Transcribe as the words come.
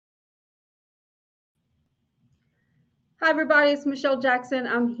Hi, everybody. It's Michelle Jackson.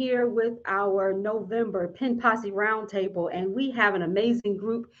 I'm here with our November Pen Posse Roundtable, and we have an amazing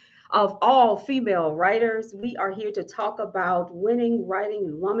group of all female writers. We are here to talk about winning, writing,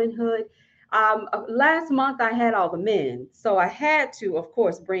 and womanhood. Last month, I had all the men, so I had to, of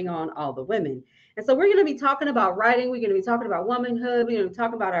course, bring on all the women. And so, we're going to be talking about writing, we're going to be talking about womanhood, we're going to be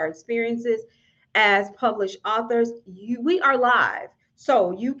talking about our experiences as published authors. We are live,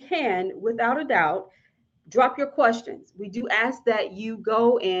 so you can, without a doubt, drop your questions. We do ask that you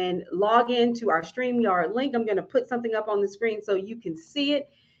go and log into our StreamYard link. I'm going to put something up on the screen so you can see it.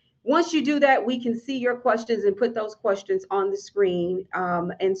 Once you do that, we can see your questions and put those questions on the screen.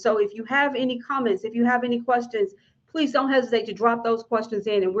 And so if you have any comments, if you have any questions, please don't hesitate to drop those questions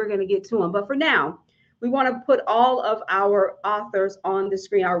in and we're going to get to them. But for now, we want to put all of our authors on the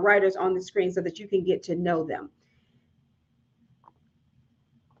screen, our writers on the screen, so that you can get to know them.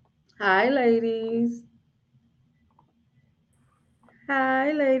 Hi, ladies.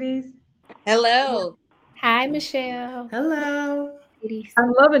 Hi, ladies. Hello. Hi, Michelle. Hello. Ladies.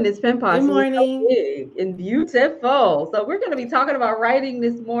 I'm loving this pen Good posse. It's so morning. big and beautiful. So we're going to be talking about writing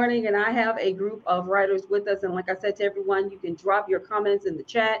this morning, and I have a group of writers with us. And like I said to everyone, you can drop your comments in the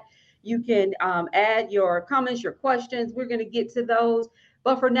chat. You can add your comments, your questions. We're going to get to those.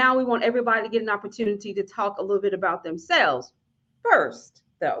 But for now, we want everybody to get an opportunity to talk a little bit about themselves. First,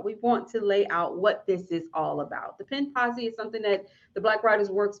 though, we want to lay out what this is all about. The Pen Posse is something that the Black Writers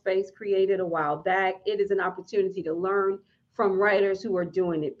Workspace created a while back. It is an opportunity to learn from writers who are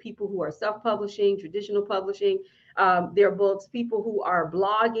doing it, people who are self-publishing, traditional publishing their books, people who are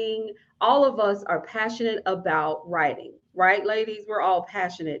blogging. All of us are passionate about writing, right, ladies? We're all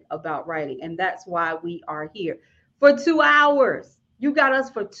passionate about writing, and that's why we are here for 2 hours. You got us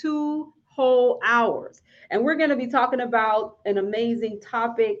for 2 whole hours, and we're going to be talking about an amazing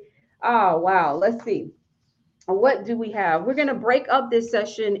topic. Oh, wow. Let's see. What do we have? We're going to break up this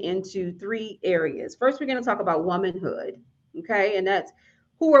session into three areas. First, we're going to talk about womanhood. Okay. And that's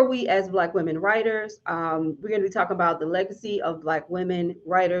who are we as Black women writers? We're going to be talking about the legacy of Black women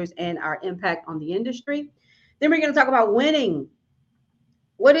writers and our impact on the industry. Then we're going to talk about winning.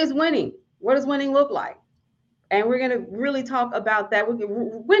 What is winning? What does winning look like? And we're going to really talk about that. We're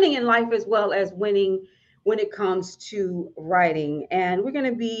winning in life as well as winning when it comes to writing. And we're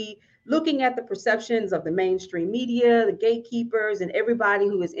going to be looking at the perceptions of the mainstream media, the gatekeepers, and everybody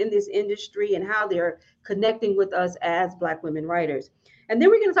who is in this industry and how they're connecting with us as Black women writers. And then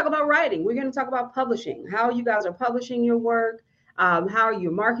we're going to talk about writing. We're going to talk about publishing, how you guys are publishing your work, how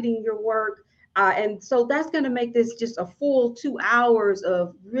you're marketing your work. And so that's going to make this just a full 2 hours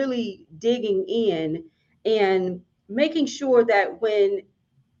of really digging in and making sure that when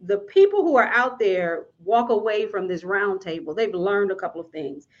the people who are out there walk away from this roundtable, they've learned a couple of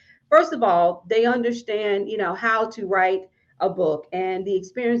things. First of all, they understand, how to write a book and the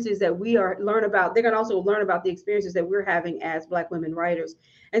experiences that we are learn about. They're going to also learn about the experiences that we're having as Black women writers.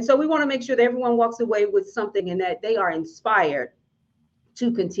 And so we want to make sure that everyone walks away with something and that they are inspired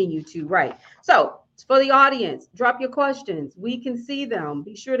to continue to write. So for the audience, drop your questions. We can see them.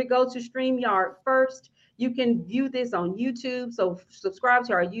 Be sure to go to StreamYard first. You can view this on YouTube. So subscribe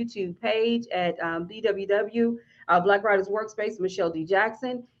to our YouTube page at BWW, Black Writers Workspace, Michelle D.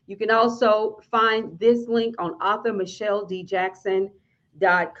 Jackson. You can also find this link on author Michelle D. Jackson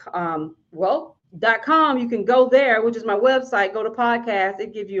dot com. You can go there, which is my website. Go to podcast.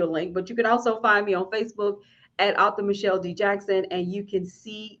 It gives you a link. But you can also find me on Facebook at author Michelle D. Jackson, and you can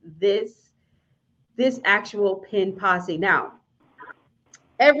see this actual pen posse. Now,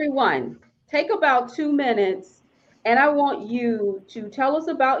 everyone, take about 2 minutes, and I want you to tell us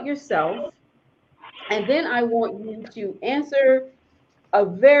about yourself, and then I want you to answer a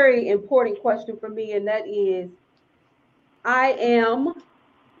very important question for me, and that is, I am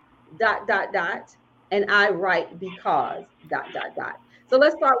dot dot dot, and I write because dot dot dot. So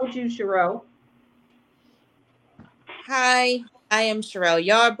let's start with you, Sherelle. Hi, I am Sherelle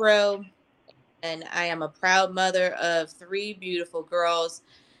Yarbrough, and I am a proud mother of three beautiful girls.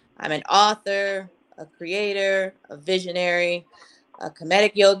 I'm an author, a creator, a visionary, a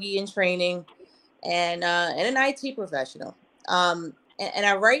comedic yogi in training, and an IT professional. And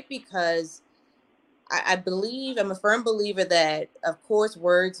I write because I believe, I'm a firm believer that, of course,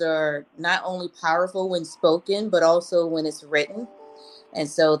 words are not only powerful when spoken, but also when it's written. And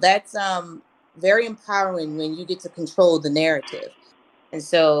so that's very empowering when you get to control the narrative. And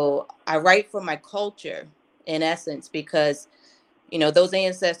so I write for my culture, in essence, because, those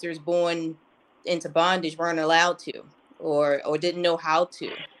ancestors born into bondage weren't allowed to or didn't know how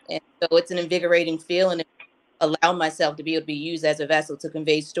to. And so it's an invigorating feeling to allow myself to be able to be used as a vessel to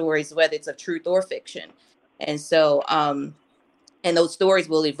convey stories, whether it's of truth or fiction. And so, and those stories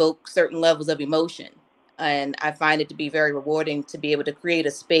will evoke certain levels of emotion. And I find it to be very rewarding to be able to create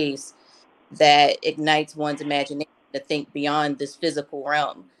a space that ignites one's imagination to think beyond this physical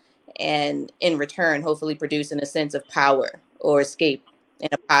realm. And in return, hopefully producing a sense of power or escape in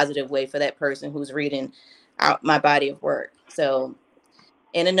a positive way for that person who's reading out my body of work. So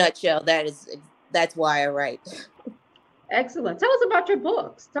in a nutshell, that's why I write. Excellent. Tell us about your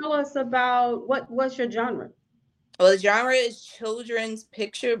books. Tell us about what's your genre? Well, the genre is children's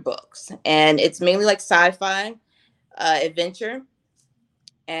picture books, and it's mainly like sci-fi, adventure,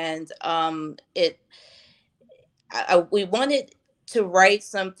 and we wanted to write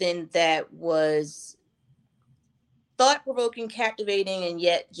something that was thought-provoking, captivating, and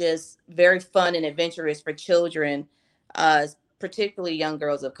yet just very fun and adventurous for children, uh, particularly young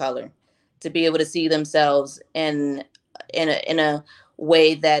girls of color, to be able to see themselves in a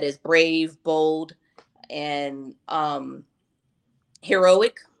way that is brave, bold, and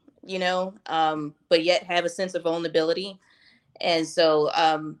heroic, but yet have a sense of vulnerability. And so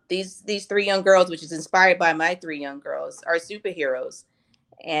these three young girls, which is inspired by my three young girls, are superheroes,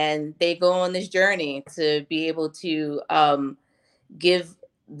 and they go on this journey to be able to give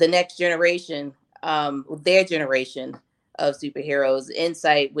the next generation, their generation of superheroes,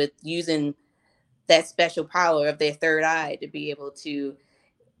 insight with using that special power of their third eye to be able to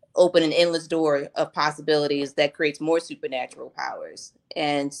open an endless door of possibilities that creates more supernatural powers.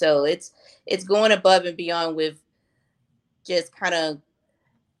 And so it's going above and beyond with just kind of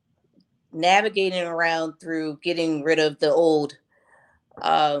navigating around through getting rid of the old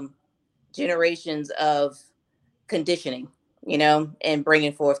um, generations of conditioning, and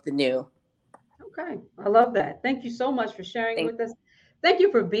bringing forth the new. Okay, I love that. Thank you so much for sharing Thank with us. Thank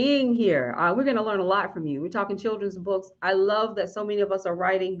you for being here. We're going to learn a lot from you. We're talking children's books. I love that so many of us are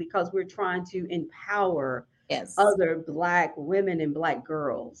writing because we're trying to empower Yes. other Black women and Black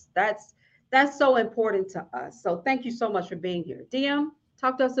girls. That's so important to us. So thank you so much for being here. DM,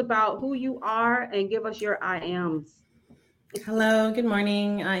 talk to us about who you are and give us your I ams. Hello, good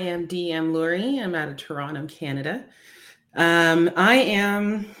morning. I am DM Lurie. I'm out of Toronto, Canada. I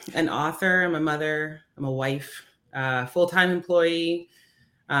am an author. I'm a mother. I'm a wife, full-time employee,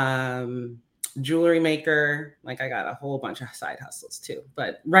 jewelry maker. Like I got a whole bunch of side hustles too,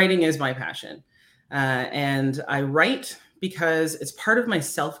 but writing is my passion. And I write because it's part of my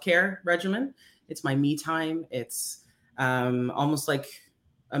self-care regimen. It's my me time. It's almost like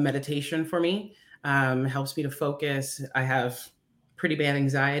a meditation for me. Helps me to focus. I have pretty bad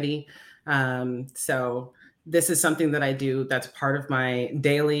anxiety. So this is something that I do that's part of my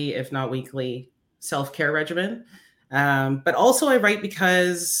daily, if not weekly, self-care regimen. But also I write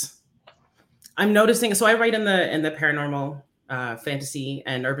because I'm noticing, so I write in the paranormal fantasy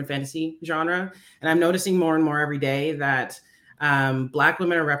and urban fantasy genre. And I'm noticing more and more every day that Black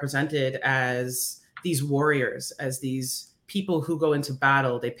women are represented as these warriors, as these people who go into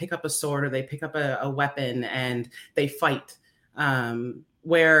battle. They pick up a sword or they pick up a weapon and they fight.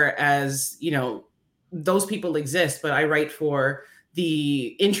 Whereas, those people exist, but I write for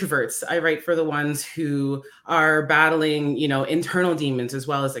the introverts. I write for the ones who are battling, internal demons as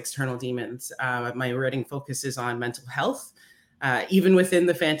well as external demons. My writing focuses on mental health, even within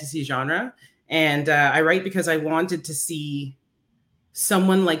the fantasy genre. And I write because I wanted to see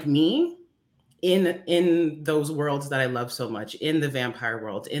someone like me in those worlds that I love so much, in the vampire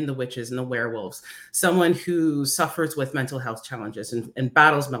world, in the witches and the werewolves, someone who suffers with mental health challenges and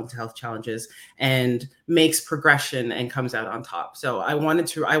battles mental health challenges and makes progression and comes out on top. So I want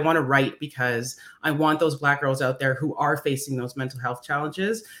to write because I want those Black girls out there who are facing those mental health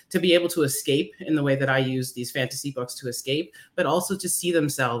challenges to be able to escape in the way that I use these fantasy books to escape, but also to see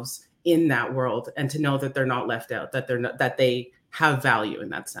themselves in that world and to know that they're not left out, that they have value in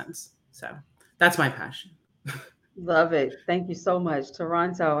that sense. So that's my passion. Love it. Thank you so much,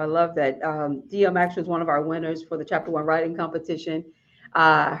 Toronto. I love that. DM actually is one of our winners for the Chapter One writing competition.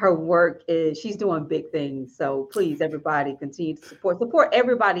 Her work she's doing big things. So please, everybody, continue to support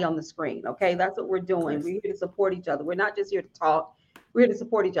everybody on the screen. Okay, that's what we're doing. We're here to support each other. We're not just here to talk. We're here to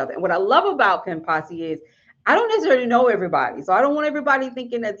support each other. And what I love about Pen Posse is I don't necessarily know everybody. So I don't want everybody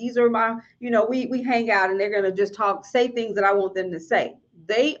thinking that these are my, we hang out and they're going to just say things that I want them to say.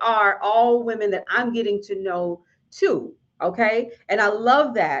 They are all women that I'm getting to know too. Okay. And I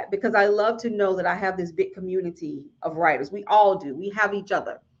love that because I love to know that I have this big community of writers. We all do. We have each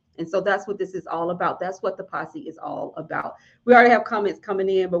other. And so that's what this is all about. That's what the posse is all about. We already have comments coming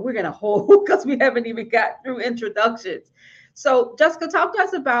in, but we're going to hold because we haven't even got through introductions. So Jessica, talk to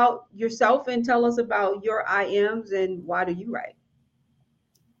us about yourself and tell us about your IMs and why do you write?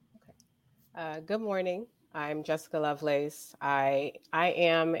 Good morning. I'm Jessica Lovelace. I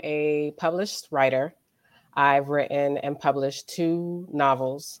am a published writer. I've written and published 2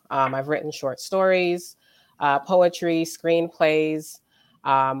 novels. I've written short stories, poetry, screenplays.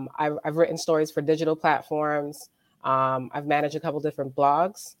 I've written stories for digital platforms. I've managed a couple different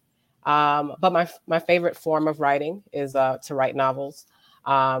blogs. But my favorite form of writing is to write novels.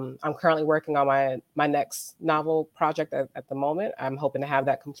 I'm currently working on my next novel project at the moment. I'm hoping to have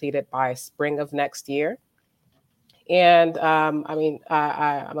that completed by spring of next year. And I'm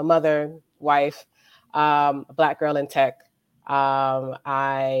a mother, wife, a Black girl in tech.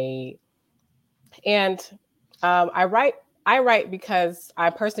 I write because I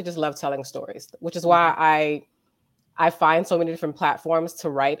personally just love telling stories, which is why I find so many different platforms to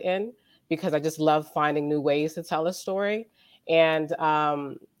write in, because I just love finding new ways to tell a story. And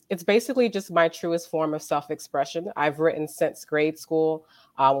it's basically just my truest form of self-expression. I've written since grade school,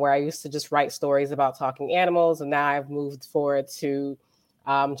 where I used to just write stories about talking animals. And now I've moved forward to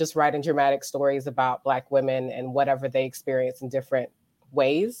just writing dramatic stories about Black women and whatever they experience in different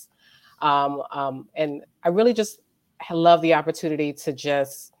ways. And I really just love the opportunity to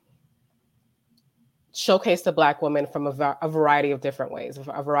just showcase the Black woman from a variety of different ways,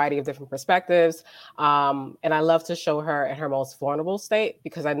 a variety of different perspectives. And I love to show her in her most vulnerable state,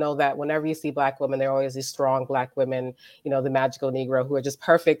 because I know that whenever you see Black women, there are always these strong Black women, the magical Negro, who are just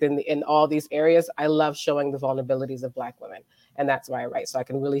perfect in all these areas. I love showing the vulnerabilities of Black women. And that's why I write. So I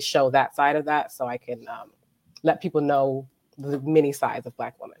can really show that side of that, so I can let people know the many sides of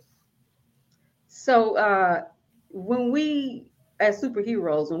Black women. So when we, as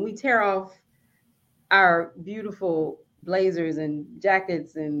superheroes, when we tear off our beautiful blazers and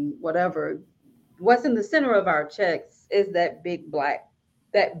jackets and whatever, what's in the center of our checks is that big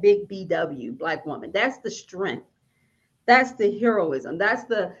BW, Black woman. That's the strength. That's the heroism. That's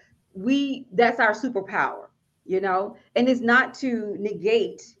our superpower, and it's not to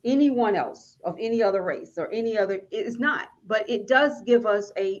negate anyone else of any other race or any other, it's not, but it does give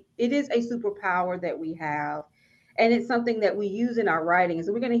us it is a superpower that we have. And it's something that we use in our writing.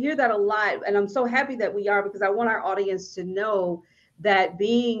 So we're going to hear that a lot. And I'm so happy that we are, because I want our audience to know that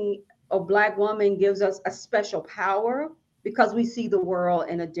being a Black woman gives us a special power, because we see the world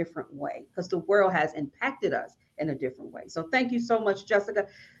in a different way, because the world has impacted us in a different way. So thank you so much, Jessica.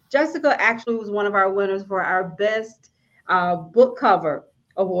 Jessica actually was one of our winners for our best book cover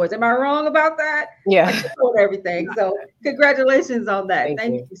awards. Am I wrong about that? Yeah. I told everything. So congratulations on that.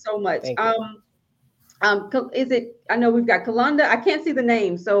 Thank you so much. Is it, I know we've got Kalonda. I can't see the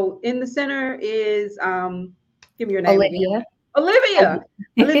name. So in the center is, give me your name. Olivia. Olivia,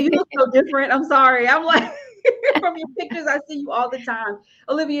 you look so different. I'm sorry. I'm like, from your pictures, I see you all the time.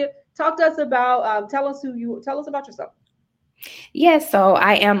 Olivia, talk to us about, tell us about yourself. Yes, so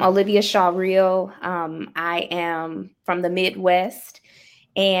I am Olivia Shaw Real. I am from the Midwest,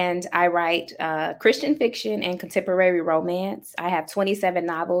 and I write Christian fiction and contemporary romance. I have 27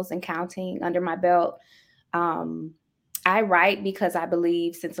 novels and counting under my belt. I write because I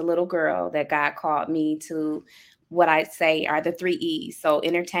believe since a little girl that God called me to what I say are the 3 E's. So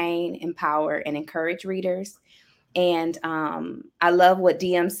entertain, empower, and encourage readers. And I love what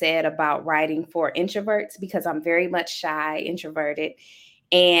DM said about writing for introverts, because I'm very much shy, introverted.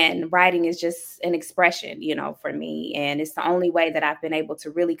 And writing is just an expression, for me. And it's the only way that I've been able to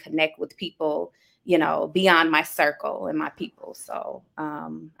really connect with people, beyond my circle and my people. So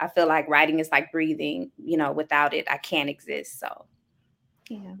I feel like writing is like breathing, without it, I can't exist. So,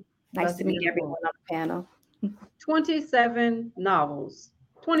 yeah, nice to meet everyone on the panel. 27 novels,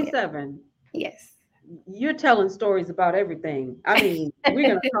 27. Yes. You're telling stories about everything. I mean, we're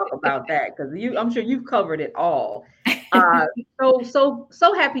going to talk about that, because I'm sure you've covered it all.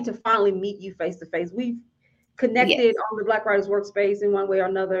 So happy to finally meet you face to face. We've connected on the Black Writers Workspace in one way or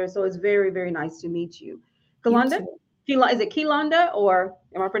another. So it's very, very nice to meet you. Kalonda? Is it Kelonda, or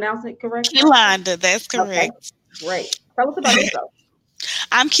am I pronouncing it correctly? Kelonda, that's correct. Okay. Great. Tell us about yourself.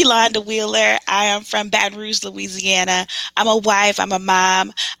 I'm Kelonda Wheeler. I am from Baton Rouge, Louisiana. I'm a wife. I'm a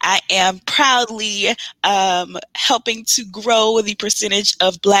mom. I am proudly helping to grow the percentage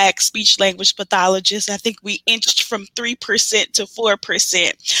of Black speech language pathologists. I think we inched from 3% to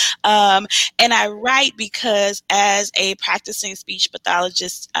 4%. And I write because as a practicing speech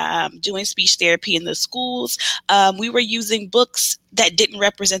pathologist doing speech therapy in the schools, we were using books that didn't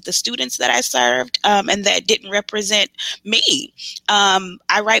represent the students that I served and that didn't represent me.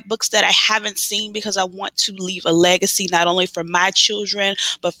 I write books that I haven't seen because I want to leave a legacy, not only for my children,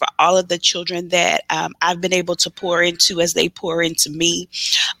 but for all of the children that I've been able to pour into as they pour into me.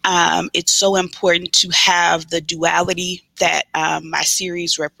 It's so important to have the duality that my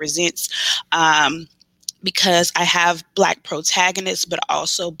series represents. because I have Black protagonists, but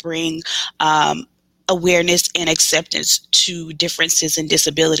also bring awareness and acceptance to differences and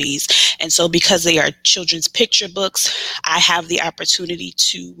disabilities. And so because they are children's picture books, I have the opportunity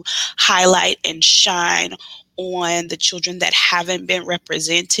to highlight and shine on the children that haven't been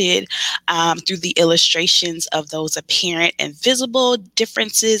represented through the illustrations of those apparent and visible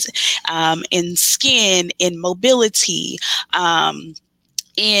differences in skin, in mobility,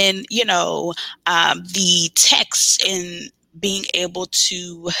 in, the text, in being able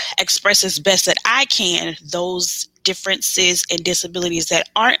to express as best that I can those differences and disabilities that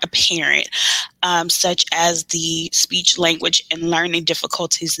aren't apparent, such as the speech, language, and learning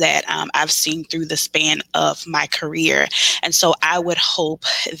difficulties that I've seen through the span of my career. And so I would hope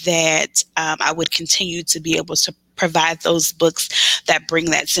that I would continue to be able to provide those books that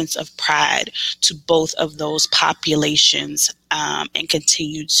bring that sense of pride to both of those populations, and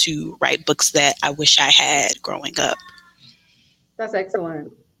continue to write books that I wish I had growing up. That's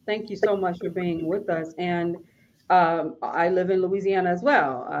excellent. Thank you so much for being with us. And I live in Louisiana as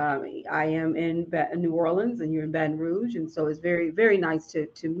well. I am in New Orleans, and you're in Baton Rouge. And so it's very, very nice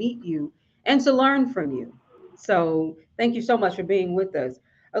to meet you and to learn from you. So thank you so much for being with us.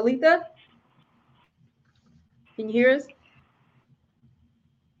 Aletha, can you hear us?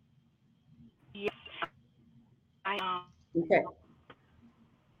 Yes, I am. Okay.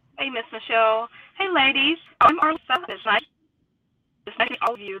 Hey, Miss Michelle. Hey, ladies. I'm Arlissa. It's nice to meet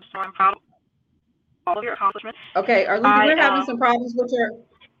all of you. So I'm proud of all of your accomplishments. Okay, Arlissa, we're having some problems with your.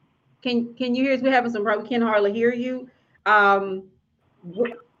 Can you hear us? We're having some problems. We can hardly hear you. Can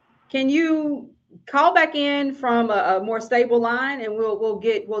you call back in from a more stable line, and we'll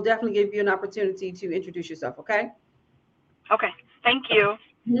definitely give you an opportunity to introduce yourself. Okay. Okay. Thank you.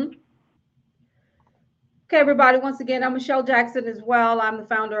 Mm-hmm. Okay, everybody. Once again, I'm Michelle Jackson as well. I'm the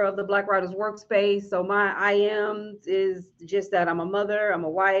founder of the Black Writers Workspace. So my I am is just that I'm a mother, I'm a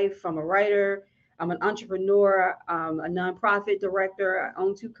wife, I'm a writer, I'm an entrepreneur, I'm a nonprofit director. I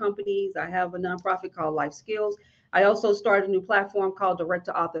own 2 companies. I have a nonprofit called Life Skills. I also started a new platform called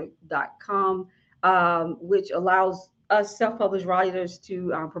directtoauthor.com, which allows us self-published writers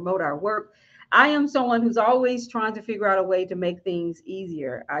to promote our work. I am someone who's always trying to figure out a way to make things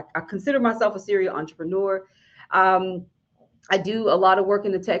easier. I consider myself a serial entrepreneur. I do a lot of work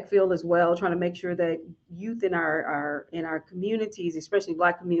in the tech field as well, trying to make sure that youth in our communities, especially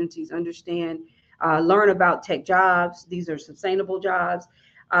Black communities, understand, learn about tech jobs. These are sustainable jobs,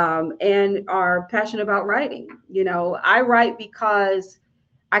 and are passionate about writing. I write because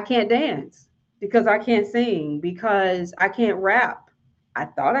I can't dance, because I can't sing, because I can't rap. I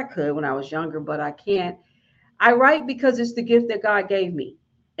thought I could when I was younger, but I can't. I write because it's the gift that God gave me,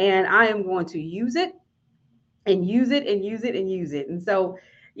 and I am going to use it and use it and use it and use it. And so,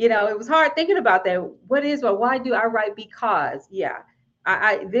 it was hard thinking about that. Why do I write? Because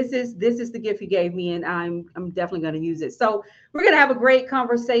this is the gift He gave me, and I'm definitely going to use it. So we're going to have a great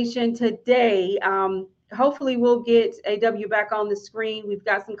conversation today. Hopefully we'll get AW back on the screen. We've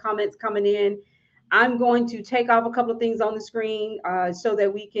got some comments coming in. I'm going to take off a couple of things on the screen so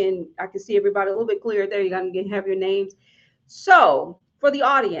that I can see everybody a little bit clearer. There, you're going to have your names. So for the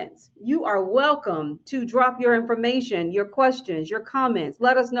audience, you are welcome to drop your information, your questions, your comments.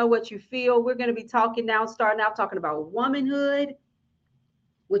 Let us know what you feel. We're going to be starting out talking about womanhood,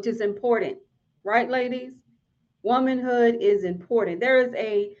 which is important, right, ladies? Womanhood is important. There is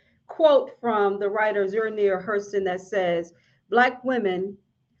a quote from the writer Zora Neale Hurston that says, Black women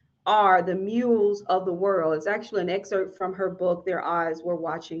are the mules of the world. It's actually an excerpt from her book, Their Eyes Were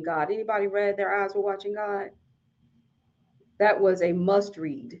Watching God. Anybody read Their Eyes Were Watching God? That was a must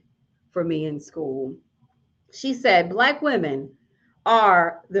read for me in school. She said, Black women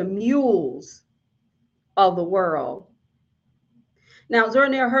are the mules of the world. Now, Zora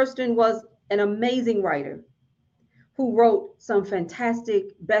Neale Hurston was an amazing writer who wrote some fantastic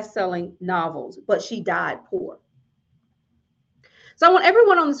best-selling novels, but she died poor. So I want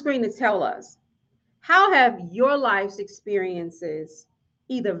everyone on the screen to tell us, how have your life's experiences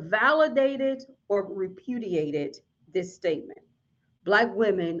either validated or repudiated this statement? Black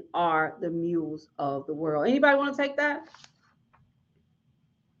women are the mules of the world. Anybody want to take that?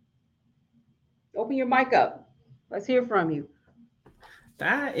 Open your mic up. Let's hear from you.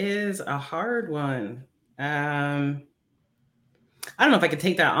 That is a hard one. I don't know if I could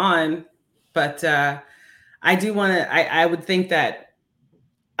take that on, but I do want to, I would think that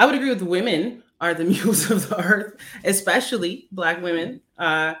I would agree with women are the mules of the earth, especially Black women.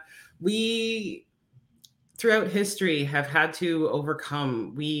 We, throughout history, have had to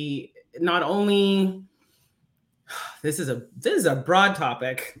overcome. We not only, this is a broad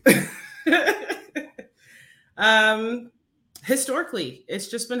topic. Historically, it's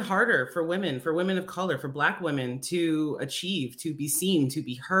just been harder for women of color, for Black women to achieve, to be seen, to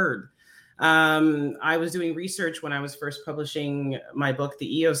be heard. I was doing research when I was first publishing my book,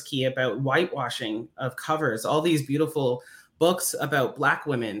 The EOS Key, about whitewashing of covers, all these beautiful books about Black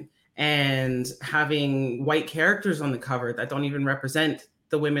women, and having white characters on the cover that don't even represent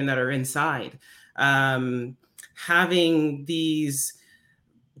the women that are inside. Having these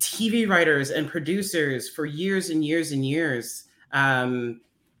TV writers and producers for years and years and years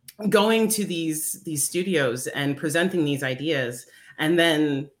going to these studios and presenting these ideas, and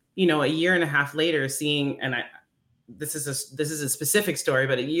then a year and a half later seeing, and this is a specific story,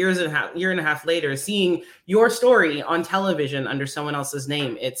 but a year and a half later seeing your story on television under someone else's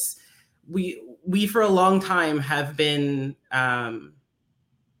name. It's we for a long time have been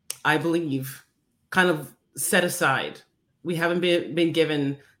I believe kind of set aside. We haven't been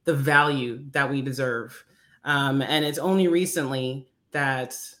given the value that we deserve. And it's only recently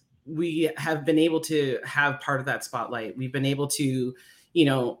that we have been able to have part of that spotlight. We've been able to,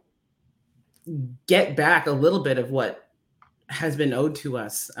 get back a little bit of what has been owed to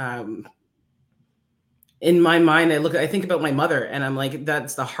us. In my mind, I think about my mother, and I'm like,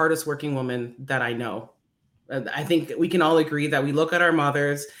 that's the hardest working woman that I know. I think we can all agree that we look at our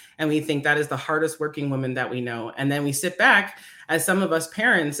mothers and we think that is the hardest working woman that we know. And then we sit back as some of us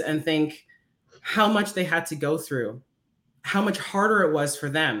parents and think how much they had to go through, how much harder it was for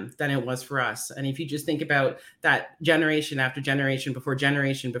them than it was for us. And if you just think about that generation after generation, before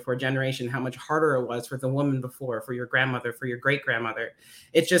generation, how much harder it was for the woman before, for your grandmother, for your great grandmother,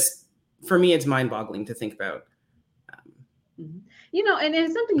 it's just, for me, it's mind boggling to think about. And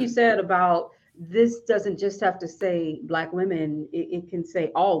it's something you said about, this doesn't just have to say Black women, it can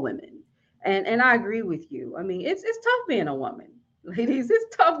say all women. And I agree with you. I mean, it's tough being a woman, ladies.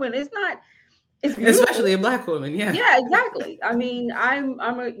 It's tough when it's especially a Black woman. Yeah. Yeah, exactly. I mean, I'm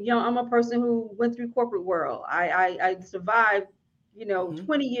a person who went through corporate world. I survived,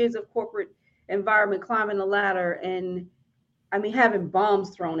 20 years of corporate environment, climbing the ladder, and I mean, having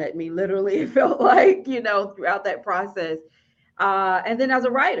bombs thrown at me, literally, it felt like, throughout that process. And then as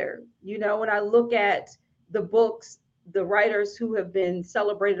a writer, when I look at the books, the writers who have been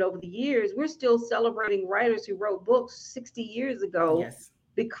celebrated over the years, we're still celebrating writers who wrote books 60 years ago. Yes.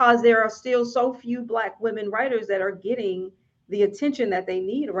 Because there are still so few Black women writers that are getting the attention that they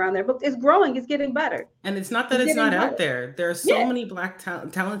need around their books. It's growing, it's getting better. And it's not that it's not out there. There are so many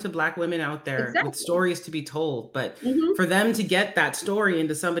talented Black women out there with stories to be told, but for them to get that story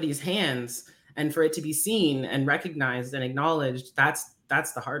into somebody's hands and for it to be seen and recognized and acknowledged, that's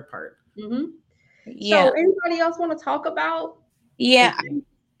the hard part. Yeah. So anybody else want to talk about? Yeah,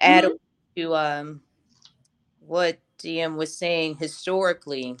 add to what DM was saying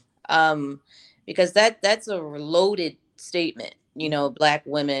historically, because that's a loaded statement. Black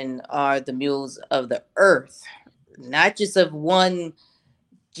women are the mules of the earth, not just of one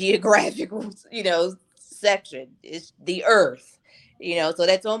geographical, section. It's the earth, so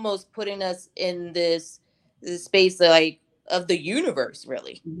that's almost putting us in this space of the universe,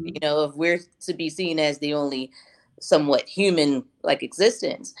 really. If we're to be seen as the only somewhat human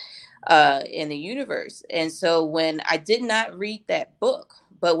existence in the universe. And so when I did not read that book,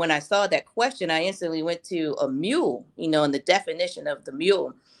 but when I saw that question, I instantly went to a mule, and the definition of the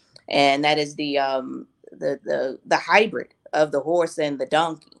mule, and that is the hybrid of the horse and the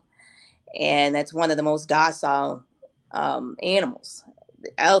donkey, and that's one of the most docile animals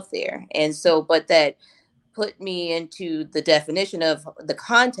out there. And so, but that put me into the definition of the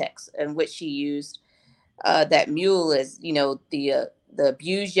context in which she used that mule as, the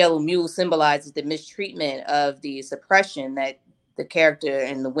abused yellow mule symbolizes the mistreatment of the suppression that the character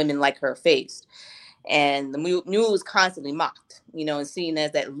and the women like her faced. And the mule is constantly mocked, and seen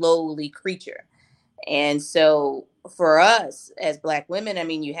as that lowly creature. And so for us as Black women, I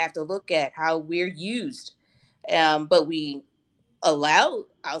mean, you have to look at how we're used, but we allow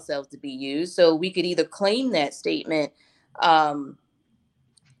ourselves to be used. So we could either claim that statement, or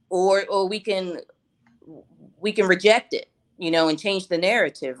we can reject it, and change the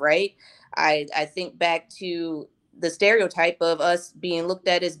narrative, right? I think back to the stereotype of us being looked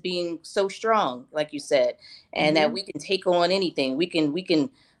at as being so strong, like you said, and that we can take on anything. We can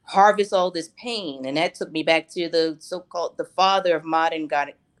harvest all this pain. And that took me back to the so-called the father of modern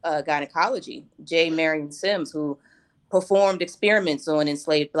gynecology, J. Marion Sims, who performed experiments on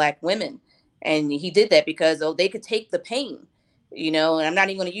enslaved Black women. And he did that because, they could take the pain, and I'm not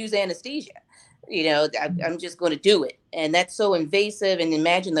even going to use anesthesia. I'm just going to do it. And that's so invasive. And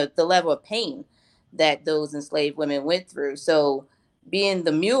imagine the level of pain that those enslaved women went through. So being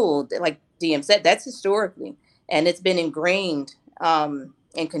the mule, DM said, that's historically, and it's been ingrained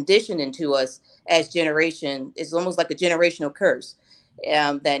and conditioned into us as generation. It's almost like a generational curse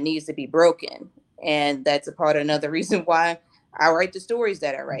that needs to be broken. And that's a part of another reason why I write the stories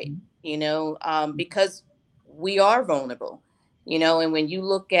that I write, because we are vulnerable, and when you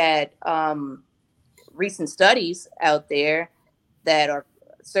look at recent studies out there that are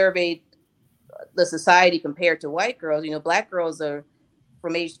surveyed the society compared to white girls, Black girls are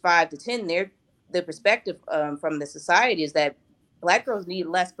from age 5 to 10. The perspective from the society is that Black girls need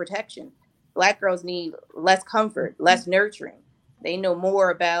less protection. Black girls need less comfort, less nurturing. They know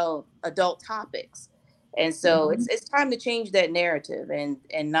more about adult topics. And so it's time to change that narrative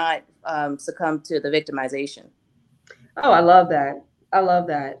and not succumb to the victimization. Oh, I love that. I love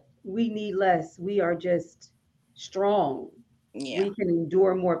that. We need less. We are just strong. Yeah. We can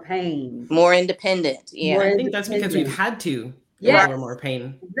endure more pain. More independent. Yeah. More I think that's because we've had to Yes. endure more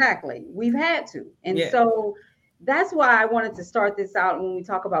pain. Exactly. We've had to. And so that's why I wanted to start this out when we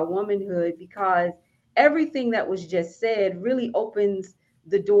talk about womanhood, because everything that was just said really opens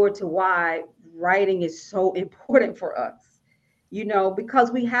the door to why writing is so important for us,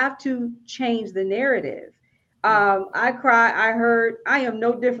 because we have to change the narrative. I heard I am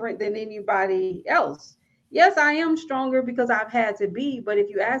no different than anybody else. Yes, I am stronger because I've had to be. But if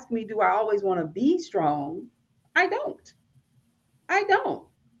you ask me, do I always want to be strong? I don't.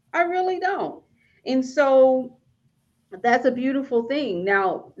 I really don't. And so that's a beautiful thing.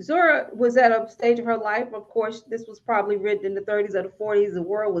 Now, Zora was at a stage of her life. Of course, this was probably written in the 30s or the 40s. The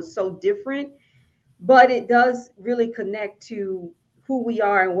world was so different, but it does really connect to who we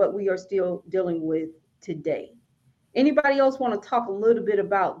are and what we are still dealing with today. Anybody else want to talk a little bit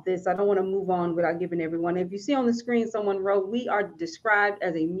about this? I don't want to move on without giving everyone. If you see on the screen, someone wrote, we are described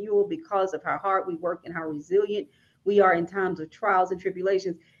as a mule because of how hard we work and how resilient we are in times of trials and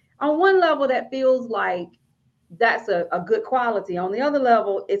tribulations. On one level, that feels like that's a good quality. On the other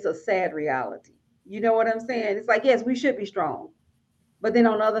level, it's a sad reality. You know what I'm saying? It's like, yes, we should be strong. But then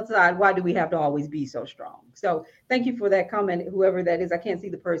on the other side, why do we have to always be so strong? So thank you for that comment, whoever that is. I can't see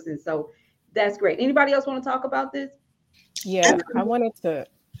the person. So that's great. Anybody else want to talk about this? Yeah, I wanted to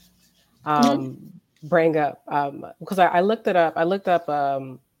bring up, because I looked it up. I looked up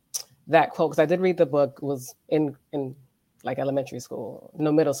that quote because I did read the book. It was in like elementary school,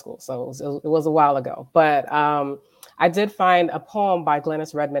 no, middle school. So it was a while ago. But I did find a poem by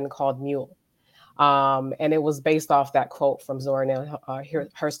Glennis Redmond called Mule. And it was based off that quote from Zora Neale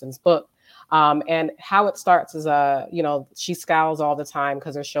Hurston's book. And how it starts is, she scowls all the time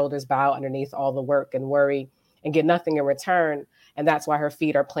because her shoulders bow underneath all the work and worry and get nothing in return. And that's why her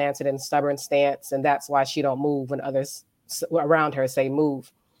feet are planted in stubborn stance. And that's why she don't move when others around her say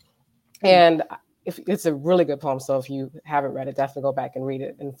move. And it's a really good poem. So if you haven't read it, definitely go back and read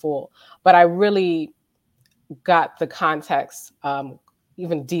it in full. But I really got the context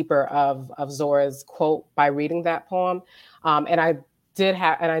even deeper of Zora's quote by reading that poem. And I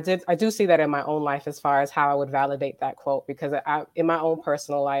do see that in my own life as far as how I would validate that quote, because in my own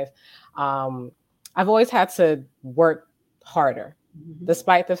personal life, I've always had to work harder,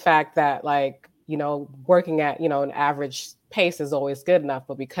 despite the fact that working at, an average pace is always good enough.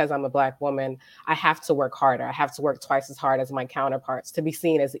 But because I'm a Black woman, I have to work harder. I have to work twice as hard as my counterparts to be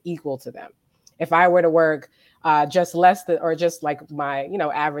seen as equal to them. If I were to work just less than, or just like my,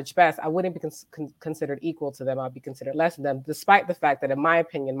 average best, I wouldn't be considered equal to them. I'd be considered less than them, despite the fact that in my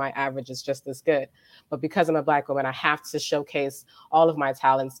opinion, my average is just as good. But because I'm a Black woman, I have to showcase all of my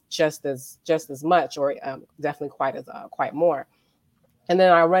talents just as much, or definitely quite more. And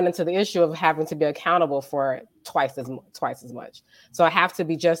then I run into the issue of having to be accountable for twice as much. So I have to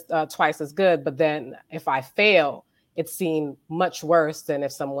be just twice as good. But then if I fail, it's seen much worse than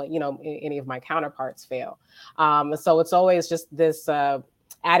if someone, any of my counterparts fail. So it's always just this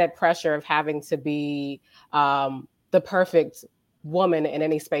added pressure of having to be the perfect woman in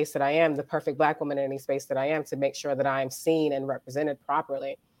any space that I am, the perfect Black woman in any space that I am, to make sure that I am seen and represented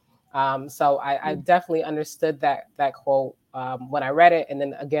properly. So I definitely understood that quote when I read it. And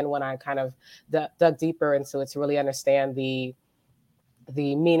then again, when I kind of dug deeper into it to really understand the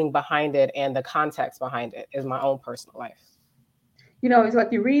meaning behind it and the context behind it is my own personal life. It's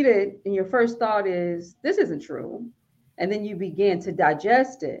like you read it and your first thought is, this isn't true. And then you begin to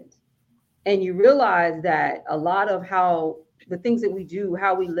digest it and you realize that a lot of how the things that we do,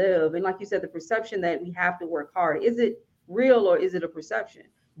 how we live, and like you said, the perception that we have to work hard, is it real or is it a perception?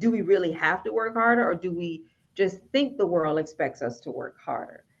 Do we really have to work harder, or do we just think the world expects us to work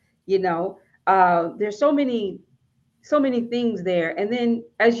harder? There's so many things there. And then,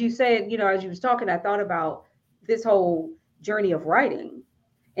 as you said, as you was talking, I thought about this whole journey of writing.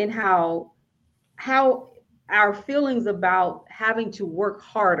 and how our feelings about having to work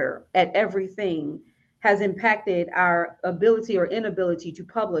harder at everything has impacted our ability or inability to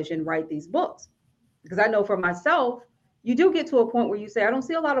publish and write these books. Because I know for myself, you do get to a point where you say, I don't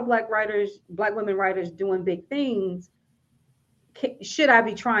see a lot of Black women writers doing big things. Should I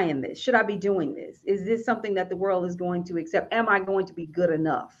be trying this? Should I be doing this? Is this something that the world is going to accept? Am I going to be good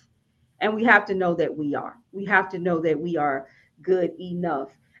enough? And we have to know that we are. We have to know that we are good enough.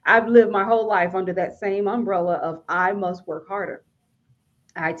 I've lived my whole life under that same umbrella of I must work harder.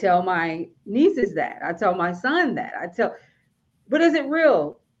 I tell my nieces that. I tell my son that. But is it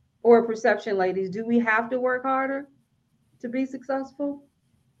real or a perception, ladies? Do we have to work harder to be successful?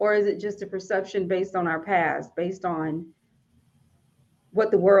 Or is it just a perception based on our past, based on what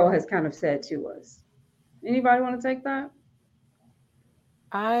the world has kind of said to us? Anybody want to take that?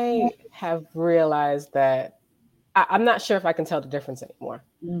 I have realized that I'm not sure if I can tell the difference anymore.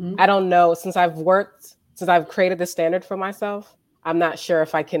 Mm-hmm. I don't know. Since I've created the standard for myself, I'm not sure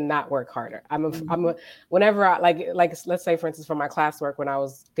if I can not work harder. Whenever I like, let's say for instance, for my classwork, when I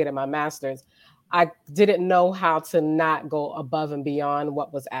was getting my master's, I didn't know how to not go above and beyond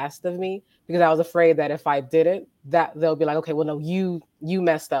what was asked of me, because I was afraid that if I didn't, that they'll be like, okay, well, no, you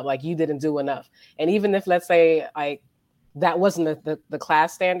messed up. Like, you didn't do enough. And even if, let's say, like, that wasn't the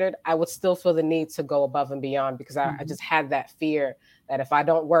class standard, I would still feel the need to go above and beyond, because I just had that fear that if I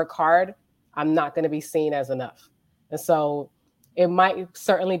don't work hard, I'm not going to be seen as enough. And so it might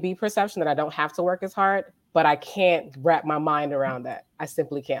certainly be perception that I don't have to work as hard, but I can't wrap my mind around that. I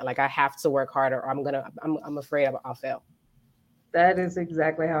simply can't. Like, I have to work harder, or I'm afraid I'll fail. That is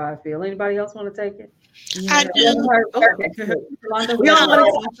exactly how I feel. Anybody else want to take it? I do. We all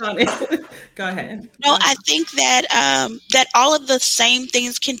want to touch on it. Go ahead. No, I think that that all of the same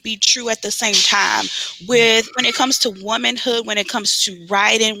things can be true at the same time. When it comes to womanhood, when it comes to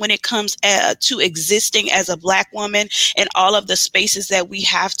writing, when it comes to existing as a Black woman in all of the spaces that we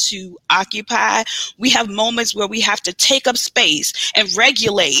have to occupy, we have moments where we have to take up space and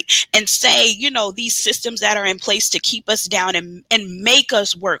regulate and say, you know, these systems that are in place to keep us down and make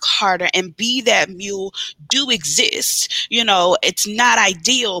us work harder and be that mule do exist. You know, it's not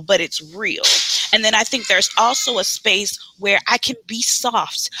ideal, but it's real. And then I think there's also a space where I can be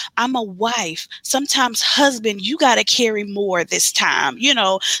soft. I'm a wife. Sometimes, husband, you got to carry more this time. You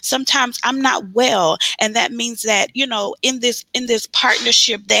know, sometimes I'm not well. And that means that, you know, in this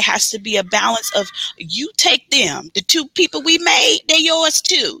partnership, there has to be a balance of you take them. The two people we made, they're yours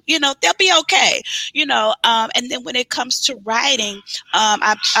too. You know, they'll be okay. You know, and then when it comes to writing,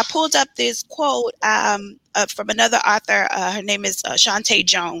 I pulled up this quote from another author. Her name is Shantae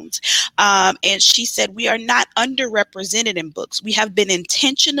Jones. And she said, "We are not underrepresented in books. We have been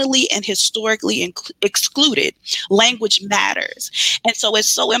intentionally and historically excluded. Language matters." And so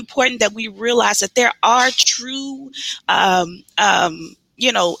it's so important that we realize that there are true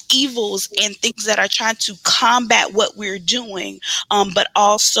you know, evils and things that are trying to combat what we're doing, but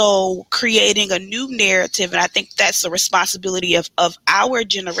also creating a new narrative. And I think that's the responsibility of our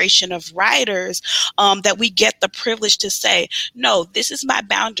generation of writers, that we get the privilege to say, no, this is my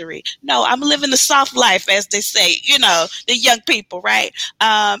boundary. No, I'm living the soft life, as they say, you know, the young people, right?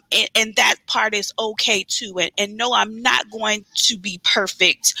 And that part is okay too. And no, I'm not going to be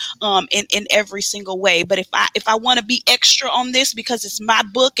perfect in every single way. But if I want to be extra on this because it's my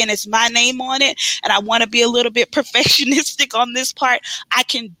book and it's my name on it, and I want to be a little bit perfectionistic on this part, I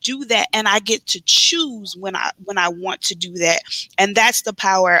can do that, and I get to choose when I want to do that. And that's the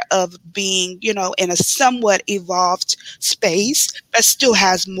power of being, you know, in a somewhat evolved space that still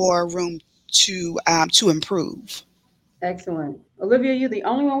has more room to improve. Excellent. Olivia, you're the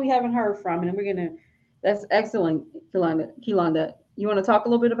only one we haven't heard from, and that's excellent, Kilonda. You want to talk a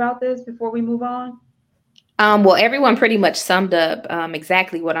little bit about this before we move on? Well, everyone pretty much summed up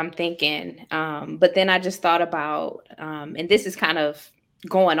exactly what I'm thinking. But then I just thought about, and this is kind of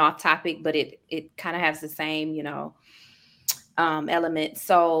going off topic, but it kind of has the same, you know, element.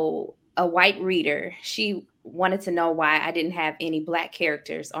 So a white reader, she wanted to know why I didn't have any Black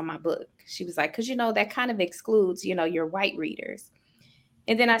characters on my book. She was like, because, you know, that kind of excludes, you know, your white readers.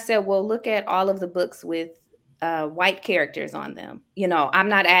 And then I said, well, look at all of the books with white characters on them. You know, I'm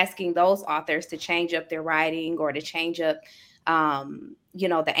not asking those authors to change up their writing or to change up, you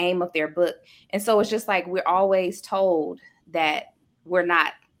know, the aim of their book. And so it's just like, we're always told that we're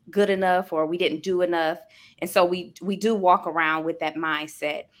not good enough or we didn't do enough. And so we do walk around with that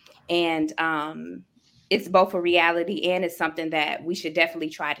mindset. And it's both a reality and it's something that we should definitely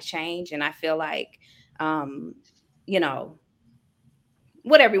try to change. And I feel like, you know,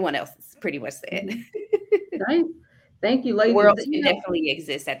 what everyone else has pretty much said. Right. Thank you, ladies. Worlds can definitely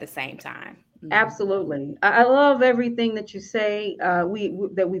exist at the same time. Absolutely. I love everything that you say.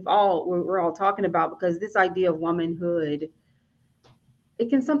 We're all talking about, because this idea of womanhood, it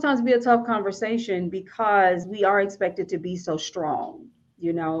can sometimes be a tough conversation because we are expected to be so strong,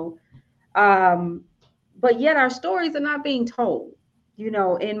 you know. But yet our stories are not being told.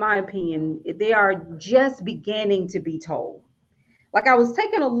 In my opinion, they are just beginning to be told. Like, I was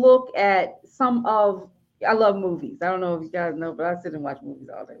taking a look at I love movies. I don't know if you guys know, but I sit and watch movies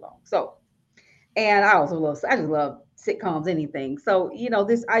all day long. So, and I just love sitcoms, anything. So,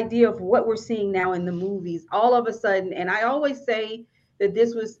 this idea of what we're seeing now in the movies, all of a sudden, and I always say that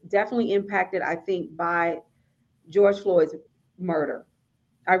this was definitely impacted, I think, by George Floyd's murder.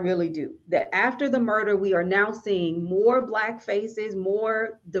 I really do. That after the murder, we are now seeing more Black faces,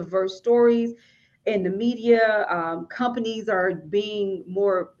 more diverse stories in the media. Companies are being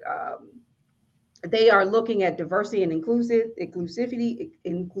more, they are looking at diversity and inclusivity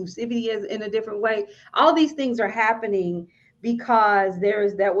as in a different way. All these things are happening because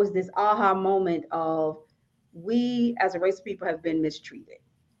that was this aha moment of, we as a race of people have been mistreated.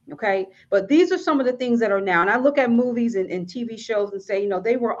 Okay. But these are some of the things that are now. And I look at movies and TV shows and say,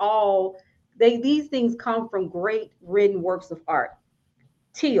 these things come from great written works of art.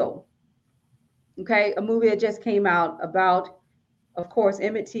 Till, okay, a movie that just came out about, of course,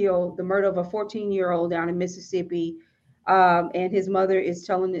 Emmett Till, the murder of a 14-year-old down in Mississippi. And his mother is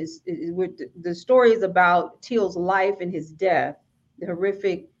telling the story is about Till's life and his death, the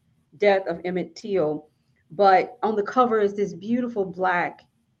horrific death of Emmett Till. But on the cover is this beautiful Black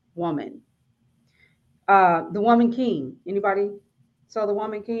woman, The Woman King. Anybody saw The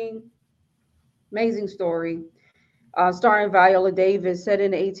Woman King? Amazing story. Starring Viola Davis, set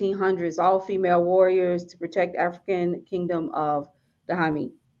in the 1800s, all female warriors to protect African kingdom of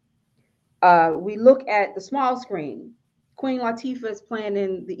Dahomey. We look at the small screen. Queen Latifah is playing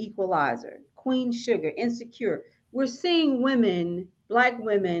in The Equalizer. Queen Sugar, Insecure. We're seeing women, Black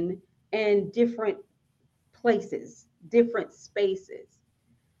women, in different places, different spaces.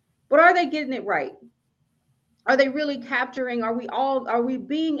 But are they getting it right? Are they really capturing? Are we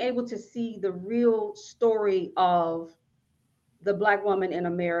being able to see the real story of the Black woman in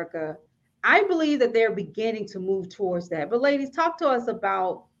America? I believe that they're beginning to move towards that. But ladies, talk to us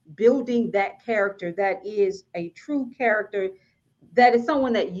about building that character that is a true character, that is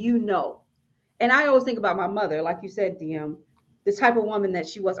someone that you know. And I always think about my mother, like you said, DM, the type of woman that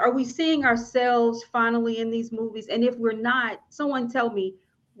she was. Are we seeing ourselves finally in these movies? And if we're not, someone tell me,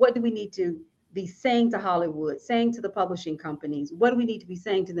 what do we need to be saying to Hollywood, saying to the publishing companies? What do we need to be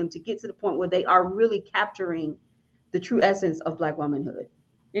saying to them to get to the point where they are really capturing the true essence of Black womanhood?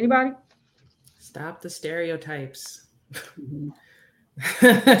 Anybody? Stop the stereotypes.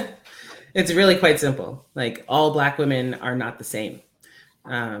 It's really quite simple. Like, all Black women are not the same.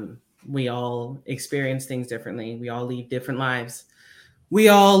 We all experience things differently. We all lead different lives. We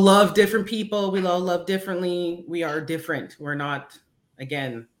all love different people. We all love differently. We are different. We're not,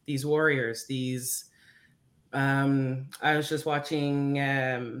 again, these warriors, I was just watching,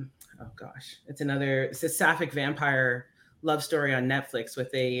 it's a sapphic vampire love story on Netflix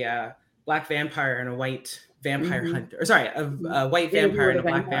with a Black vampire and a white vampire hunter, or sorry, a white vampire and a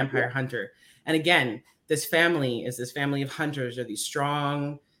Black vampire hunter. And again, this family is this family of hunters, are these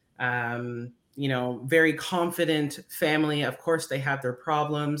strong, very confident family. Of course, they have their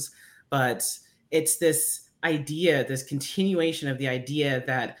problems, but it's this idea, this continuation of the idea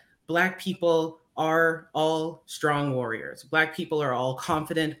that Black people are all strong warriors. Black people are all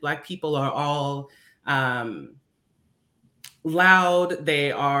confident. Black people are all loud.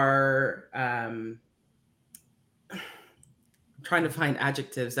 They are trying to find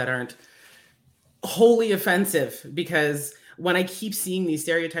adjectives that aren't wholly offensive, because when I keep seeing these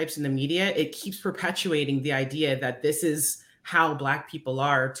stereotypes in the media, it keeps perpetuating the idea that this is how Black people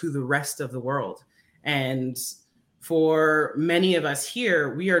are to the rest of the world. And for many of us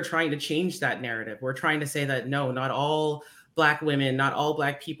here, we are trying to change that narrative. We're trying to say that, no, not all Black women, not all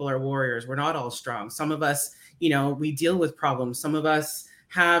Black people are warriors. We're not all strong. Some of us, we deal with problems. Some of us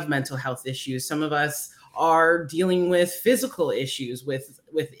have mental health issues. Some of us are dealing with physical issues, with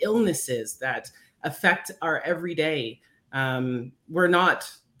illnesses that affect our everyday. We're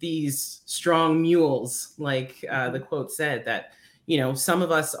not these strong mules, like the quote said, that, some of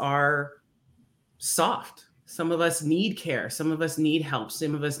us are soft. Some of us need care. Some of us need help.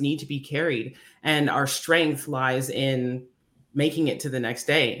 Some of us need to be carried. And our strength lies in making it to the next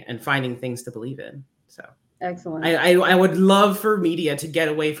day and finding things to believe in. So excellent. I would love for media to get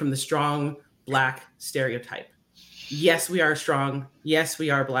away from the strong Black stereotype. Yes, we are strong. Yes, we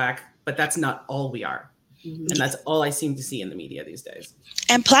are Black, but that's not all we are. And that's all I seem to see in the media these days.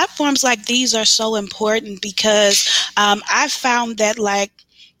 And platforms like these are so important because I've found that like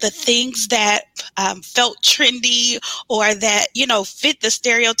the things that felt trendy or that, you know, fit the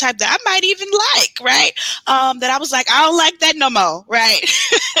stereotype that I might even like, right? That I was like, I don't like that no more, right?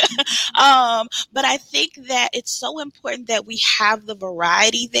 But I think that it's so important that we have the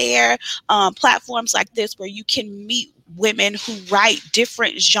variety there. Platforms like this where you can meet women who write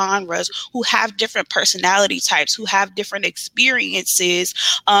different genres, who have different personality types, who have different experiences.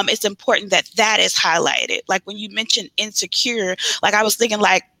 It's important that that is highlighted. Like when you mentioned Insecure, like I was thinking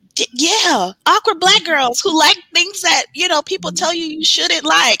like, yeah, awkward Black girls who like things that, you know, people tell you shouldn't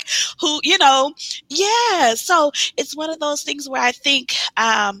like, who, you know, yeah. So it's one of those things where I think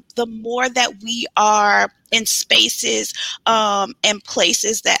the more that we are in spaces and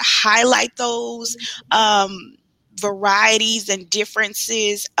places that highlight those varieties and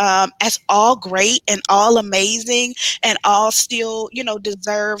differences as all great and all amazing and all still, you know,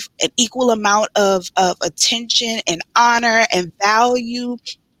 deserve an equal amount of attention and honor and value,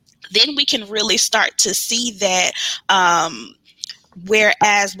 then we can really start to see that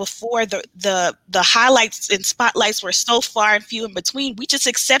whereas before the highlights and spotlights were so far and few in between, we just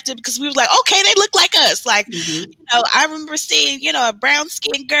accepted because we were like, okay, they look like us. Like, you know, I remember seeing, you know, a brown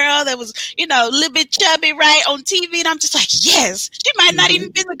skinned girl that was, you know, a little bit chubby, right, on TV. And I'm just like, yes, she might not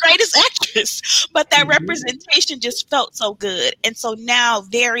even be the greatest actress, but that representation just felt so good. And so now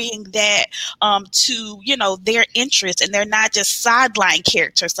varying that to, you know, their interests, and they're not just sideline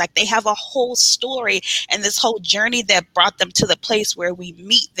characters, like they have a whole story and this whole journey that brought them to the place where we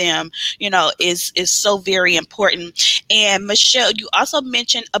meet them, you know, is so very important. And Michelle, you also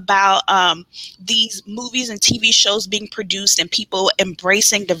mentioned about these movies and TV shows being produced and people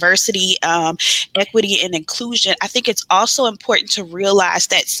embracing diversity, equity, and inclusion. I think it's also important to realize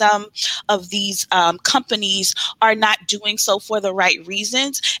that some of these companies are not doing so for the right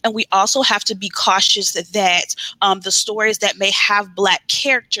reasons. And we also have to be cautious that the stories that may have Black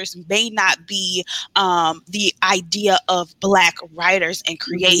characters may not be the idea of Black writers and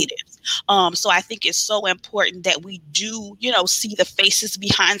creatives. So I think it's so important that we do, you know, see the faces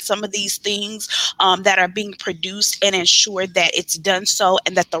behind some of these things that are being produced and ensure that it's done so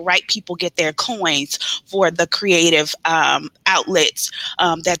and that the right people get their coins for the creative outlets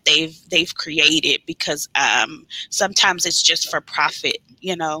that they've created, because sometimes it's just for profit,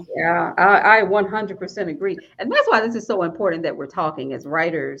 you know. Yeah, I 100% agree. And that's why this is so important that we're talking as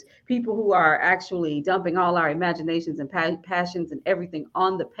writers, people who are actually dumping all our imaginations and passions and everything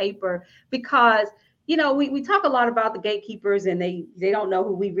on the paper, because, you know, we talk a lot about the gatekeepers and they don't know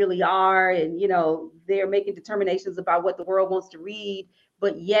who we really are. And, you know, they're making determinations about what the world wants to read,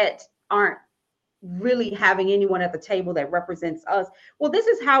 but yet aren't really having anyone at the table that represents us. Well, this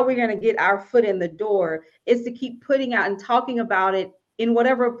is how we're going to get our foot in the door, is to keep putting out and talking about it in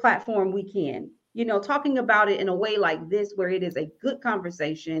whatever platform we can, you know, talking about it in a way like this, where it is a good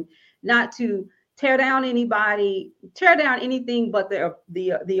conversation, not to tear down anybody, tear down anything but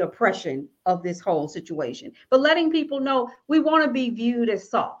the oppression of this whole situation, but letting people know we want to be viewed as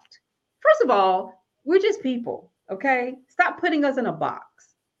soft. First of all, we're just people, okay? Stop putting us in a box.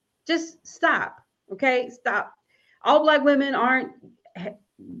 Just stop, okay? Stop. All Black women aren't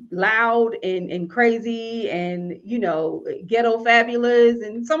loud and crazy and, you know, ghetto fabulous,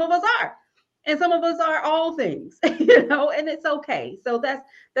 and some of us are, and some of us are all things, you know, and it's okay. So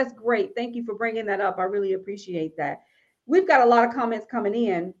that's great. Thank you for bringing that up. I really appreciate that. We've got a lot of comments coming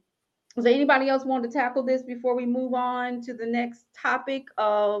in. Does anybody else want to tackle this before we move on to the next topic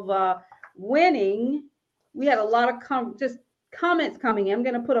of winning? We had a lot of comments coming in. I'm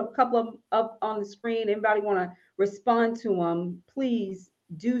going to put a couple of up on the screen. Anybody want to respond to them, please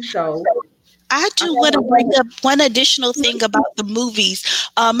do so. I do want to bring up one additional thing about the movies.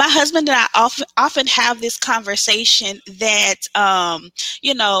 My husband and I often have this conversation that,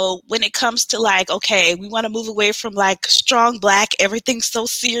 you know, when it comes to like, okay, we want to move away from like strong Black, everything's so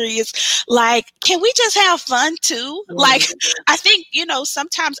serious. Like, can we just have fun too? Like, I think, you know,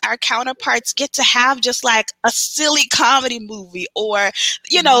 sometimes our counterparts get to have just like a silly comedy movie, or,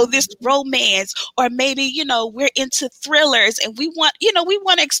 you know, this romance, or maybe, you know, we're into thrillers and we want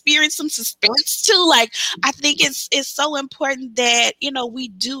to experience some suspense too. Like, I think it's so important that, you know, we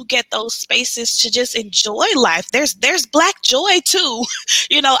do get those spaces to just enjoy life. There's Black joy too,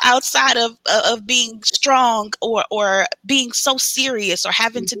 you know, outside of being strong or being so serious, or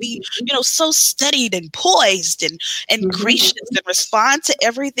having to be, you know, so studied and poised and gracious and respond to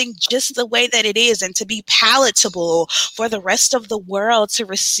everything just the way that it is, and to be palatable for the rest of the world to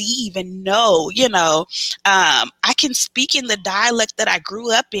receive and know, you know. I can speak in the dialect that I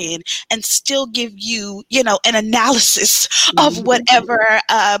grew up in, and and still give you, an analysis of whatever,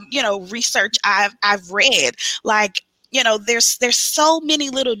 research I've read. Like, there's so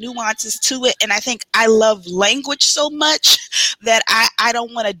many little nuances to it. And I think I love language so much that I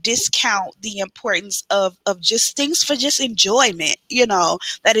don't want to discount the importance of just things for just enjoyment,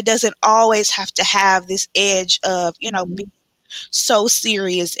 that it doesn't always have to have this edge of, being so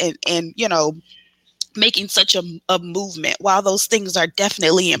serious and making such a movement. While those things are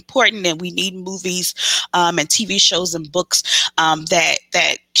definitely important, and we need movies and TV shows and books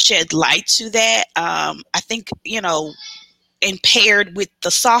that shed light to that, I think, and paired with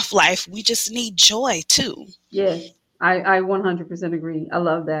the soft life, we just need joy too. Yes, I 100% agree. I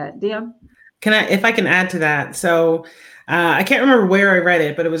love that. Diem? If I can add to that. So I can't remember where I read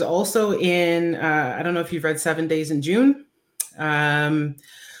it, but it was also in, I don't know if you've read 7 Days in June,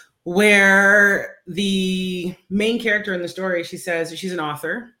 where the main character in the story, she says she's an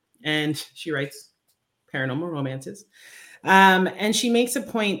author and she writes paranormal romances. And she makes a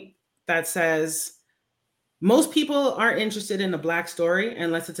point that says, most people aren't interested in a Black story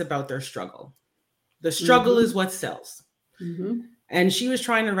unless it's about their struggle. The struggle is what sells. And she was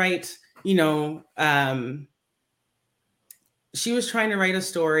trying to write, she was trying to write a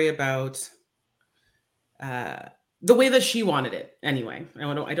story about the way that she wanted it. Anyway,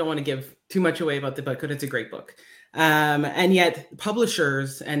 I don't want to give too much away about the book, but it's a great book. And yet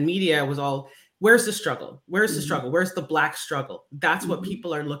publishers and media was all, where's the struggle? Where's the struggle? Where's the Black struggle? That's what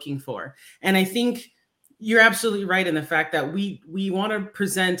people are looking for. And I think you're absolutely right in the fact that we want to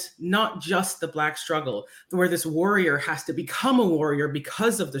present not just the Black struggle, where this warrior has to become a warrior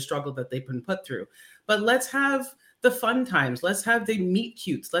because of the struggle that they've been put through, but let's have the fun times. Let's have the meet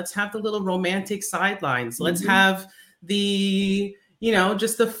cutes. Let's have the little romantic sidelines. Let's have the,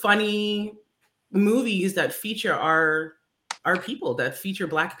 just the funny movies that feature our people, that feature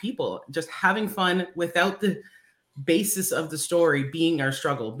Black people, just having fun without the basis of the story being our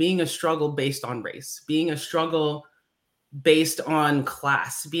struggle, being a struggle based on race, being a struggle based on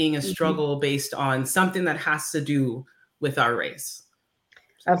class, being a struggle based on something that has to do with our race.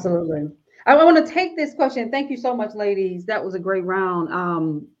 Absolutely. I want to take this question. Thank you so much, ladies. That was a great round.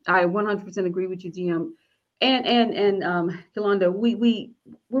 I 100% agree with you, GM. And Yolanda, we're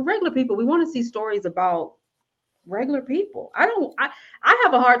regular people. We want to see stories about regular people. I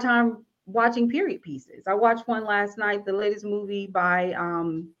have a hard time watching period pieces. I watched one last night, the latest movie by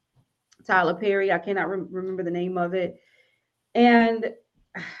Tyler Perry. I cannot remember the name of it. And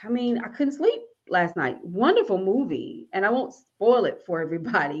I mean, I couldn't sleep last night. Wonderful movie. And I won't spoil it for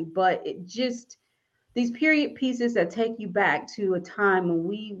everybody, but it just, these period pieces that take you back to a time when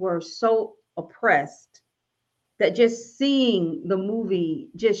we were so oppressed that just seeing the movie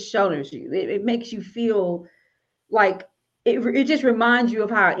just shudders you. It makes you feel like it just reminds you of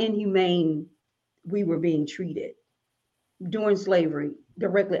how inhumane we were being treated during slavery,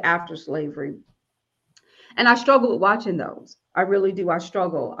 directly after slavery. And I struggle with watching those. I really do. I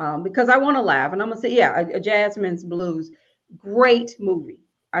struggle because I want to laugh. And I'm going to say, yeah, a Jasmine's Blues, great movie.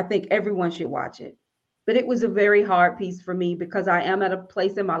 I think everyone should watch it. But it was a very hard piece for me because I am at a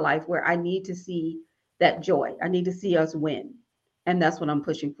place in my life where I need to see that joy. I need to see us win. And that's what I'm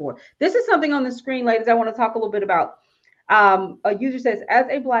pushing for. This is something on the screen, ladies, I want to talk a little bit about. A user says, as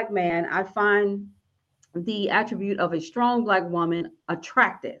a Black man, I find the attribute of a strong Black woman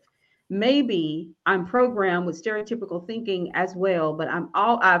attractive. Maybe I'm programmed with stereotypical thinking as well, but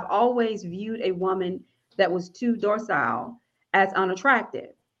I've always viewed a woman that was too docile as unattractive.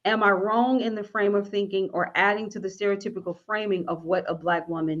 Am I wrong in the frame of thinking or adding to the stereotypical framing of what a Black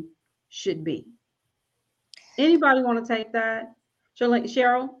woman should be? Anybody want to take that?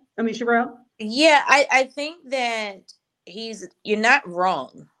 Sherelle? Yeah, I think that you're not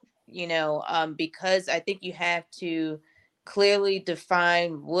wrong, because I think you have to clearly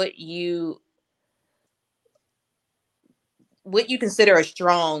define what you consider a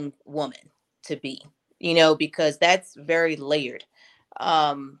strong woman to be, because that's very layered.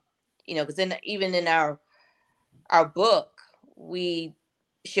 Because even in our book, we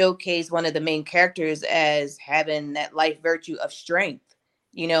showcase one of the main characters as having that life virtue of strength,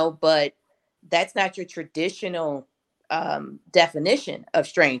 but that's not your traditional definition of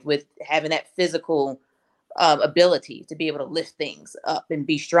strength, with having that physical ability to be able to lift things up and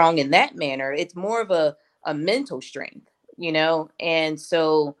be strong in that manner. It's more of a mental strength, and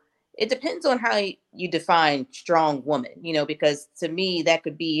so it depends on how you define strong woman, because to me, that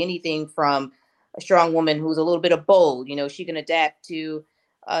could be anything from a strong woman who's a little bit of bold, she can adapt to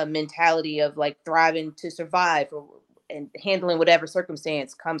a mentality of like thriving to survive and handling whatever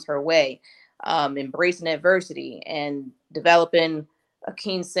circumstance comes her way, embracing adversity and developing a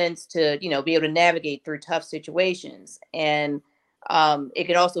keen sense to, be able to navigate through tough situations. And it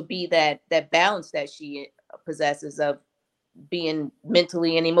could also be that balance that she possesses of being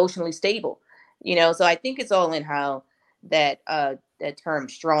mentally and emotionally stable. So I think it's all in how that term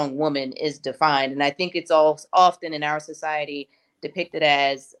strong woman is defined. And I think it's all often in our society depicted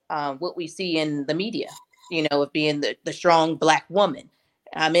as what we see in the media, of being the strong Black woman.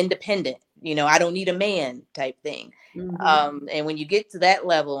 I'm independent, I don't need a man type thing. And when you get to that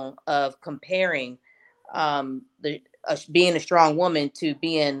level of comparing being a strong woman to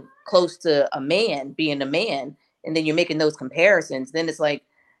being close to a man, being a man, and then you're making those comparisons, then it's like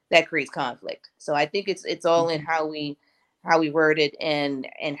that creates conflict. So I think it's all in how we word it and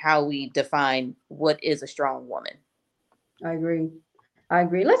how we define what is a strong woman. I agree.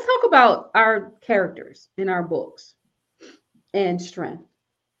 Let's talk about our characters in our books and strength.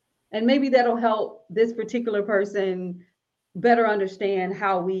 And maybe that'll help this particular person better understand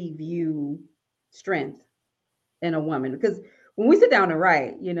how we view strength in a woman. Because when we sit down to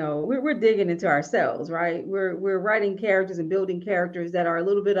write, we're digging into ourselves, right? We're writing characters and building characters that are a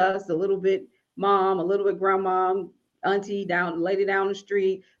little bit us, a little bit mom, a little bit grandma, auntie, lady down the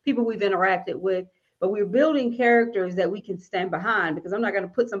street, people we've interacted with. But we're building characters that we can stand behind, because I'm not going to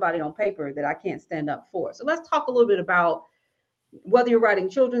put somebody on paper that I can't stand up for. So let's talk a little bit about whether you're writing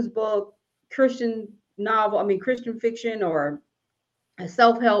children's book, Christian fiction, or a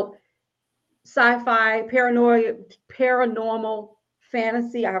self-help, sci-fi, paranormal,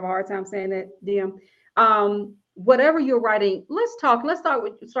 fantasy. I have a hard time saying that, DM. Whatever you're writing, let's start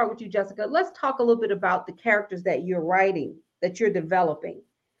with you, Jessica. Let's talk a little bit about the characters that you're writing, that you're developing,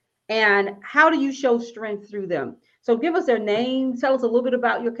 and how do you show strength through them? So give us their names, tell us a little bit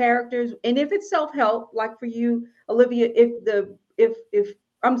about your characters, and if it's self-help, like for you, Olivia, if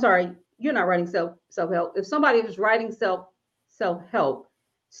I'm sorry, you're not writing self-help. If somebody is writing self-help,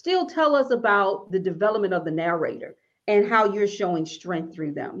 still tell us about the development of the narrator and how you're showing strength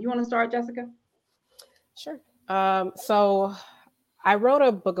through them. You want to start, Jessica? Sure. So I wrote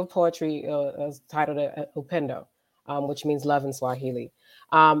a book of poetry titled Upendo, which means love in Swahili.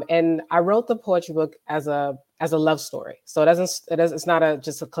 And I wrote the poetry book as a love story. So it's not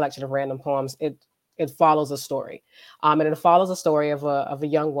just a collection of random poems. It follows a story. And it follows a story of a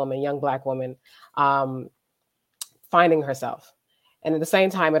young Black woman finding herself. And at the same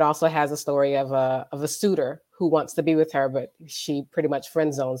time, it also has a story of a suitor who wants to be with her, but she pretty much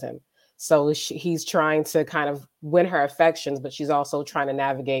friend zones him. So he's trying to kind of win her affections, but she's also trying to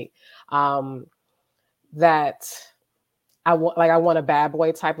navigate that I want a bad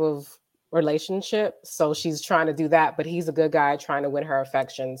boy type of relationship. So she's trying to do that, but he's a good guy trying to win her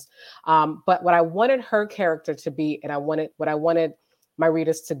affections. But what I wanted her character to be, and what I wanted my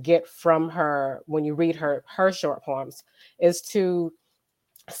readers to get from her when you read her short poems, is to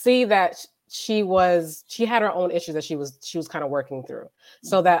see that she had her own issues that she was kind of working through.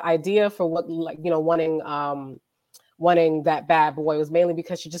 So that idea for what, wanting that bad boy was mainly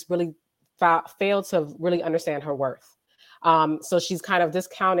because she just really failed to really understand her worth. So she's kind of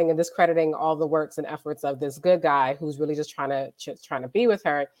discounting and discrediting all the works and efforts of this good guy who's really just trying to be with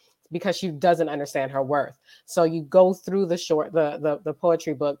her, because she doesn't understand her worth. So you go through the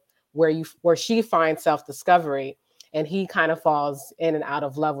poetry book where she finds self-discovery, and he kind of falls in and out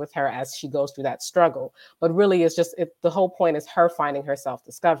of love with her as she goes through that struggle. But really, it's just the whole point is her finding her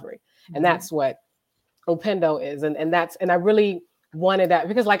self-discovery, and that's what Upendo is. And I really wanted that,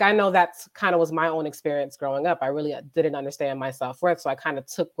 because I know that's kind of was my own experience growing up. I really didn't understand my self-worth, so I kind of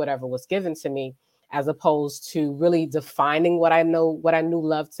took whatever was given to me, as opposed to really defining what I knew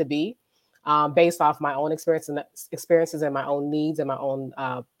love to be, based off my own experiences and my own needs and my own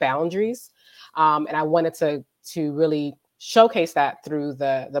boundaries. And I wanted to really showcase that through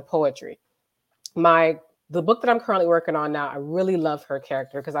the poetry. The book that I'm currently working on now, I really love her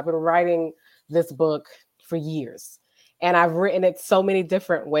character, because I've been writing this book for years, and I've written it so many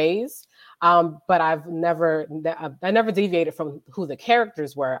different ways. But I never deviated from who the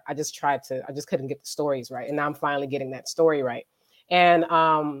characters were. I just couldn't get the stories right. And now I'm finally getting that story right. And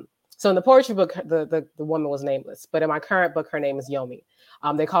so in the poetry book, the woman was nameless, but in my current book, her name is Yomi.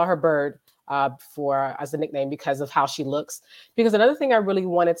 They call her Bird as a nickname because of how she looks. Because another thing I really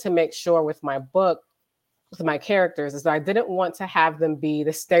wanted to make sure with my book, with my characters, is that I didn't want to have them be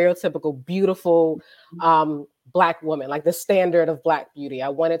the stereotypical beautiful Black woman, like the standard of Black beauty. I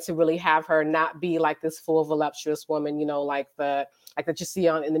wanted to really have her not be like this full voluptuous woman, like that you see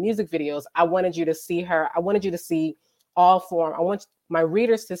in the music videos. I wanted you to see her. I wanted you to see all form. I want my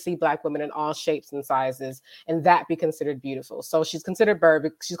readers to see Black women in all shapes and sizes, and that be considered beautiful. So she's considered bird.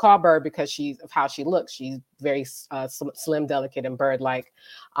 She's called bird because of how she looks. She's very slim, delicate, and bird-like.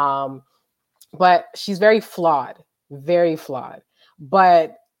 But she's very flawed.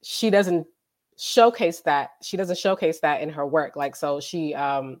 But she doesn't showcase that. She doesn't showcase that in her work. Like, so she,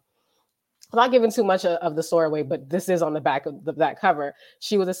 I'm not giving too much of the story away, but this is on the back of that cover.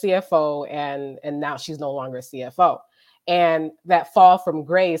 She was a CFO and now she's no longer a CFO. And that fall from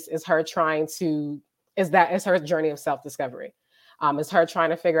grace is her is her journey of self-discovery. It's her trying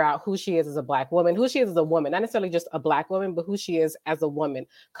to figure out who she is as a Black woman, who she is as a woman, not necessarily just a Black woman, but who she is as a woman,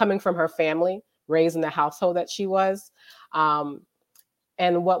 coming from her family, raised in the household that she was.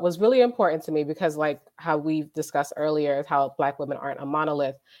 And what was really important to me, because like how we've discussed earlier, is how Black women aren't a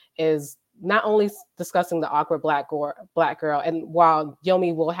monolith, is not only discussing the awkward Black girl, and while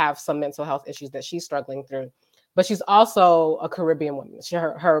Yomi will have some mental health issues that she's struggling through, but she's also a Caribbean woman.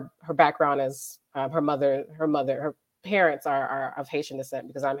 Her background is her parents are of Haitian descent,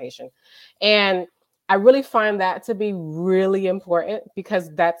 because I'm Haitian. And I really find that to be really important, because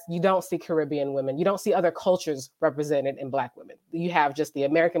you don't see Caribbean women. You don't see other cultures represented in Black women. You have just the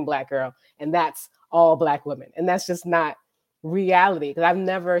American Black girl, and that's all Black women. And that's just not reality, because I've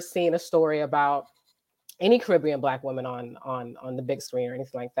never seen a story about any Caribbean Black woman on the big screen or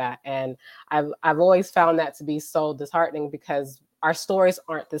anything like that. And I've always found that to be so disheartening, because our stories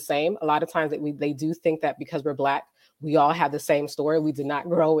aren't the same. A lot of times they do think that because we're Black, we all have the same story. We did not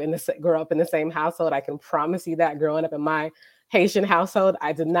grow up in the same household. I can promise you that. Growing up in my Haitian household,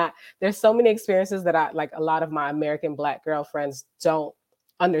 I did not. There's so many experiences that a lot of my American Black girlfriends don't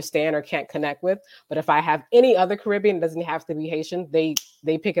understand or can't connect with. But if I have any other Caribbean, it doesn't have to be Haitian, they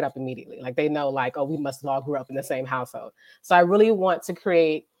pick it up immediately. Like, they know, like, oh, we must have all grew up in the same household. So I really want to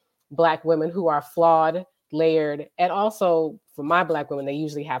create Black women who are flawed, layered, and also for my Black women, they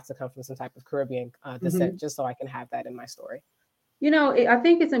usually have to come from some type of Caribbean descent, just so I can have that in my story. I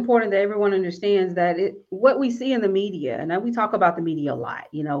think it's important that everyone understands that what we see in the media, and we talk about the media a lot,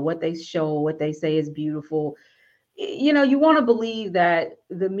 what they show, what they say is beautiful. You want to believe that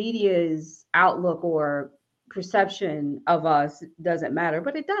the media's outlook or perception of us doesn't matter,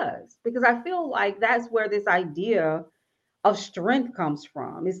 but it does, because I feel like that's where this idea of strength comes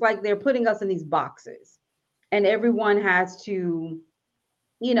from. It's like they're putting us in these boxes, and everyone has to,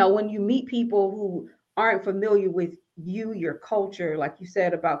 when you meet people who aren't familiar with your culture, like you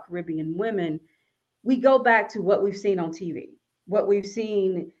said about Caribbean women, we go back to what we've seen on TV, what we've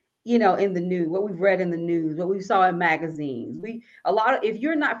seen, in the news, what we've read in the news, what we saw in magazines. If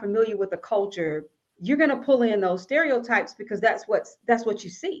you're not familiar with the culture, you're going to pull in those stereotypes, because that's what you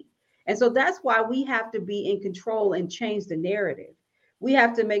see. And so that's why we have to be in control and change the narrative. We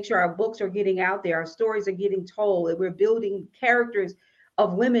have to make sure our books are getting out there, our stories are getting told, that we're building characters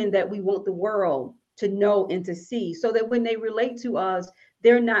of women that we want the world to know and to see, so that when they relate to us,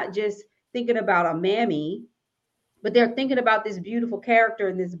 they're not just thinking about a mammy, but they're thinking about this beautiful character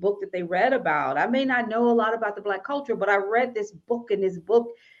in this book that they read about. I may not know a lot about the Black culture, but I read this book, and this book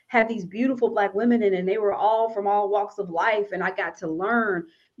had these beautiful Black women in it, and they were all from all walks of life, and I got to learn.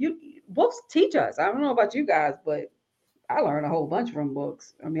 Books teach us. I don't know about you guys, but I learned a whole bunch from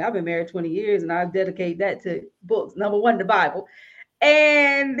books. I mean, I've been married 20 years, and I dedicate that to books. Number one, the Bible,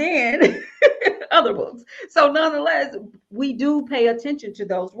 and then other books. So nonetheless, we do pay attention to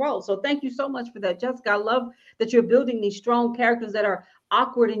those roles. So thank you so much for that, Jessica. I love that you're building these strong characters that are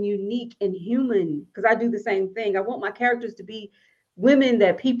awkward and unique and human, because I do the same thing. I want my characters to be women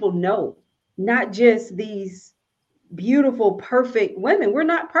that people know, not just these beautiful, perfect women. We're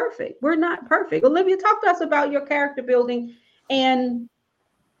not perfect. Olivia, talk to us about your character building and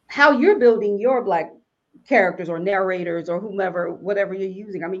how you're building your Black characters or narrators or whomever, whatever you're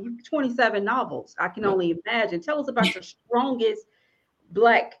using. I mean, you 27 novels. I can only imagine. Tell us about your strongest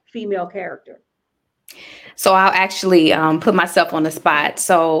Black female character. So I'll actually put myself on the spot.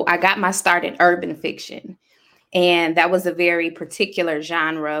 So I got my start in urban fiction. And that was a very particular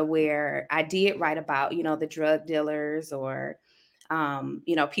genre where I did write about, the drug dealers or,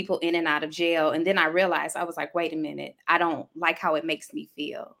 people in and out of jail. And then I realized, I was like, wait a minute, I don't like how it makes me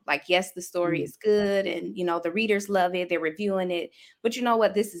feel. Like, yes, the story is good and, the readers love it, they're reviewing it, but you know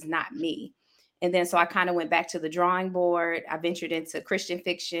what, this is not me. And then so I kind of went back to the drawing board. I ventured into Christian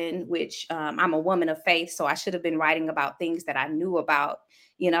fiction, which I'm a woman of faith. So I should have been writing about things that I knew about,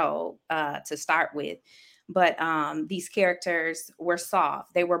 to start with. But these characters were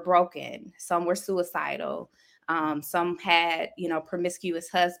soft. They were broken. Some were suicidal. Some had, promiscuous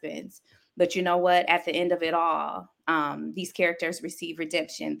husbands. But you know what? At the end of it all, these characters receive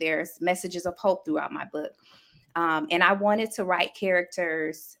redemption. There's messages of hope throughout my book. And I wanted to write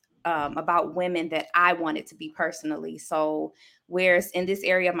characters about women that I wanted to be personally. So whereas in this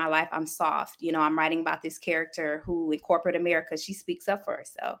area of my life, I'm soft, you know, I'm writing about this character who in corporate America, she speaks up for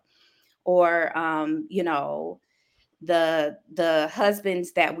herself. Or, you know, the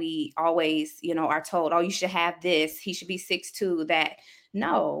husbands that we always, you know, are told, oh, you should have this, he should be 6'2", that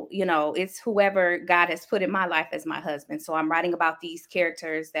no, you know, it's whoever God has put in my life as my husband. So I'm writing about these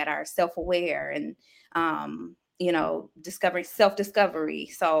characters that are self-aware and, you know, self-discovery.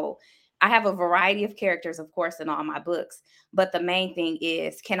 So I have a variety of characters, of course, in all my books. But the main thing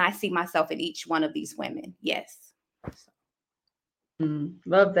is, can I see myself in each one of these women? Yes.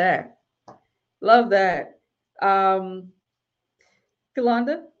 Love that. Love that. Kalonda,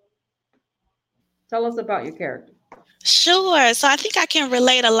 tell us about your character. Sure. So I think I can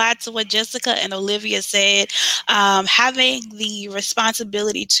relate a lot to what Jessica and Olivia said. Having the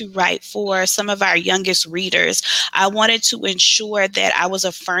responsibility to write for some of our youngest readers, I wanted to ensure that I was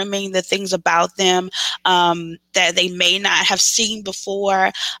affirming the things about them that they may not have seen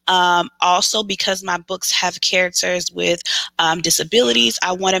before. Also, because my books have characters with disabilities,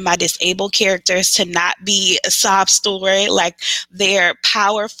 I wanted my disabled characters to not be a sob story. Like, they're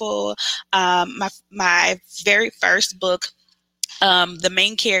powerful. My very first book, the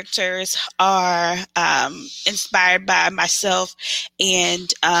main characters are inspired by myself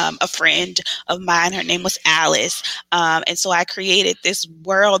and a friend of mine. Her name was Alice. And so I created this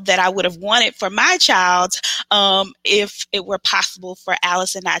world that I would have wanted for my child if it were possible for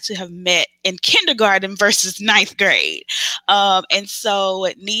Alice and I to have met in kindergarten versus ninth grade. And so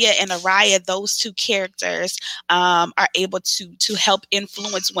Nia and Araya, those two characters, are able to help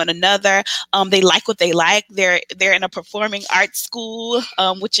influence one another. They like what they like. They're in a performing arts school,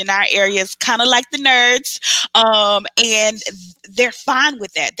 which in our area is kind of like the nerds. And they're fine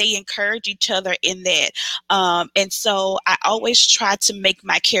with that. They encourage each other in that. And so I always try to make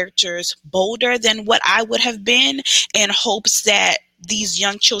my characters bolder than what I would have been, in hopes that these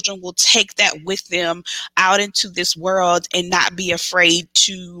young children will take that with them out into this world and not be afraid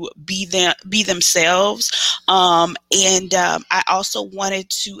to be themselves. I also wanted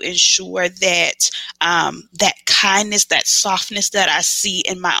to ensure that that kindness, that softness that I see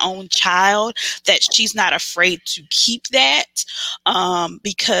in my own child, that she's not afraid to keep that,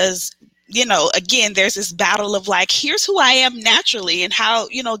 because, you know, again, there's this battle of like, here's who I am naturally and how,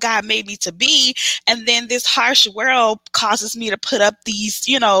 you know, God made me to be. And then this harsh world causes me to put up these,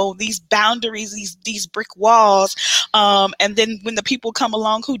 you know, these boundaries, these brick walls. And then when the people come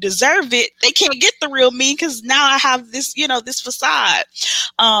along who deserve it, they can't get the real me because now I have this, you know, this facade.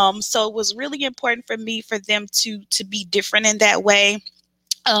 So it was really important for me for them to be different in that way.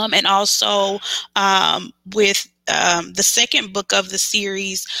 And also with the second book of the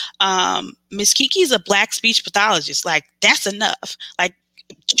series, Miss Kiki's a Black speech pathologist. Like, that's enough. Like,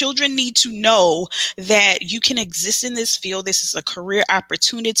 children need to know that you can exist in this field. This is a career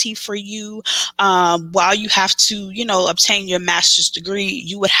opportunity for you. While you have to, you know, obtain your master's degree,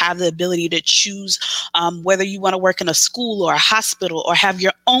 you would have the ability to choose whether you want to work in a school or a hospital or have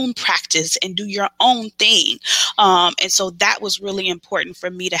your own practice and do your own thing. And so that was really important for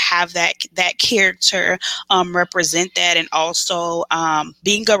me to have that character represent that. And also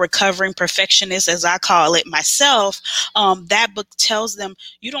being a recovering perfectionist, as I call it myself, that book tells them,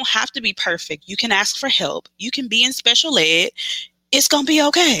 you don't have to be perfect. You can ask for help. You can be in special ed. It's going to be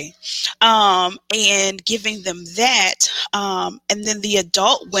okay. And giving them that. And then the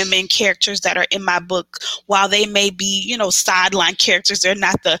adult women characters that are in my book, while they may be, you know, sideline characters, they're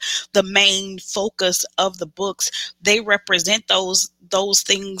not the main focus of the books. They represent those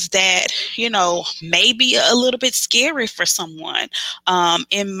things that, you know, may be a little bit scary for someone.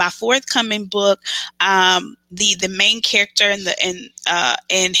 In my forthcoming book, the main character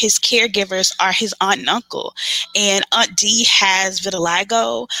and his caregivers are his aunt and uncle. And Aunt Dee has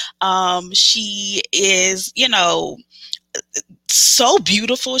vitiligo. She is, you know, so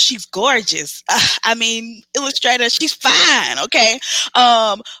beautiful. She's gorgeous. I mean, illustrator, she's fine. Okay.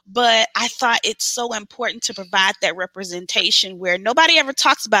 But I thought it's so important to provide that representation where nobody ever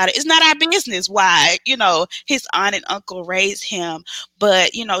talks about it. It's not our business why, you know, his aunt and uncle raised him,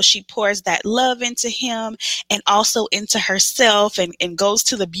 but, you know, she pours that love into him and also into herself and goes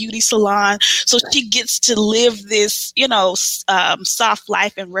to the beauty salon. So she gets to live this, you know, soft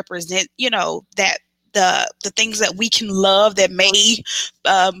life and represent, you know, that the things that we can love that may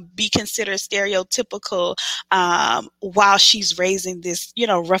be considered stereotypical while she's raising this, you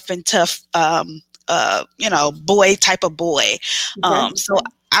know, rough and tough boy type of boy. Okay. So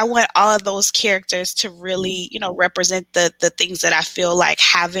I want all of those characters to really, represent the things that I feel like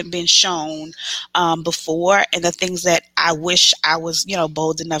haven't been shown before, and the things that I wish I was,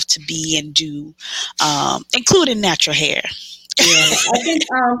 bold enough to be and do, including natural hair. Yeah, I think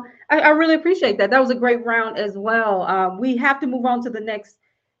I really appreciate that. That was a great round as well. We have to move on to the next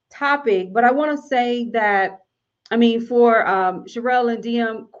topic, but I want to say that, I mean, for Sherelle and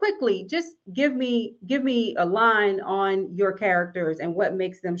DM, quickly, just give me a line on your characters and what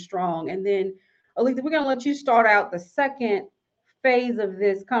makes them strong. And then, Aletha, we're going to let you start out the second phase of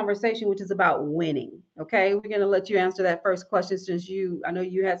this conversation, which is about winning. Okay, we're going to let you answer that first question since I know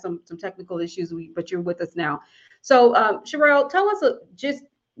you had some technical issues, but you're with us now. So, Sherelle, tell us just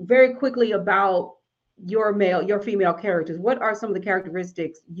very quickly about your female characters. What are some of the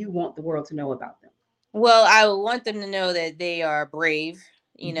characteristics you want the world to know about them? Well, I want them to know that they are brave,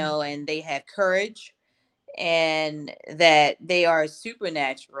 and they have courage, and that they are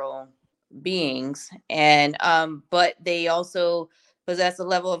supernatural beings, and but they also possess a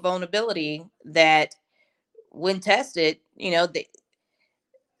level of vulnerability that, when tested,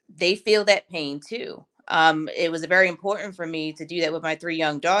 they feel that pain too. It was very important for me to do that with my 3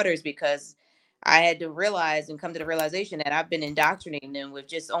 young daughters, because I had to realize and come to the realization that I've been indoctrinating them with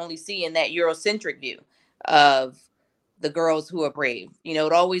just only seeing that Eurocentric view of the girls who are brave.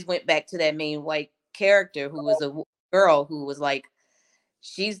 It always went back to that main white character who was a girl who was like,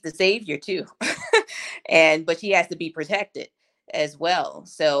 she's the savior too. But she has to be protected as well.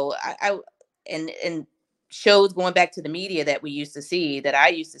 So and shows going back to the media that I used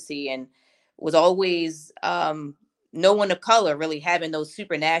to see, and was always no one of color really having those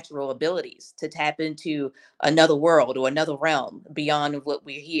supernatural abilities to tap into another world or another realm beyond what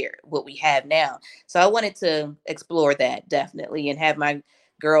we have now. So I wanted to explore that, definitely, and have my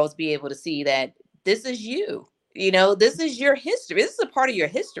girls be able to see that this is you. This is your history. This is a part of your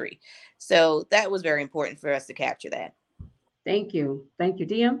history. So that was very important for us to capture that. Thank you.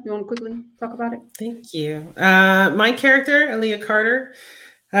 DM, you want to quickly talk about it? Thank you. My character, Aaliyah Carter,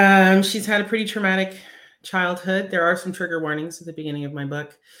 she's had a pretty traumatic childhood. There are some trigger warnings at the beginning of my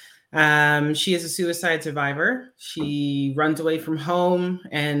book. She is a suicide survivor. She runs away from home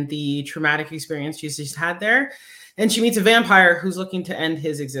and the traumatic experience she's just had there. And she meets a vampire who's looking to end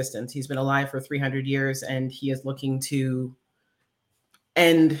his existence. He's been alive for 300 years and he is looking to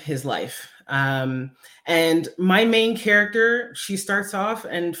end his life. And my main character, she starts off,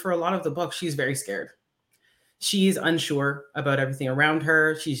 and for a lot of the book, she's very scared. She's unsure about everything around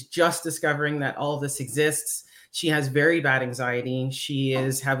her. She's just discovering that all of this exists. She has very bad anxiety. She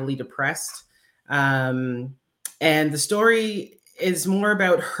is heavily depressed. And the story is more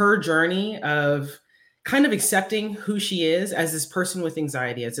about her journey of kind of accepting who she is as this person with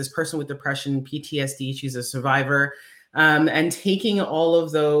anxiety, as this person with depression, PTSD. She's a survivor. And taking all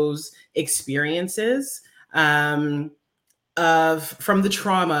of those experiences from the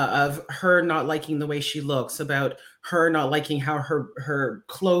trauma of her not liking the way she looks, about her not liking how her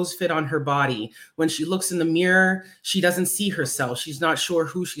clothes fit on her body. When she looks in the mirror, she doesn't see herself. She's not sure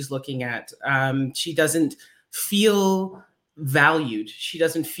who she's looking at. She doesn't feel valued. She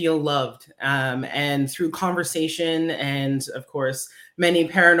doesn't feel loved. And through conversation and, of course, many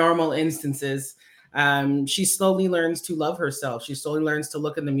paranormal instances, she slowly learns to love herself. She slowly learns to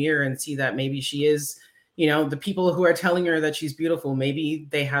look in the mirror and see that maybe she is, the people who are telling her that she's beautiful, maybe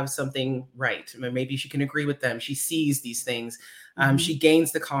they have something right. Maybe she can agree with them. She sees these things. She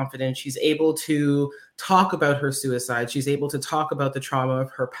gains the confidence. She's able to talk about her suicide. She's able to talk about the trauma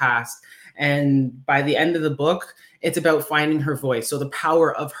of her past. And by the end of the book, it's about finding her voice. So the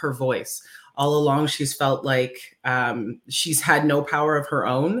power of her voice. All along, she's felt like she's had no power of her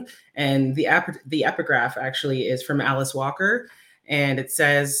own. And the epigraph actually is from Alice Walker. And it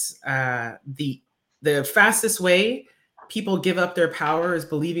says, the fastest way people give up their power is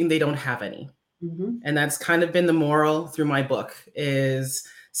believing they don't have any. Mm-hmm. And that's kind of been the moral through my book, is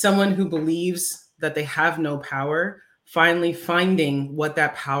someone who believes that they have no power finally finding what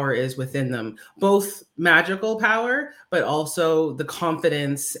that power is within them, both magical power, but also the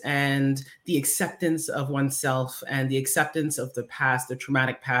confidence and the acceptance of oneself and the acceptance of the past, the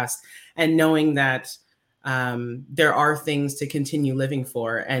traumatic past, and knowing that there are things to continue living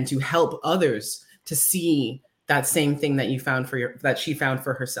for and to help others to see that same thing that that she found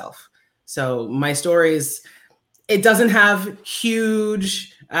for herself. So my stories, it doesn't have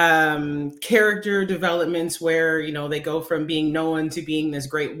huge character developments where, they go from being no one to being this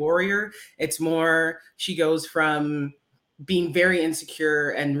great warrior. It's more, she goes from being very insecure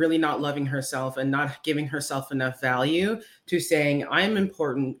and really not loving herself and not giving herself enough value, to saying, I'm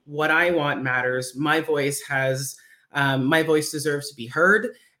important, what I want matters, my voice deserves to be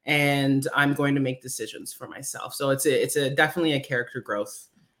heard, and I'm going to make decisions for myself. So it's definitely a character growth.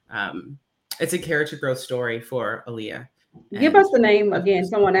 It's a character growth story for Aaliyah. Give us the name again.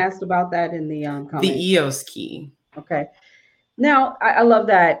 Someone asked about that in the comments. The EOS Key. Okay. Now, I love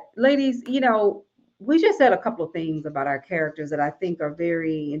that. Ladies, we just said a couple of things about our characters that I think are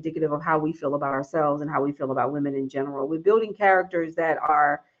very indicative of how we feel about ourselves and how we feel about women in general. We're building characters that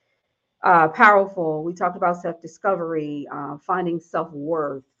are powerful. We talked about self-discovery, finding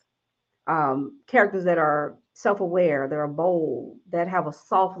self-worth, characters that are self-aware, that are bold, that have a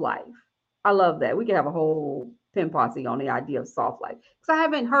soft life. I love that. We could have a whole pin posse on the idea of soft life, because I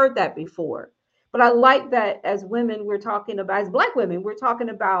haven't heard that before. But I like that as women, we're talking about, as Black women, we're talking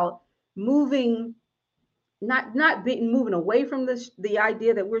about moving, not moving away from the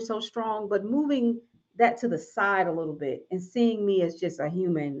idea that we're so strong, but moving that to the side a little bit and seeing me as just a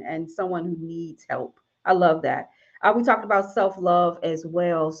human and someone who needs help. I love that. We talked about self-love as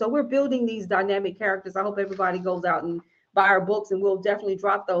well. So we're building these dynamic characters. I hope everybody goes out and buy our books, and we'll definitely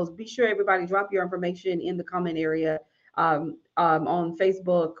drop those. Be sure everybody drop your information in the comment area on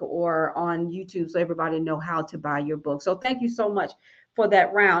Facebook or on YouTube, so everybody know how to buy your book. So thank you so much for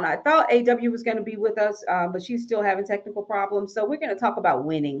that round. I thought AW was going to be with us, but she's still having technical problems. So we're going to talk about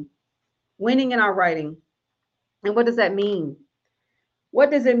winning in our writing. And what does that mean?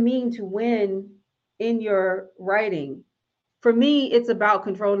 What does it mean to win in your writing? For me, it's about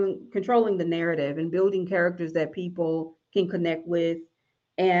controlling the narrative and building characters that people can connect with,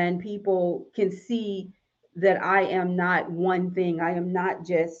 and people can see that I am not one thing. I am not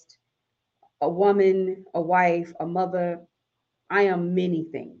just a woman, a wife, a mother. I am many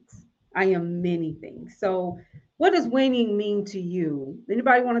things. So what does winning mean to you?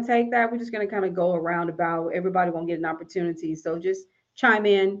 Anybody want to take that? We're just going to kind of go around about. Everybody won't get an opportunity. So just chime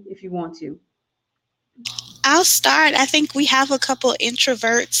in if you want to. I'll start. I think we have a couple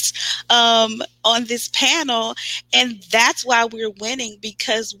introverts on this panel, and that's why we're winning,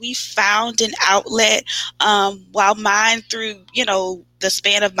 because we found an outlet. While mine, through the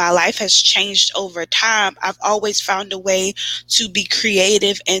span of my life, has changed over time, I've always found a way to be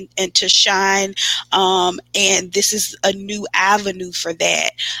creative and to shine. And this is a new avenue for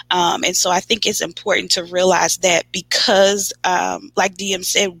that. And so I think it's important to realize that, because like DM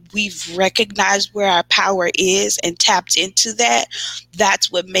said, we've recognized where our power is and tapped into that.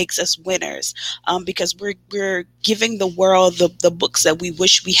 That's what makes us winners, because we're giving the world the books that we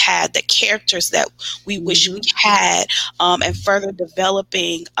wish we had, the characters that we wish we had, and further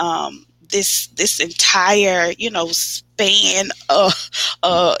developing this entire span of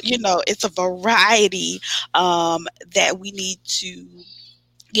it's a variety that we need to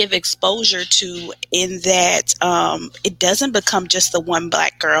give exposure to, in that it doesn't become just the one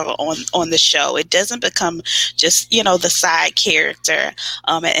Black girl on the show. It doesn't become just the side character,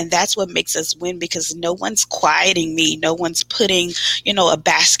 and that's what makes us win, because no one's quieting me. No one's putting a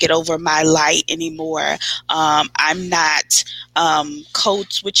basket over my light anymore. I'm not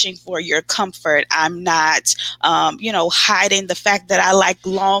code switching for your comfort. I'm not hiding the fact that I like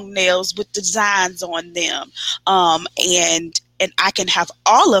long nails with designs on them, and I can have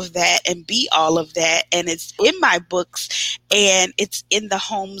all of that and be all of that. And it's in my books, and it's in the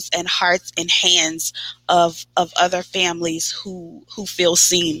homes and hearts and hands of other families who feel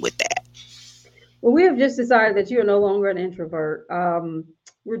seen with that. Well, we have just decided that you're no longer an introvert.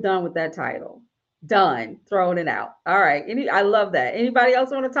 We're done with that title. Done. Throwing it out. All right. I love that. Anybody else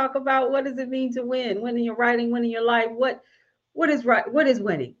want to talk about what does it mean to win? Win in your writing, win in your life. What is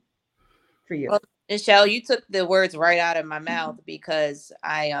winning for you? Well, Michelle, you took the words right out of my mouth, because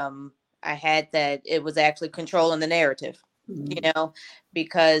I had that it was actually controlling the narrative,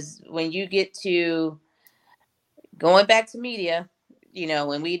 because when you get to going back to media,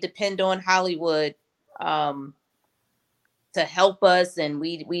 when we depend on Hollywood to help us, and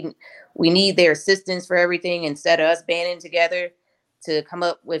we need their assistance for everything, instead of us banding together to come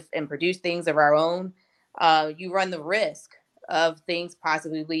up with and produce things of our own, you run the risk of things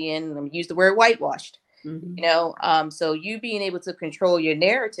possibly being, let me use the word, whitewashed. So you being able to control your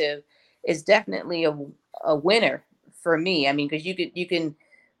narrative is definitely a winner for me. I mean, because you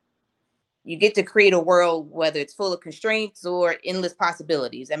get to create a world, whether it's full of constraints or endless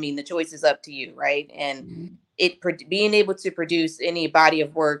possibilities. I mean, the choice is up to you, right? And being able to produce any body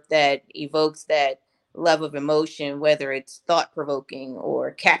of work that evokes that level of emotion, whether it's thought-provoking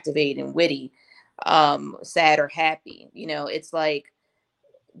or captivating, witty, sad or happy, it's like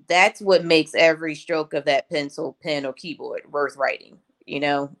that's what makes every stroke of that pencil, pen, or keyboard worth writing, you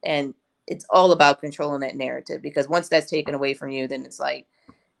know? And it's all about controlling that narrative, because once that's taken away from you, then it's like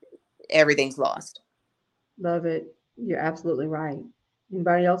everything's lost. Love it. You're absolutely right.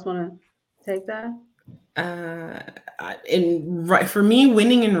 Anybody else want to take that? For me,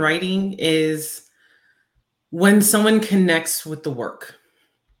 winning in writing is when someone connects with the work.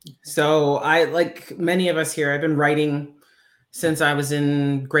 So I, like many of us here, I've been writing since I was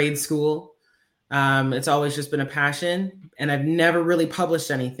in grade school. It's always just been a passion, and I've never really published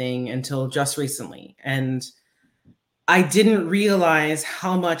anything until just recently. And I didn't realize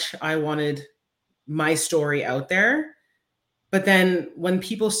how much I wanted my story out there. But then when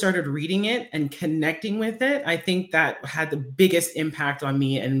people started reading it and connecting with it, I think that had the biggest impact on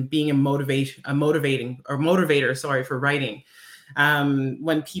me and being a motivator for writing.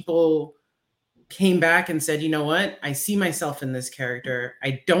 When people came back and said, you know what, I see myself in this character.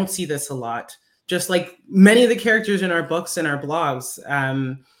 I don't see this a lot. Just like many of the characters in our books and our blogs,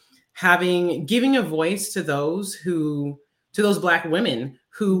 giving a voice to those Black women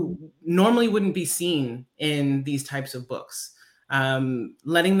who normally wouldn't be seen in these types of books.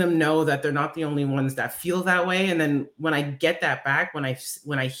 Letting them know that they're not the only ones that feel that way. And then when I get that back, when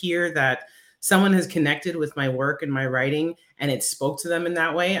I hear that someone has connected with my work and my writing and it spoke to them in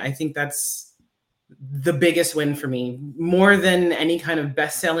that way, I think that's the biggest win for me. More than any kind of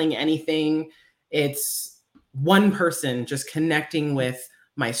best-selling anything, it's one person just connecting with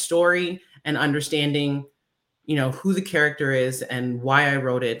my story and understanding, you know, who the character is and why I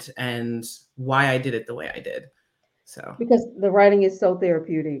wrote it and why I did it the way I did. So because the writing is so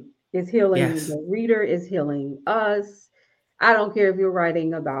therapeutic. It's healing. Yes. The reader is healing us. I don't care if you're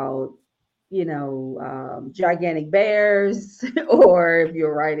writing about, you know, gigantic bears or if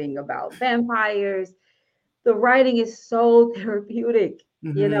you're writing about vampires. The writing is so therapeutic.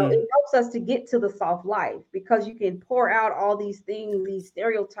 You know, it helps us to get to the soft life because you can pour out all these things, these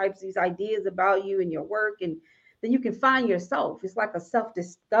stereotypes, these ideas about you and your work, and then you can find yourself. It's like a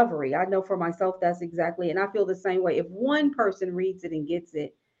self-discovery. I know for myself that's exactly, and I feel the same way. If one person reads it and gets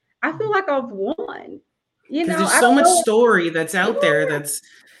it, I feel like I've won. You know, there's so much story that's out there that's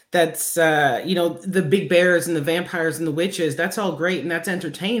you know, the big bears and the vampires and the witches, that's all great and that's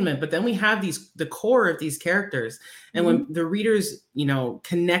entertainment, but then we have the core of these characters, and when the readers, you know,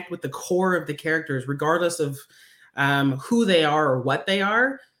 connect with the core of the characters regardless of who they are or what they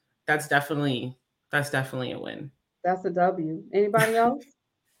are, that's definitely a win. That's a W. Anybody else?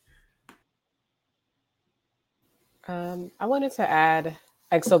 I wanted to add,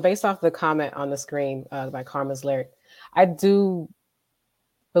 like, so based off the comment on the screen by Karma's Lyric, I do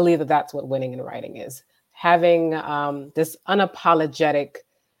believe that that's what winning in writing is. Having this unapologetic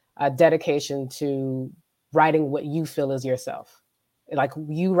dedication to writing what you feel is yourself. Like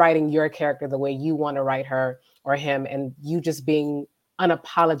you writing your character the way you want to write her or him, and you just being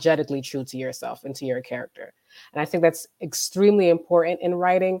unapologetically true to yourself and to your character. And I think that's extremely important in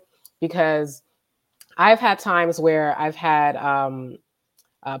writing, because I've had times where I've had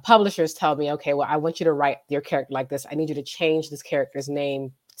publishers tell me, okay, well, I want you to write your character like this. I need you to change this character's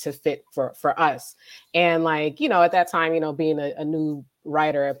name to fit for us. And like, you know, at that time, you know, being a new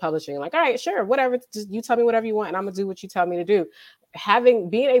writer and publishing, like, all right, sure, whatever, just you tell me whatever you want and I'm gonna do what you tell me to do.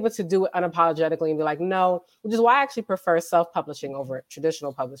 Being able to do it unapologetically and be like, no, which is why I actually prefer self-publishing over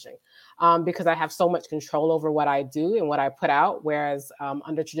traditional publishing, because I have so much control over what I do and what I put out. Whereas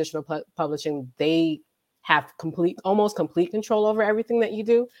under traditional publishing, they have almost complete control over everything that you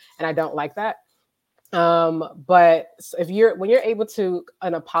do. And I don't like that. But when you're able to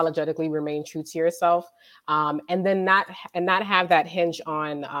unapologetically remain true to yourself, and then not have that hinge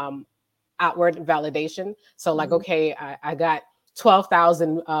on outward validation. So like, okay, I got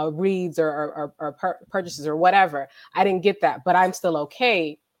 12,000 reads or purchases or whatever. I didn't get that, but I'm still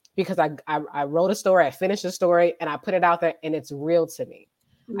okay because I wrote a story, I finished a story, and I put it out there, and it's real to me.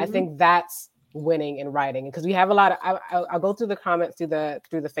 I think that's winning in writing, because we have a lot of. I'll go through the comments through the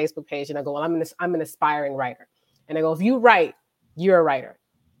Facebook page, and I go, well, I'm an aspiring writer, and I go, if you write, you're a writer.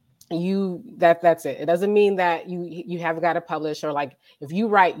 That's it. It doesn't mean that you have got to publish, or like if you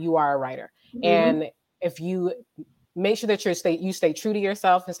write, you are a writer, and if you make sure that you stay true to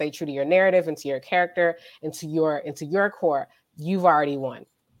yourself and stay true to your narrative and to your character and to your core, you've already won.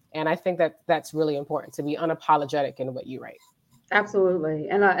 And I think that that's really important, to be unapologetic in what you write. Absolutely.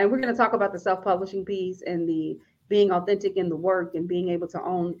 And we're going to talk about the self-publishing piece and the being authentic in the work and being able to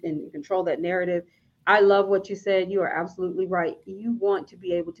own and control that narrative. I love what you said. You are absolutely right. You want to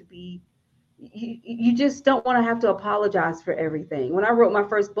be able to be, you just don't want to have to apologize for everything. When I wrote my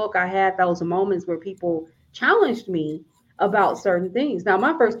first book, I had those moments where people challenged me about certain things. Now,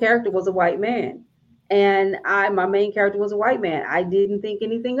 my first character was a white man, and my main character was a white man. I didn't think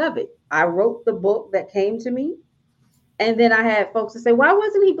anything of it. I wrote the book that came to me, and then I had folks to say, "Why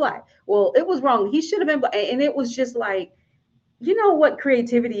wasn't he black?" Well, it was wrong. He should have been black. And it was just like, you know what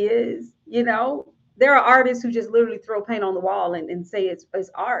creativity is? There are artists who just literally throw paint on the wall and say it's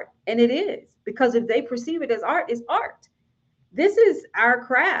art, and it is, because if they perceive it as art, it's art. This is our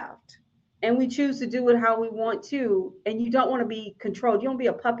craft, and we choose to do it how we want to. And you don't want to be controlled. You don't be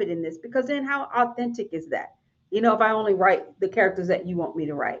a puppet in this, because then how authentic is that? If I only write the characters that you want me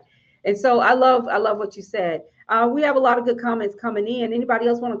to write. And so I love what you said. We have a lot of good comments coming in. Anybody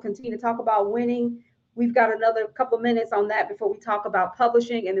else want to continue to talk about winning? We've got another couple minutes on that before we talk about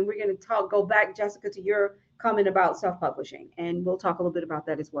publishing, and then we're going to go back, Jessica, to your comment about self-publishing, and we'll talk a little bit about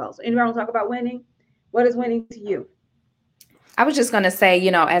that as well. So anybody want to talk about winning? What is winning to you? I was just going to say,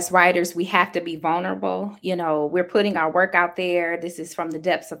 as writers, we have to be vulnerable. We're putting our work out there. This is from the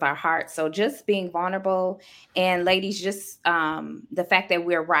depths of our heart. So just being vulnerable, and ladies, just the fact that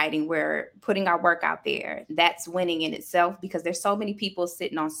we're writing, we're putting our work out there, that's winning in itself, because there's so many people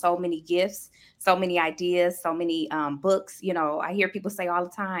sitting on so many gifts, so many ideas, so many books. I hear people say all the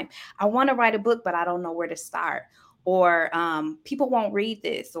time, I want to write a book, but I don't know where to start. Or people won't read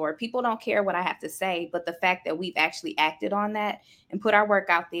this, or people don't care what I have to say. But the fact that we've actually acted on that and put our work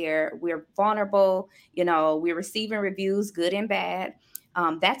out there, we're vulnerable, we're receiving reviews, good and bad.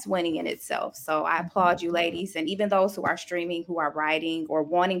 That's winning in itself. So I applaud you, ladies. And even those who are streaming, who are writing or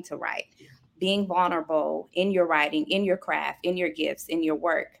wanting to write, being vulnerable in your writing, in your craft, in your gifts, in your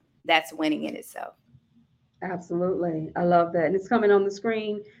work, that's winning in itself. Absolutely. I love that. And it's coming on the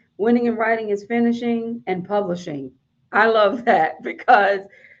screen. Winning in writing is finishing and publishing. I love that, because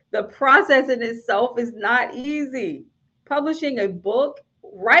the process in itself is not easy. Publishing a book,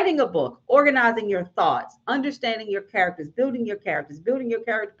 writing a book, organizing your thoughts, understanding your characters, building your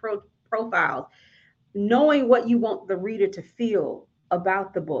character profiles, knowing what you want the reader to feel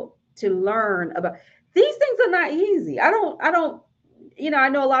about the book, to learn about. These things are not easy. I know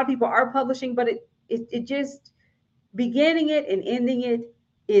a lot of people are publishing, but it just, beginning it and ending it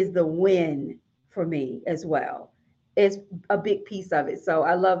is the win for me as well. It's a big piece of it. So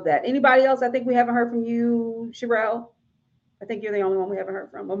I love that. Anybody else? I think we haven't heard from you, Sherelle. I think you're the only one we haven't heard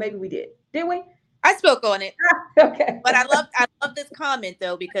from. Or maybe we did. Did we? I spoke on it. Okay. But I love this comment,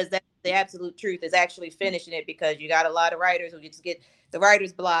 though, because that's the absolute truth, is actually finishing it, because you got a lot of writers who just get the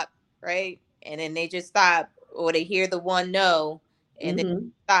writer's block, right? And then they just stop, or they hear the one no and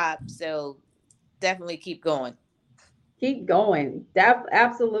then stop. So definitely keep going. Keep going.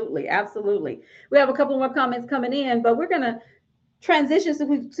 Absolutely. We have a couple more comments coming in, but we're going to transition.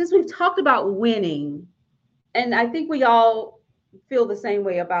 Since we've talked about winning, and I think we all feel the same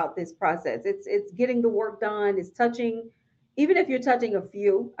way about this process. It's getting the work done. It's touching, even if you're touching a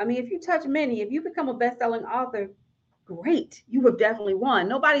few. I mean, if you touch many, if you become a best-selling author, great. You have definitely won.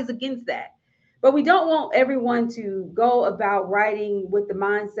 Nobody's against that. But we don't want everyone to go about writing with the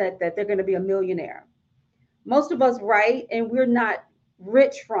mindset that they're going to be a millionaire. Most of us write and we're not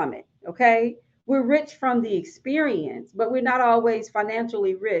rich from it, okay? We're rich from the experience, but we're not always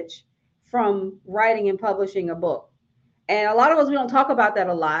financially rich from writing and publishing a book. And a lot of us, we don't talk about that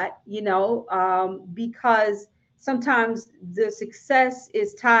a lot, because sometimes the success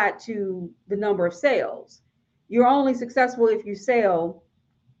is tied to the number of sales. You're only successful if you sell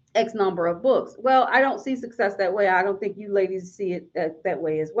X number of books. Well, I don't see success that way. I don't think you ladies see it that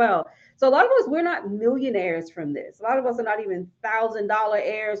way as well. So a lot of us, we're not millionaires from this. A lot of us are not even $1,000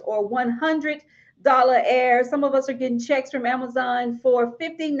 heirs or $100 heirs. Some of us are getting checks from Amazon for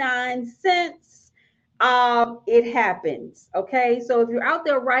 59 cents. It happens. Okay. So if you're out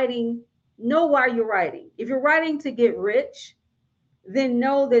there writing, know why you're writing. If you're writing to get rich, then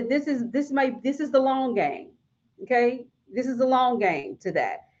know that this is the long game. Okay. This is the long game to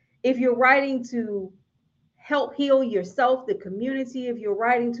that. If you're writing to help heal yourself, the community, if you're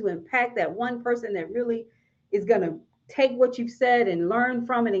writing to impact that one person that really is going to take what you've said and learn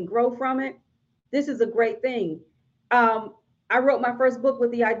from it and grow from it, this is a great thing. I wrote my first book with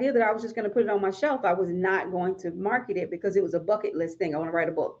the idea that I was just going to put it on my shelf. I was not going to market it because it was a bucket list thing. I want to write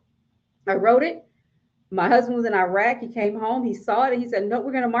a book. I wrote it. My husband was in Iraq. He came home. He saw it and he said, no,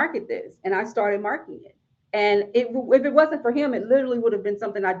 we're going to market this. And I started marketing it. And if it wasn't for him, it literally would have been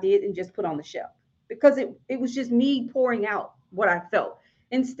something I did and just put on the shelf, because it was just me pouring out what I felt.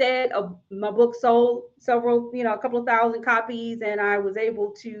 Instead of my book sold several, a couple of thousand copies, and I was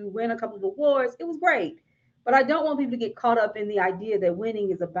able to win a couple of awards. It was great. But I don't want people to get caught up in the idea that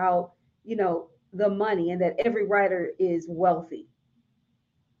winning is about, the money and that every writer is wealthy.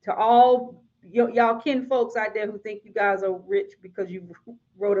 To all y'all kin folks out there who think you guys are rich because you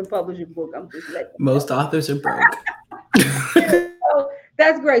wrote and published a book. I'm just letting you Most know. authors are broke. So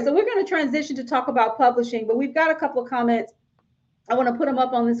that's great. So we're going to transition to talk about publishing, but we've got a couple of comments. I want to put them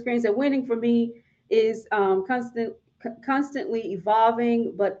up on the screen. So winning for me is constantly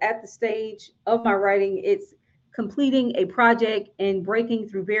evolving, but at the stage of my writing, it's completing a project and breaking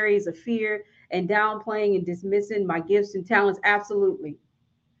through barriers of fear and downplaying and dismissing my gifts and talents. Absolutely.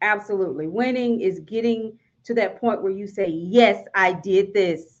 Absolutely. Winning is getting to that point where you say, yes, I did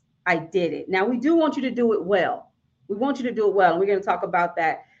this. I did it. Now, we do want you to do it well. We want you to do it well. And we're going to talk about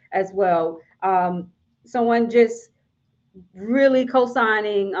that as well. Someone just really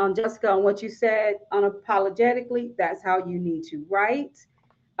co-signing on Jessica on what you said unapologetically. That's how you need to write.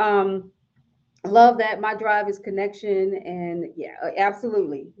 Love that. My drive is connection, and yeah,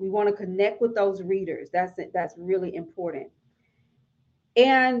 absolutely. We want to connect with those readers. That's really important.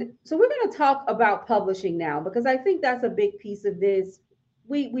 And so we're going to talk about publishing now because I think that's a big piece of this.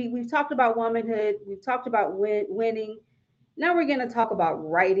 We've talked about womanhood. We've talked about winning. Now we're going to talk about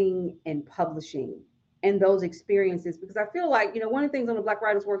writing and publishing and those experiences because I feel like, one of the things on the Black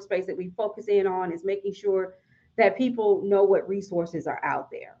Writers Workspace that we focus in on is making sure that people know what resources are out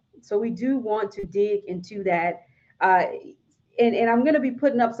there. So we do want to dig into that. And I'm going to be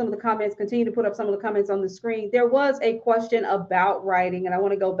putting up some of the comments, continue to put up some of the comments on the screen. There was a question about writing, and I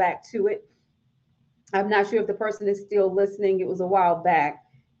want to go back to it. I'm not sure if the person is still listening. It was a while back.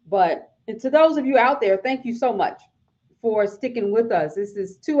 But to those of you out there, thank you so much for sticking with us. This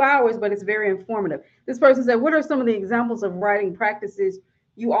is 2 hours, but it's very informative. This person said, what are some of the examples of writing practices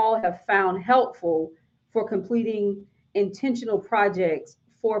you all have found helpful for completing intentional projects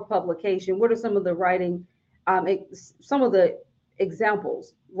for publication? What are some of the writing, some of the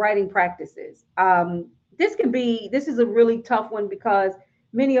examples, writing practices? This is a really tough one because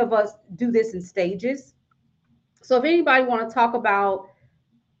many of us do this in stages. So if anybody want to talk about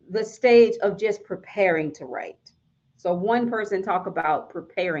the stage of just preparing to write. So one person talk about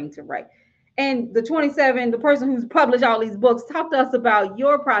preparing to write. And the person who's published all these books, talk to us about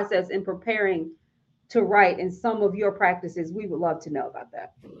your process in preparing to write and some of your practices. We would love to know about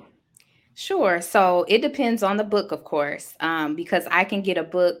that. Sure. So it depends on the book, of course, because I can get a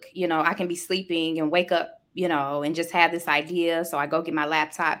book, I can be sleeping and wake up, and just have this idea. So I go get my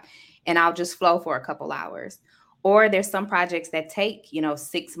laptop and I'll just flow for a couple hours. Or there's some projects that take,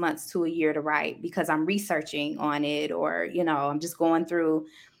 6 months to a year to write because I'm researching on it, or, I'm just going through,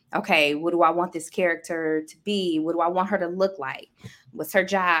 okay, what do I want this character to be? What do I want her to look like? What's her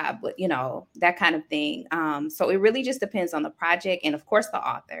job? What, that kind of thing. So it really just depends on the project and, of course, the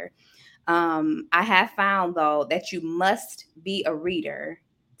author. I have found, though, that you must be a reader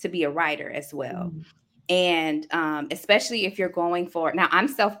to be a writer as well. Mm-hmm. And especially if you're going for, now I'm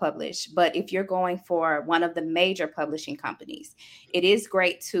self-published, but if you're going for one of the major publishing companies, it is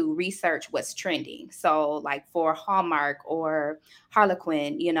great to research what's trending. So like for Hallmark or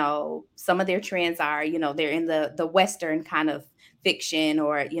Harlequin, some of their trends are, they're in the Western kind of fiction,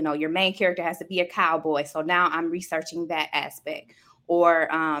 or, your main character has to be a cowboy. So now I'm researching that aspect. Or,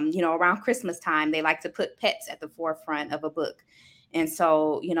 around Christmas time, they like to put pets at the forefront of a book. And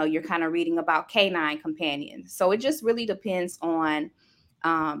so, you're kind of reading about canine companions. So it just really depends on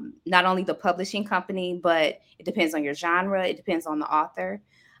not only the publishing company, but it depends on your genre. It depends on the author.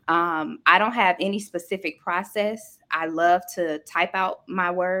 I don't have any specific process. I love to type out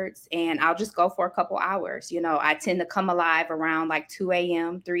my words and I'll just go for a couple hours. I tend to come alive around like 2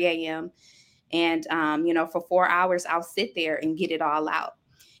 a.m., 3 a.m. And, for 4 hours, I'll sit there and get it all out.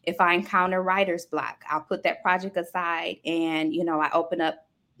 If I encounter writer's block, I'll put that project aside and, I open up,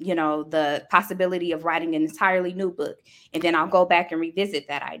 the possibility of writing an entirely new book. And then I'll go back and revisit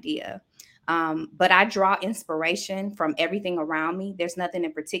that idea. But I draw inspiration from everything around me. There's nothing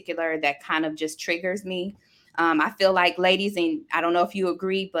in particular that kind of just triggers me. I feel like, ladies, and I don't know if you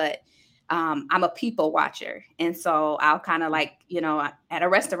agree, but I'm a people watcher. And so I'll kind of like, at a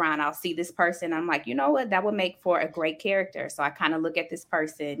restaurant, I'll see this person. I'm like, you know what, that would make for a great character. So I kind of look at this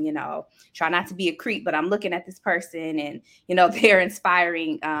person, try not to be a creep, but I'm looking at this person and, they're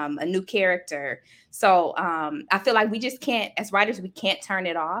inspiring a new character. So I feel like we just can't, as writers, we can't turn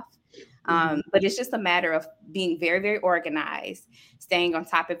it off. But it's just a matter of being very, very organized, staying on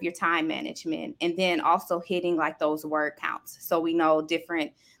top of your time management, and then also hitting like those word counts. So we know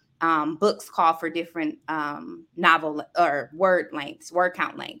different books call for different novel or word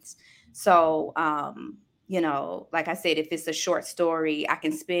count lengths. So, like I said, if it's a short story, I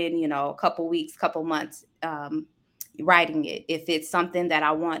can spend, a couple weeks, couple months writing it. If it's something that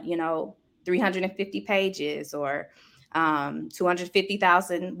I want, 350 pages or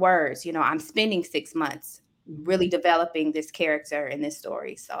 250,000 words. You know, I'm spending 6 months really developing this character in this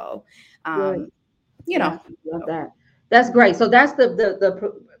story. So, you know, love that. That's great. So that's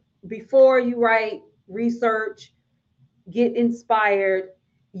the before you write, research, get inspired.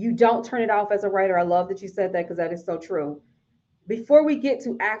 You don't turn it off as a writer. I love that you said that because that is so true. Before we get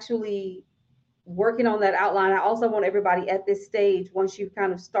to actually working on that outline, I also want everybody at this stage, once you've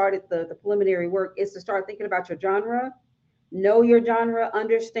kind of started the preliminary work, is to start thinking about your genre, know your genre,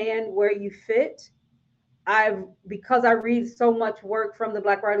 understand where you fit. Because I read so much work from the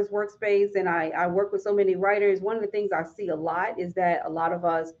Black Writers Workspace and I work with so many writers, one of the things I see a lot is that a lot of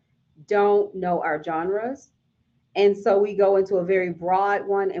us don't know our genres. And so we go into a very broad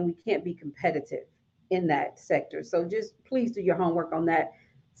one and we can't be competitive in that sector. So just please do your homework on that.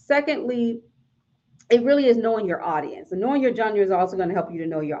 Secondly, it really is knowing your audience. And knowing your genre is also going to help you to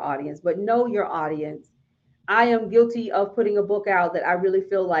know your audience, but know your audience. I am guilty of putting a book out that I really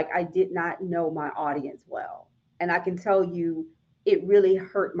feel like I did not know my audience well. And I can tell you it really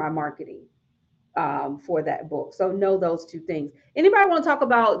hurt my marketing for that book. So know those two things. Anybody want to talk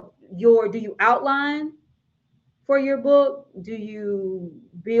about do you outline for your book? Do you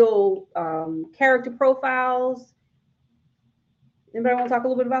build character profiles? Anybody want to talk a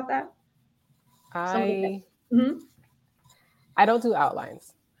little bit about that? I don't do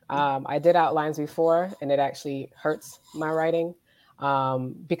outlines. I did outlines before, and it actually hurts my writing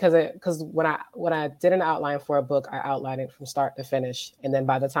because when I did an outline for a book, I outlined it from start to finish, and then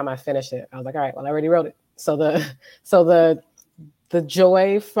by the time I finished it, I was like, all right, well, I already wrote it. So the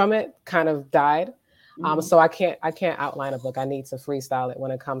joy from it kind of died. So I can't outline a book. I need to freestyle it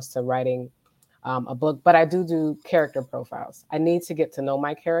when it comes to writing a book. But I do character profiles. I need to get to know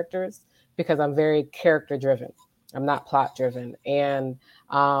my characters because I'm very character driven. I'm not plot driven. And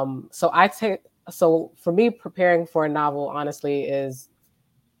so for me, preparing for a novel, honestly, is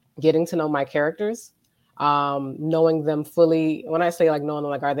getting to know my characters, knowing them fully. When I say like knowing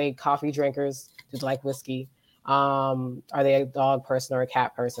them, like, are they coffee drinkers? Do they like whiskey? Are they a dog person or a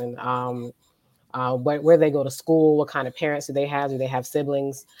cat person? Where they go to school, what kind of parents do they have? Do they have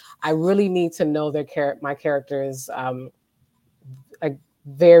siblings? I really need to know my characters like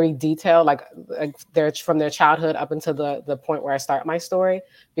very detailed, like they're from their childhood up until the point where I start my story,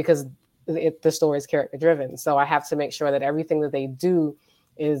 because the story is character driven. So I have to make sure that everything that they do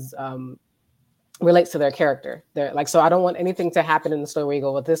is relates to their character. So I don't want anything to happen in the story where you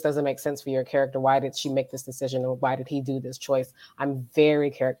go, well, this doesn't make sense for your character. Why did she make this decision? Or why did he do this choice? I'm very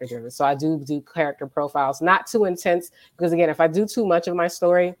character driven. So I do character profiles, not too intense, because again, if I do too much of my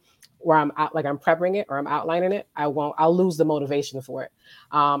story where I'm prepping it or I'm outlining it, I'll lose the motivation for it.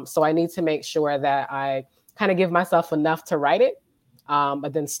 So I need to make sure that I kind of give myself enough to write it,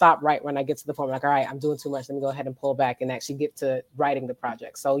 but then stop right when I get to the point where, like, all right, I'm doing too much. Let me go ahead and pull back and actually get to writing the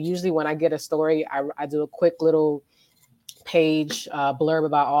project. So usually when I get a story, I do a quick little page blurb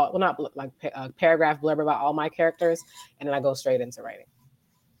about all, well, not like a paragraph blurb about all my characters, and then I go straight into writing.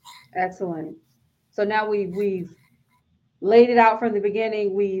 Excellent. So now we've laid it out from the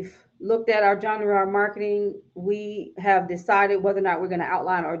beginning. We've looked at our genre, our marketing. We have decided whether or not we're going to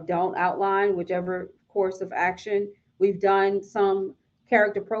outline or don't outline, whichever course of action. We've done some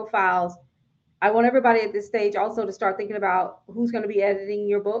character profiles. I want everybody at this stage also to start thinking about who's going to be editing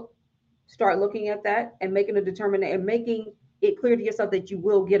your book. Start looking at that and making a determination and making it clear to yourself that you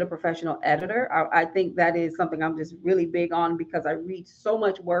will get a professional editor. I think that is something I'm just really big on, because I read so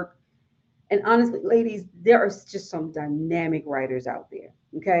much work. And honestly, ladies, there are just some dynamic writers out there,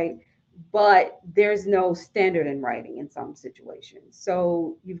 okay? But there's no standard in writing in some situations.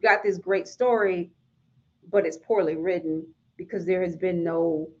 So you've got this great story, but it's poorly written because there has been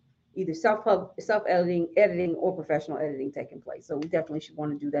no either self-editing or professional editing taking place. So we definitely should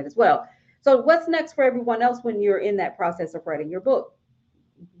want to do that as well. So what's next for everyone else when you're in that process of writing your book?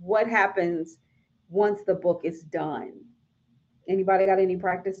 What happens once the book is done? Anybody got any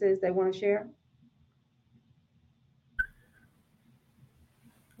practices they want to share?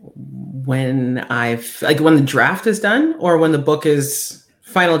 When the draft is done, or when the book is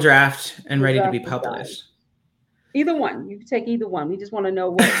final draft and ready to be published? Either one. You can take either one. We just want to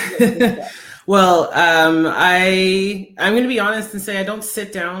know what Well, I'm going to be honest and say I don't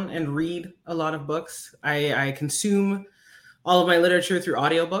sit down and read a lot of books. I consume all of my literature through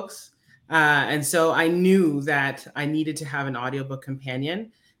audiobooks. And so I knew that I needed to have an audiobook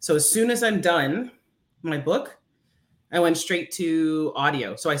companion. So as soon as I'm done my book, I went straight to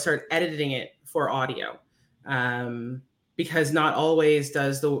audio. So I started editing it for audio, because not always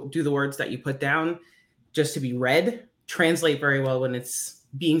do the words that you put down just to be read translate very well when it's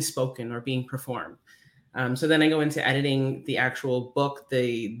being spoken or being performed. So then I go into editing the actual book,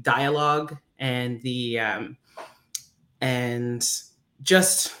 the dialogue, and the and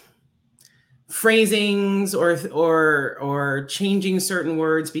just phrasings or changing certain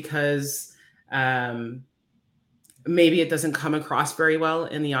words because maybe it doesn't come across very well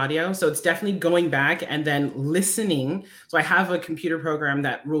in the audio. So it's definitely going back and then listening. So I have a computer program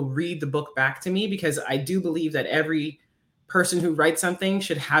that will read the book back to me, because I do believe that every person who writes something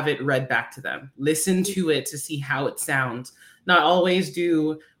should have it read back to them. Listen to it to see how it sounds. Not always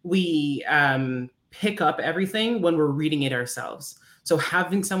do we pick up everything when we're reading it ourselves. So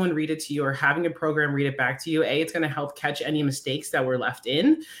having someone read it to you or having a program read it back to you, it's going to help catch any mistakes that were left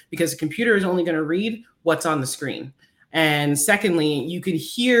in, because the computer is only going to read what's on the screen. And secondly, you can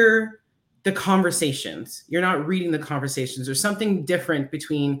hear the conversations. You're not reading the conversations. There's something different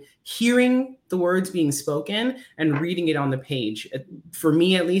between hearing the words being spoken and reading it on the page. For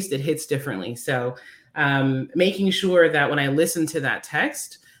me, at least, it hits differently. So making sure that when I listen to that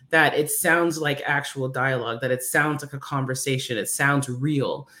text, that it sounds like actual dialogue, that it sounds like a conversation, it sounds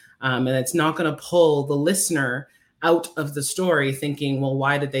real, and it's not going to pull the listener out of the story thinking, well,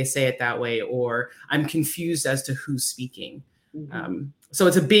 why did they say it that way? Or I'm confused as to who's speaking. Mm-hmm. So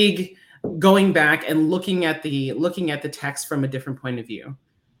it's a big going back and looking at the text from a different point of view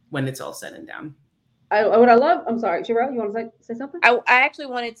when it's all said and done. I'm sorry, Sherelle, you want to say something? I actually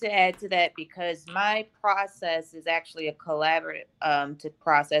wanted to add to that, because my process is actually a collaborative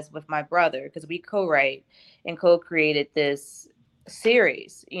process with my brother, because we co-write and co-created this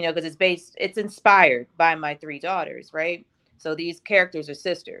series, because it's inspired by my 3 daughters, right? So these characters are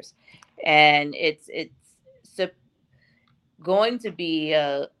sisters, and it's going to be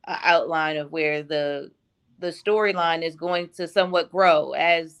a outline of where the storyline is going to somewhat grow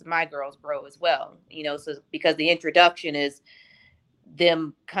as my girls grow as well, so because the introduction is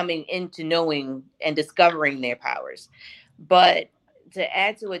them coming into knowing and discovering their powers. But to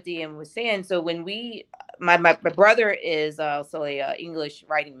add to what DM was saying, so when my brother is also a English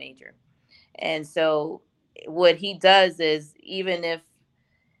writing major. And so what he does is, even if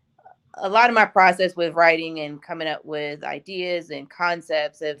a lot of my process with writing and coming up with ideas and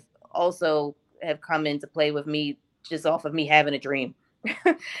concepts have come into play with me just off of me having a dream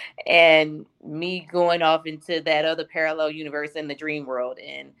and me going off into that other parallel universe in the dream world,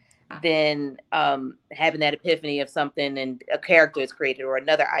 and then having that epiphany of something, and a character is created or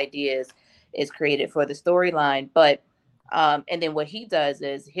another idea is created for the storyline. But and then what he does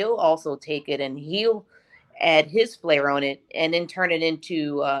is he'll also take it and he'll add his flair on it and then turn it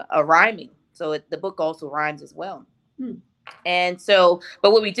into a rhyming. So the book also rhymes as well. And so,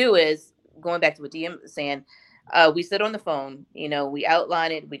 but what we do is, going back to what DM was saying, we sit on the phone, we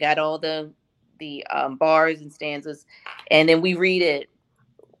outline it. We got all the bars and stanzas, and then we read it,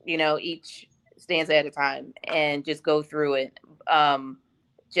 each stanza at a time, and just go through it,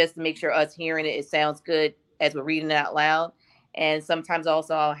 just to make sure us hearing it sounds good as we're reading it out loud. And sometimes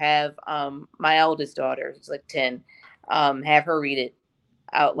also I'll have my eldest daughter, who's like 10, have her read it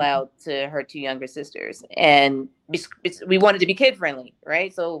out loud to her 2 younger sisters. And we wanted to be kid friendly,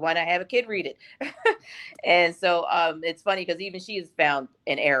 right? So why not have a kid read it? And so it's funny, because even she has found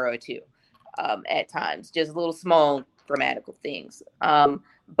an error or 2 at times, just little small grammatical things.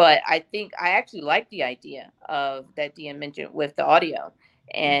 But I think I actually like the idea of that DM mentioned with the audio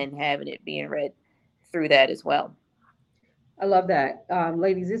and having it being read through that as well. I love that.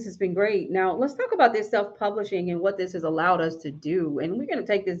 Ladies, this has been great. Now let's talk about this self-publishing and what this has allowed us to do. And we're going to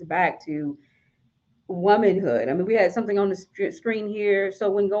take this back to womanhood. I mean, we had something on the screen here. So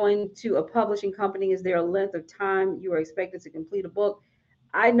when going to a publishing company, is there a length of time you are expected to complete a book?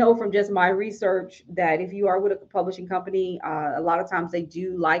 I know from just my research that if you are with a publishing company, a lot of times they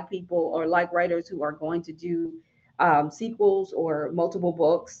do like people or like writers who are going to do sequels or multiple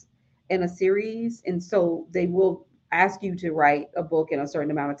books in a series. And so they will ask you to write a book in a certain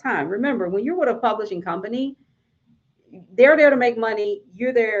amount of time. Remember, when you're with a publishing company, they're there to make money.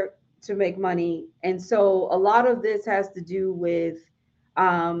 You're there to make money. And so a lot of this has to do with,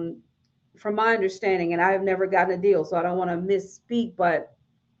 from my understanding, and I have never gotten a deal, so I don't want to misspeak, but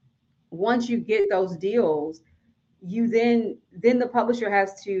once you get those deals, you then the publisher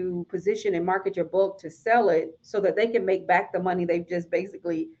has to position and market your book to sell it so that they can make back the money they've just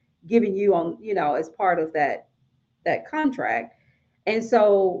basically given you on, as part of that contract. And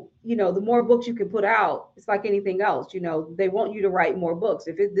so, the more books you can put out, it's like anything else, they want you to write more books.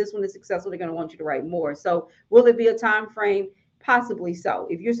 If this one is successful, they're going to want you to write more. So will it be a time frame? Possibly so.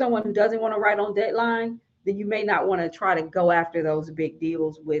 If you're someone who doesn't want to write on deadline, then you may not want to try to go after those big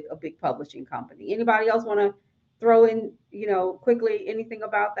deals with a big publishing company. Anybody else want to throw in, quickly anything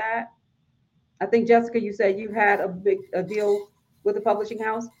about that? I think Jessica, you said you had a deal with a publishing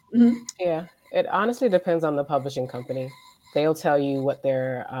house. Yeah, it honestly depends on the publishing company. They'll tell you what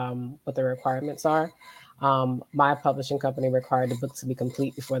their requirements are. My publishing company required the book to be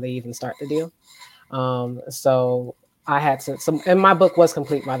complete before they even start the deal. So I had to, and my book was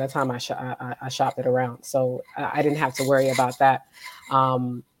complete by the time I shopped it around. So I didn't have to worry about that.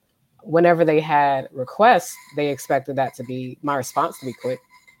 Whenever they had requests, they expected that to be my response to be quick.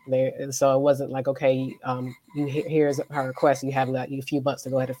 So it wasn't like, okay, here's her request. You have like a few months to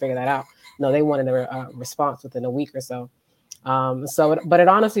go ahead and figure that out. No, they wanted a response within a week or so. But it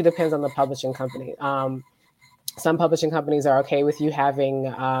honestly depends on the publishing company. Some publishing companies are okay with you having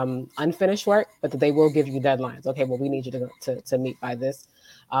unfinished work, but they will give you deadlines. Okay, well, we need you to meet by this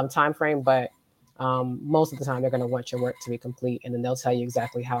time frame. But most of the time, they're going to want your work to be complete, and then they'll tell you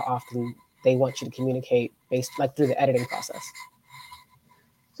exactly how often they want you to communicate based like through the editing process.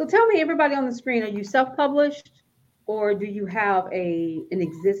 So tell me, everybody on the screen, are you self-published or do you have an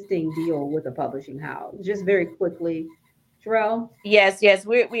existing deal with a publishing house? Just very quickly, Sherelle? Yes,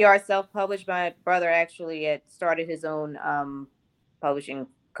 we are self-published. My brother actually had started his own publishing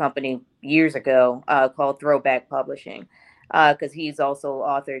company years ago called Throwback Publishing, because he's also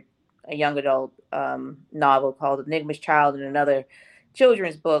authored a young adult novel called Enigma's Child and another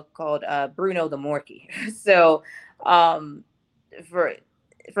children's book called Bruno the Morky. So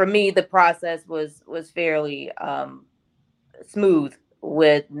for me, the process was fairly smooth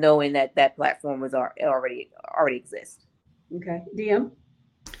with knowing that platform was already exists. Okay, DM?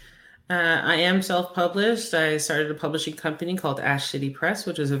 I am self-published. I started a publishing company called Ash City Press,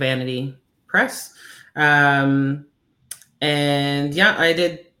 which is a vanity press. And yeah, I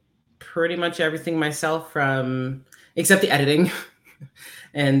did pretty much everything myself except the editing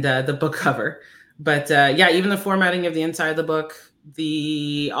and the book cover. But yeah, even the formatting of the inside of the book,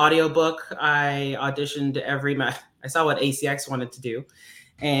 the audio book, I auditioned I saw what ACX wanted to do.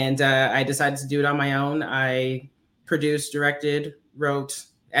 And I decided to do it on my own. I produced, directed, wrote,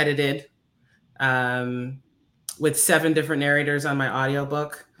 edited, with 7 different narrators on my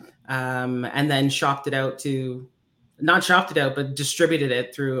audiobook, and then but distributed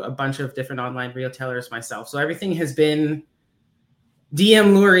it through a bunch of different online retailers myself. So everything has been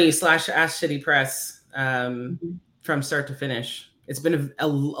DM Lurie / Ash City Press from start to finish. It's been a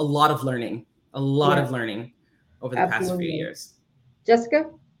lot of learning, of learning over the past few years. Jessica?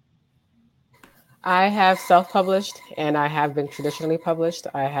 I have self-published and I have been traditionally published.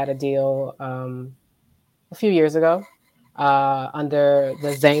 I had a deal a few years ago under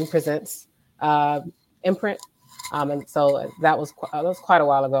the Zane Presents imprint. And so that was quite a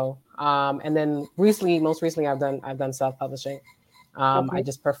while ago. And then most recently, I've done self-publishing. Okay. I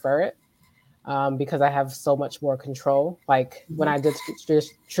just prefer it because I have so much more control. Like when I did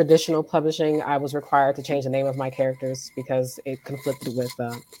traditional publishing, I was required to change the name of my characters because it conflicted with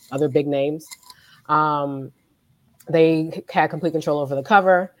other big names. They had complete control over the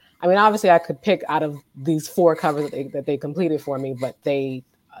cover. I mean, obviously, I could pick out of these 4 covers that they completed for me, but they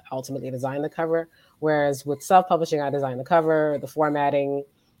ultimately designed the cover. Whereas with self-publishing, I designed the cover, the formatting,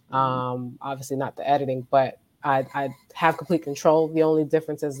 obviously not the editing, but I have complete control. The only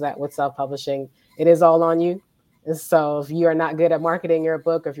difference is that with self-publishing, it is all on you. And so if you are not good at marketing your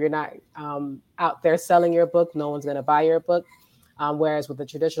book, if you're not out there selling your book, no one's going to buy your book. Whereas with the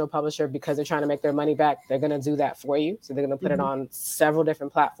traditional publisher, because they're trying to make their money back, they're going to do that for you. So they're going to put it on several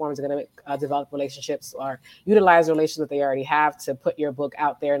different platforms. They're going to develop relationships or utilize the relationships that they already have to put your book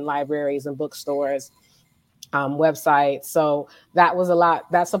out there in libraries and bookstores, websites. So that was a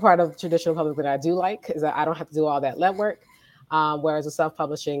lot. That's the part of traditional publishing that I do like, is that I don't have to do all that legwork. Whereas with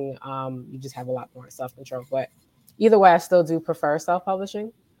self-publishing, you just have a lot more self-control. But either way, I still do prefer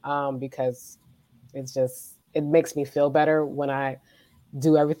self-publishing because it makes me feel better when I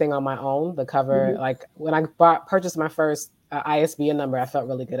do everything on my own. The cover, like when I purchased my first ISBN number, I felt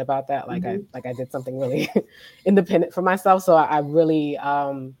really good about that. Like I did something really independent for myself. So I really,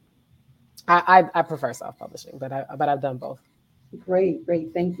 I prefer self-publishing, but I've done both. Great.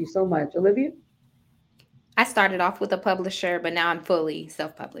 Thank you so much. Olivia? I started off with a publisher, but now I'm fully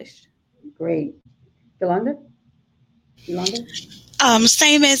self-published. Great. Yolanda?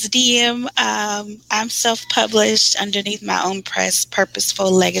 Same as DM. I'm self-published underneath my own press,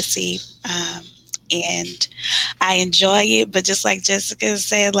 Purposeful Legacy. And I enjoy it, but just like Jessica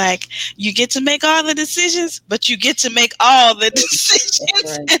said, like you get to make all the decisions, but you get to make all the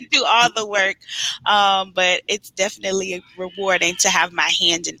decisions and do all the work. But it's definitely rewarding to have my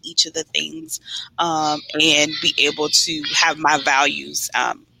hand in each of the things and be able to have my values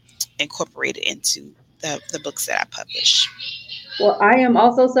incorporated into the books that I publish. Well, I am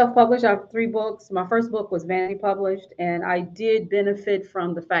also self-published. I have 3 books. My first book was Vanity published, and I did benefit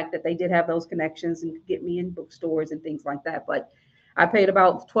from the fact that they did have those connections and could get me in bookstores and things like that. But I paid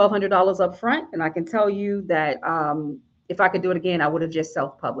about $1,200 up front, and I can tell you that if I could do it again, I would have just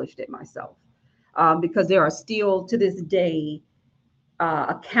self-published it myself, because there are still to this day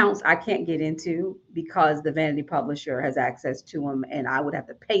accounts I can't get into because the vanity publisher has access to them, and I would have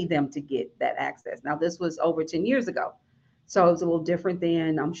to pay them to get that access. Now, this was over 10 years ago, so it's a little different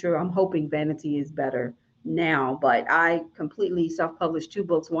then. I'm hoping Vanity is better now, but I completely self-published 2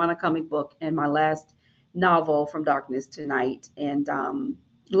 books, one a comic book and my last novel, From Darkness to Night, and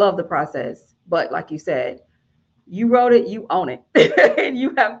love the process. But like you said, you wrote it, you own it, and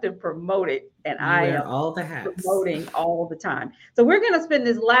you have to promote it. And I am all the hats, promoting all the time. So we're going to spend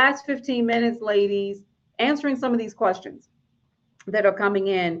this last 15 minutes, ladies, answering some of these questions that are coming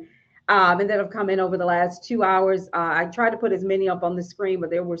in and that have come in over the last 2 hours. I tried to put as many up on the screen, but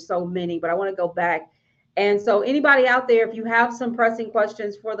there were so many. But I want to go back. And so anybody out there, if you have some pressing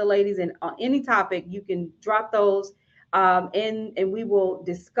questions for the ladies and on any topic, you can drop those in and we will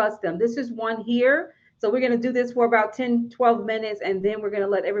discuss them. This is one here. So we're going to do this for about 10, 12 minutes, and then we're going to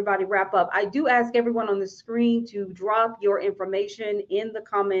let everybody wrap up. I do ask everyone on the screen to drop your information in the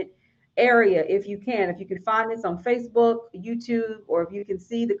comment area if you can. If you can find this on Facebook, YouTube, or if you can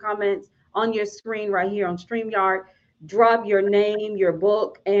see the comments on your screen right here on StreamYard, drop your name, your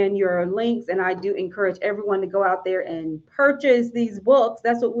book, and your links. And I do encourage everyone to go out there and purchase these books.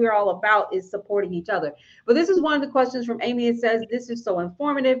 That's what we're all about, is supporting each other. But this is one of the questions from Amy. It says, this is so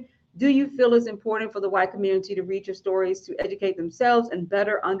informative. Do you feel it's important for the white community to read your stories to educate themselves and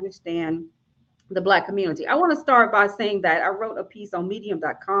better understand the Black community? I want to start by saying that I wrote a piece on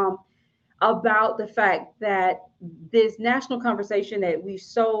medium.com about the fact that this national conversation that we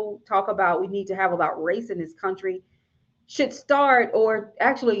so talk about, we need to have about race in this country, should start, or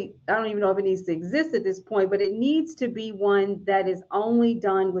actually, I don't even know if it needs to exist at this point, but it needs to be one that is only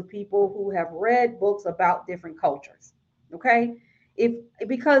done with people who have read books about different cultures. Okay?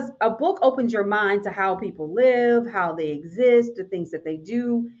 Because a book opens your mind to how people live, how they exist, the things that they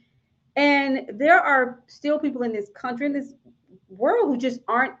do. And there are still people in this country, in this world, who just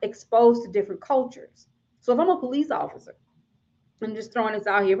aren't exposed to different cultures. So if I'm a police officer, I'm just throwing this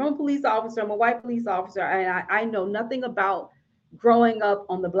out here. If I'm a police officer, I'm a white police officer, and I know nothing about growing up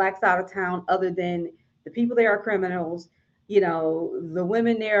on the Black side of town other than the people there are criminals. You know, the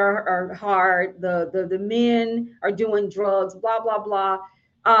women there are hard, the men are doing drugs, blah, blah, blah.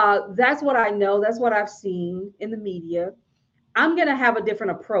 That's what I know. That's what I've seen in the media. I'm going to have a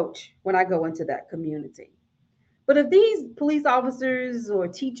different approach when I go into that community. But if these police officers or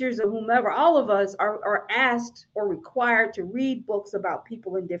teachers or whomever, all of us are asked or required to read books about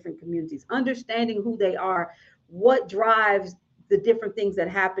people in different communities, understanding who they are, what drives the different things that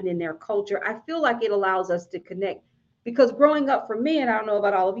happen in their culture, I feel like it allows us to connect. Because growing up for me, and I don't know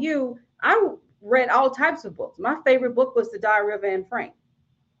about all of you, I read all types of books. My favorite book was The Diary of Anne Frank.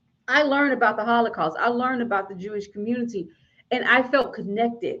 I learned about the Holocaust. I learned about the Jewish community, and I felt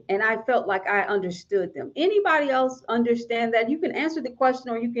connected, and I felt like I understood them. Anybody else understand that? You can answer the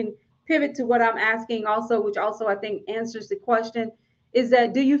question, or you can pivot to what I'm asking also, which also I think answers the question, is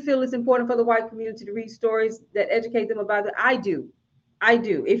that, do you feel it's important for the white community to read stories that educate them about it? I do. I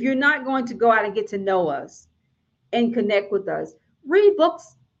do. If you're not going to go out and get to know us and connect with us, read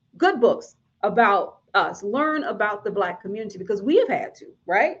books, good books about us, learn about the Black community, because we have had to,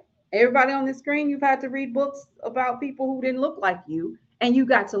 right? Everybody on the screen, you've had to read books about people who didn't look like you, and you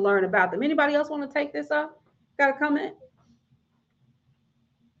got to learn about them. Anybody else want to take this up? Got a comment?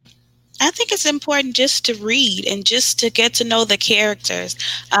 I think it's important just to read and just to get to know the characters.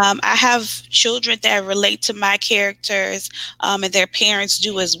 I have children that relate to my characters, and their parents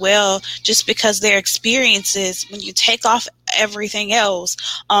do as well, just because their experiences, when you take off everything else,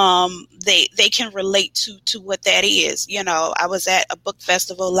 they can relate to what that is. You know, I was at a book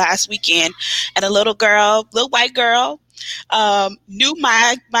festival last weekend, and a little white girl, knew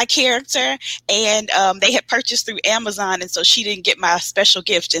my character, and they had purchased through Amazon, and so she didn't get my special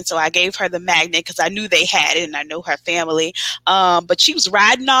gift, and so I gave her the magnet because I knew they had it and I know her family, but she was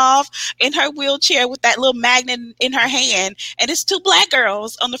riding off in her wheelchair with that little magnet in her hand, and it's 2 Black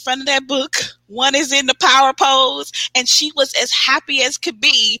girls on the front of that book. One is in the power pose, and she was as happy as could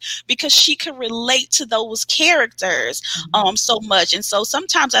be because she could relate to those characters so much. And so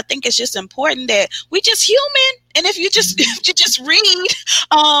sometimes I think it's just important that we just human. And if you just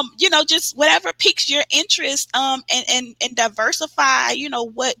read, just whatever piques your interest, and diversify,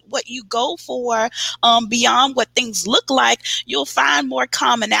 what you go for, beyond what things look like, you'll find more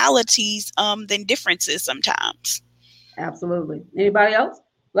commonalities than differences sometimes. Absolutely. Anybody else?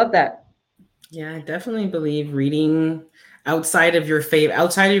 Love that. Yeah, I definitely believe reading outside of your get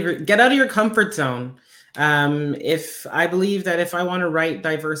out of your comfort zone. If I believe that if I want to write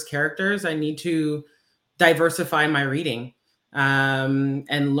diverse characters, I need to diversify my reading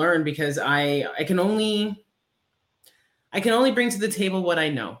and learn, because I can only bring to the table what I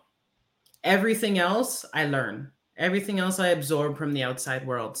know. Everything else I learn. Everything else I absorb from the outside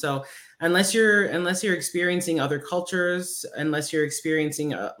world. So unless you're experiencing other cultures, unless you're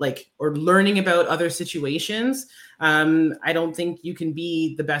experiencing or learning about other situations, I don't think you can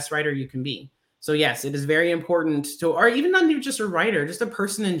be the best writer you can be. So yes, it is very important to, or even not even just a writer, just a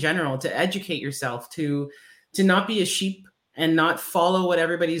person in general, to educate yourself, to not be a sheep and not follow what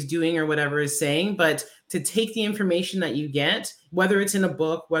everybody's doing or whatever is saying, but to take the information that you get, whether it's in a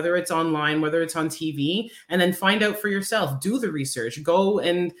book, whether it's online, whether it's on TV, and then find out for yourself. Do the research. Go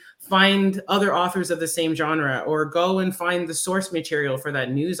and find other authors of the same genre, or go and find the source material for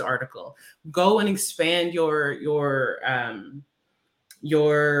that news article. Go and expand your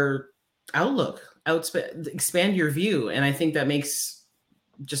outlook, expand your view. And I think that makes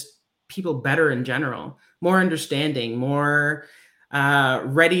just people better in general, more understanding, more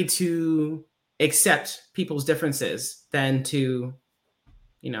ready to accept people's differences than to,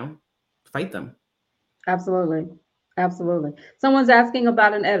 fight them. Absolutely. Absolutely. Someone's asking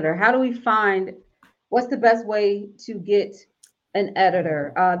about an editor. How do we find, what's the best way to get an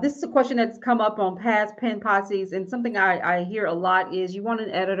editor? This is a question that's come up on past pen posses, and something I hear a lot is you want an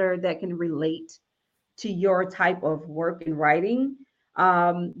editor that can relate to your type of work and writing.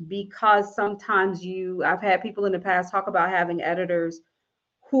 Because sometimes I've had people in the past talk about having editors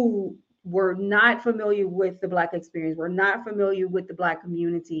who were not familiar with the Black experience, were not familiar with the Black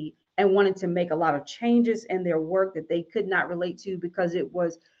community, and wanted to make a lot of changes in their work that they could not relate to because it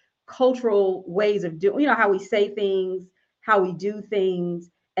was cultural ways of doing, how we say things, how we do things,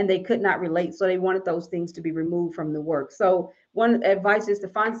 and they could not relate. So they wanted those things to be removed from the work. So one advice is to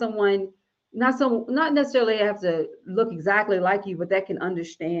find someone, not necessarily have to look exactly like you, but that can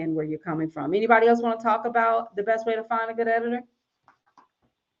understand where you're coming from. Anybody else want to talk about the best way to find a good editor?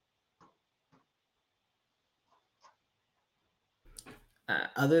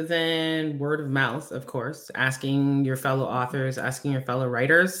 Other than word of mouth, of course, asking your fellow authors, asking your fellow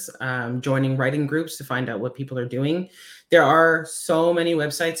writers, joining writing groups to find out what people are doing. There are so many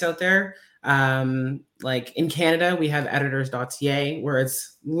websites out there. Like in Canada, we have editors.ca, where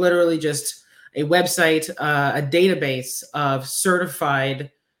it's literally just a website, a database of certified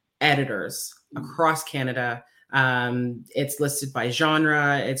editors across Canada. It's listed by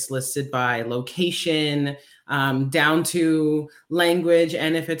genre, it's listed by location, down to language,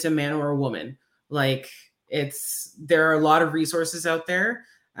 and if it's a man or a woman. There are a lot of resources out there.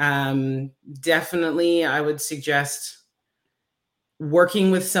 Definitely, I would suggest working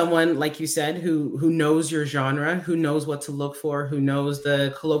with someone, like you said, who knows your genre, who knows what to look for, who knows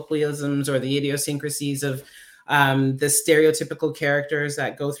the colloquialisms or the idiosyncrasies of the stereotypical characters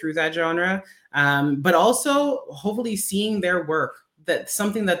that go through that genre, but also hopefully seeing their work, that's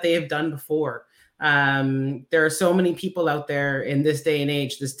something that they have done before. There are so many people out there in this day and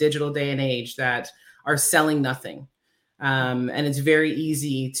age, this digital day and age, that are selling nothing. And it's very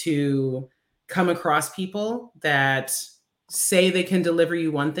easy to come across people that say they can deliver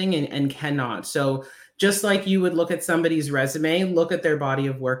you one thing and cannot. So just like you would look at somebody's resume, look at their body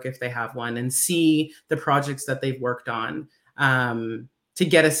of work if they have one, and see the projects that they've worked on, to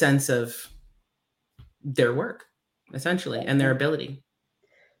get a sense of their work, essentially, and their ability.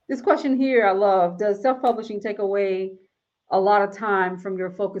 This question here I love. Does self-publishing take away a lot of time from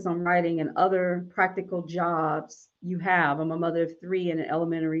your focus on writing and other practical jobs you have? I'm a mother of 3 and an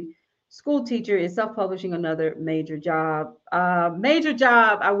elementary school teacher. Is self-publishing another major job? Major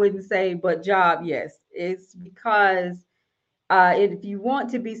job, I wouldn't say, but job, yes. It's because if you want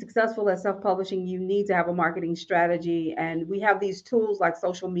to be successful at self-publishing, you need to have a marketing strategy. And we have these tools like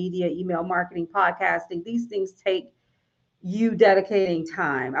social media, email marketing, podcasting. These things take you dedicating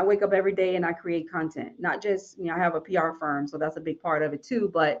time. I wake up every day and I create content, not just, I have a PR firm, so that's a big part of it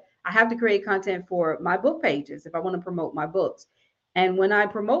too, but I have to create content for my book pages if I want to promote my books. And when I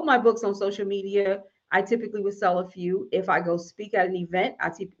promote my books on social media, I typically would sell a few. If I go speak at an event,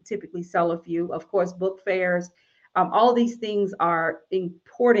 I typically sell a few. Of course, book fairs, all these things are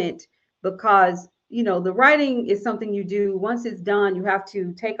important because, the writing is something you do. Once it's done, you have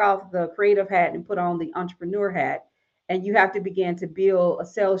to take off the creative hat and put on the entrepreneur hat. And you have to begin to build a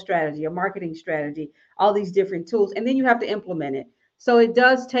sales strategy, a marketing strategy, all these different tools, and then you have to implement it. So it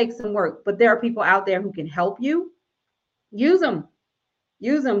does take some work, but there are people out there who can help you. Use them.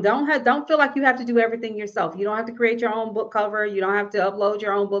 Use them. Don't feel like you have to do everything yourself. You don't have to create your own book cover. You don't have to upload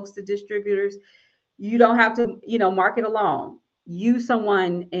your own books to distributors. You don't have to, market alone. Use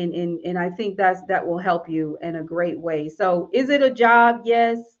someone, and I think that will help you in a great way. So is it a job?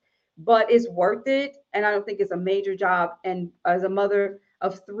 Yes, but it's worth it. And I don't think it's a major job. And as a mother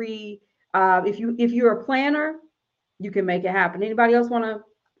of three, if you're a planner, you can make it happen. Anybody else want to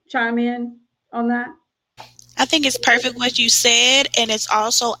chime in on that? I think it's perfect what you said, and it's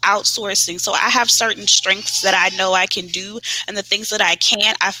also outsourcing. So I have certain strengths that I know I can do, and the things that I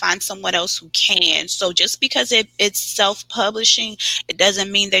can't, I find someone else who can. So just because it's self-publishing, it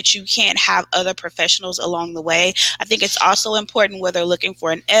doesn't mean that you can't have other professionals along the way. I think it's also important whether looking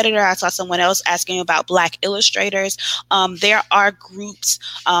for an editor. I saw someone else asking about Black illustrators. There are groups,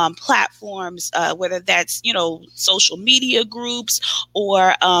 platforms, whether that's, social media groups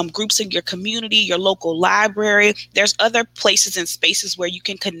or groups in your community, your local library. There's other places and spaces where you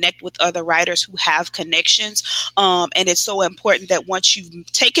can connect with other writers who have connections. And it's so important that once you've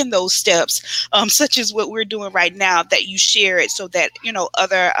taken those steps, such as what we're doing right now, that you share it so that,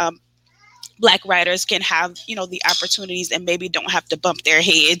 other Black writers can have, the opportunities and maybe don't have to bump their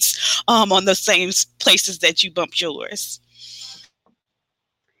heads on the same places that you bumped yours.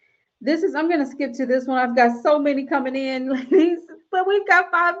 I'm going to skip to this one. I've got so many coming in, ladies, but we've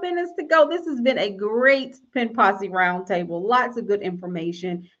got 5 minutes to go. This has been a great Pen Posse roundtable. Lots of good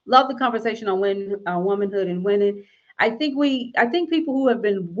information. Love the conversation on womanhood and winning. I think people who have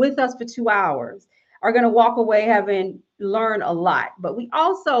been with us for 2 hours are going to walk away having learned a lot, but we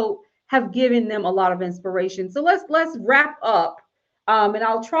also have given them a lot of inspiration. So let's wrap up. And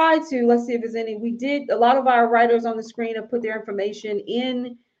I'll try to, let's see if there's any. A lot of our writers on the screen have put their information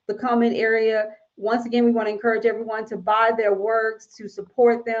in the comment area. Once again, we want to encourage everyone to buy their works, to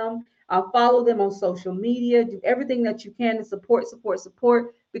support them, follow them on social media, do everything that you can to support,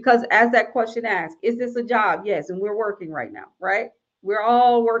 because as that question asks, is this a job? Yes, and we're working right now, right? We're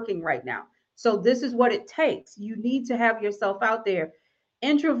all working right now. So this is what it takes. You need to have yourself out there.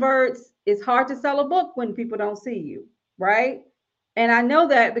 Introverts, it's hard to sell a book when people don't see you, right? And I know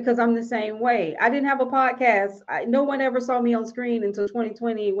that because I'm the same way. I didn't have a podcast. No one ever saw me on screen until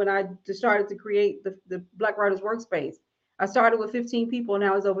 2020 when I just started to create the Black Writers Workspace. I started with 15 people,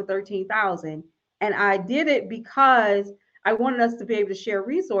 now it's over 13,000. And I did it because I wanted us to be able to share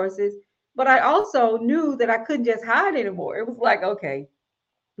resources, but I also knew that I couldn't just hide anymore. It was like, okay,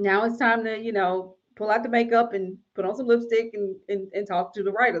 now it's time to, pull out the makeup and put on some lipstick and talk to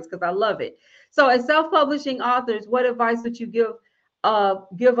the writers because I love it. So as self-publishing authors, what advice would you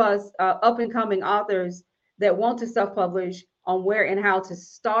give us up and coming authors that want to self-publish on where and how to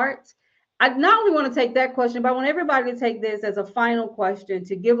start? I not only want to take that question, but I want everybody to take this as a final question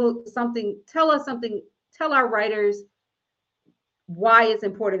to tell our writers why it's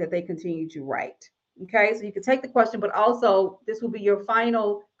important that they continue to write. Okay, so you can take the question, but also this will be your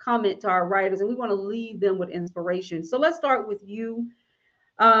final comment to our writers, and we want to leave them with inspiration. So let's start with you.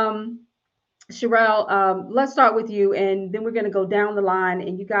 Sherelle, let's start with you, and then we're going to go down the line,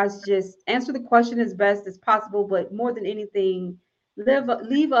 and you guys just answer the question as best as possible, but more than anything,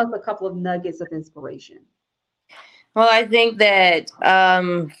 leave us a couple of nuggets of inspiration. Well, I think that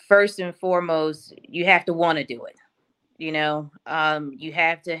first and foremost, you have to want to do it. You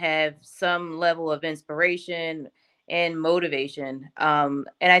have to have some level of inspiration and motivation. And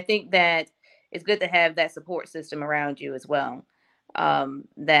I think that it's good to have that support system around you as well,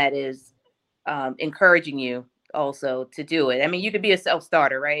 that is encouraging you also to do it. I mean, you could be a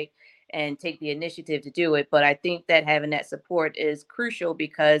self-starter, right? And take the initiative to do it. But I think that having that support is crucial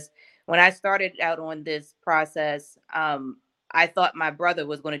because when I started out on this process, I thought my brother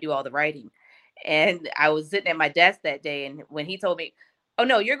was going to do all the writing. And I was sitting at my desk that day, and when he told me, "Oh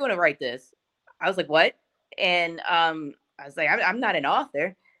no, you're going to write this," I was like, "What?" And I was like, "I'm not an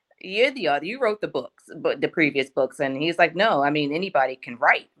author. You're the author. You wrote the books, but the previous books." And he's like, "No, I mean anybody can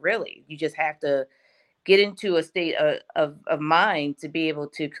write. Really, you just have to get into a state of mind to be able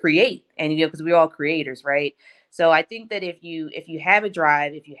to create." And because we're all creators, right? So I think that if you have a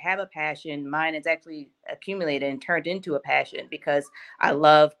drive, if you have a passion, mine is actually accumulated and turned into a passion because I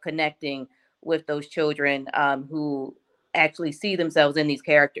love connecting with those children who actually see themselves in these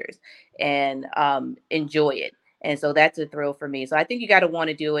characters and enjoy it. And so that's a thrill for me. So I think you got to want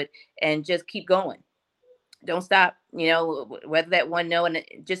to do it and just keep going. Don't stop, whether that one no, and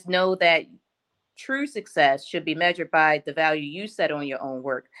just know that true success should be measured by the value you set on your own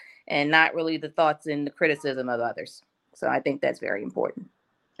work and not really the thoughts and the criticism of others. So I think that's very important.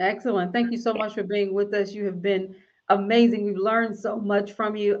 Excellent. Thank you so much for being with us. You have been amazing. We've learned so much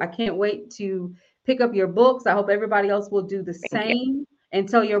from you. I can't wait to pick up your books. I hope everybody else will do the same. And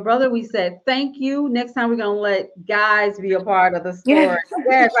tell your brother we said thank you. Next time we're gonna let guys be a part of the story.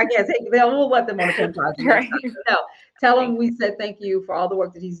 Yes, I guess we'll let them on the pen podcast next time. No, tell him we said thank you for all the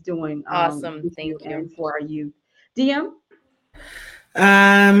work that he's doing. Awesome. With Thank you. and for our youth. DM.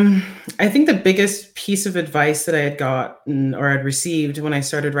 I think the biggest piece of advice that I had gotten or had received when I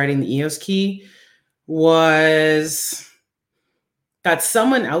started writing the EOS Key was that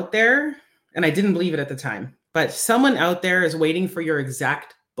someone out there, and I didn't believe it at the time, but someone out there is waiting for your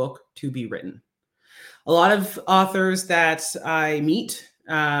exact book to be written. A lot of authors that I meet,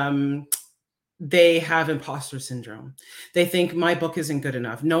 they have imposter syndrome. They think my book isn't good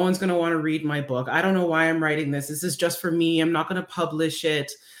enough. No one's going to want to read my book. I don't know why I'm writing this. This is just for me. I'm not going to publish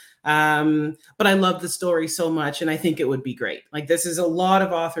it. But I love the story so much, and I think it would be great. Like, this is a lot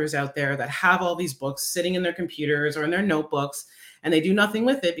of authors out there that have all these books sitting in their computers or in their notebooks, and they do nothing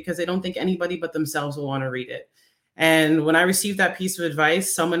with it because they don't think anybody but themselves will want to read it. And when I received that piece of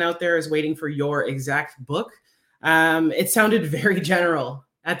advice, someone out there is waiting for your exact book. It sounded very general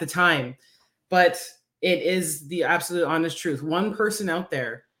at the time, but it is the absolute honest truth. One person out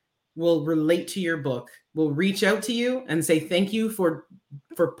there will relate to your book, will reach out to you and say, thank you for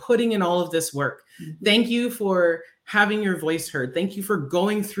putting in all of this work. Thank you for having your voice heard. Thank you for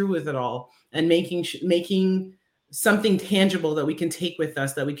going through with it all and making something tangible that we can take with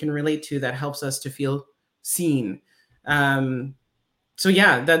us, that we can relate to, that helps us to feel seen. So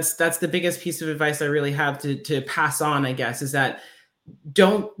yeah, that's the biggest piece of advice I really have to pass on, I guess, is that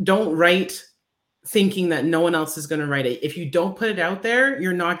don't write thinking that no one else is going to write it. If you don't put it out there,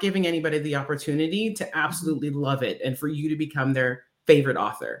 you're not giving anybody the opportunity to absolutely love it and for you to become their favorite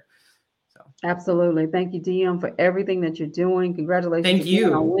author. So Absolutely. Thank you, DM, for everything that you're doing. Congratulations thank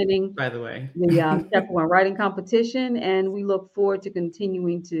you on winning, by the way, the Chapter One writing competition. And we look forward to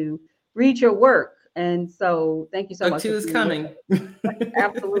continuing to read your work. And so thank you so much. Book 2 is coming.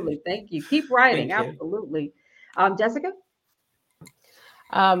 Absolutely. Thank you. Keep writing. Thank you. Absolutely. Jessica?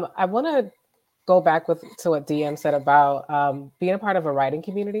 I want to go back to what DM said about being a part of a writing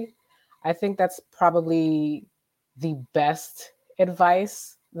community. I think that's probably the best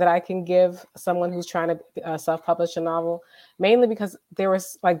advice that I can give someone who's trying to self-publish a novel, mainly because there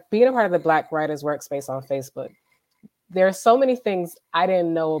was like being a part of the Black Writers Workspace on Facebook. There are so many things I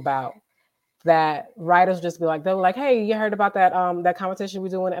didn't know about that writers just be like, they were like, hey, you heard about that competition we're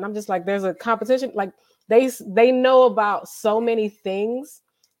doing? And I'm just like, there's a competition. Like they know about so many things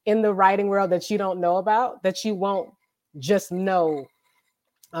in the writing world that you don't know about, that you won't just know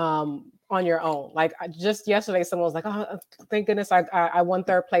on your own. Like just yesterday, someone was like, oh, thank goodness I won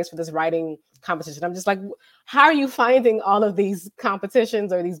 3rd place for this writing competition. I'm just like, how are you finding all of these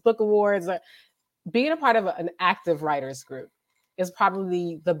competitions or these book awards? Or being a part of an active writers group is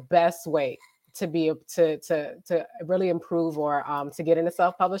probably the best way to be to really improve or to get into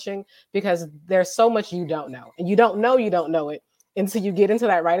self-publishing, because there's so much you don't know, and you don't know it until you get into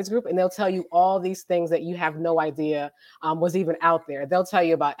that writers group, and they'll tell you all these things that you have no idea was even out there. They'll tell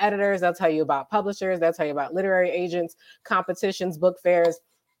you about editors, they'll tell you about publishers, they'll tell you about literary agents, competitions, book fairs.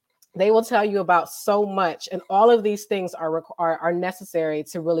 They will tell you about so much, and all of these things are necessary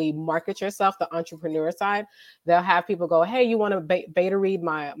to really market yourself, the entrepreneur side. They'll have people go, hey, you want to beta read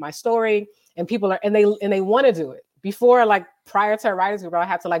my story? And people they want to do it. Before, like prior to a writers group, I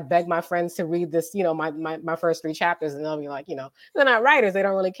had to like beg my friends to read this, my first 3 chapters, and they'll be like, they're not writers, they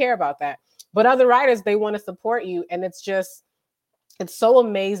don't really care about that. But other writers, they want to support you, and it's so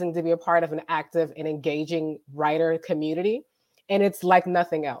amazing to be a part of an active and engaging writer community. And it's like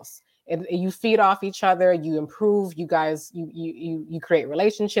nothing else. And you feed off each other, you improve, you guys, you create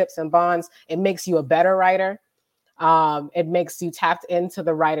relationships and bonds. It makes you a better writer. It makes you tapped into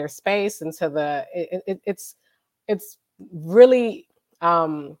the writer space, into it's really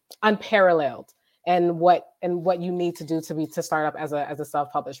unparalleled and what you need to do to start up as a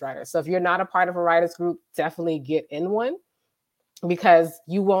self-published writer. So if you're not a part of a writers group, definitely get in one, because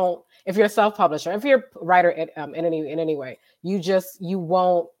you won't, if you're a self-publisher, if you're a writer in any way, you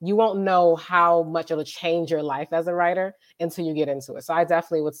won't know how much it'll change your life as a writer until you get into it. So I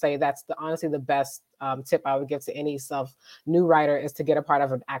definitely would say that's honestly the best tip I would give to any new writer, is to get a part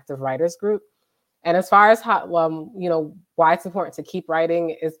of an active writers group. And as far as how, why it's important to keep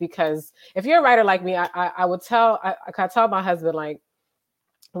writing, is because if you're a writer like me, I would tell my husband, like,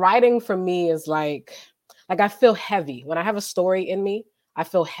 writing for me is like I feel heavy. When I have a story in me, I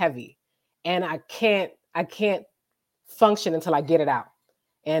feel heavy, and I can't function until I get it out.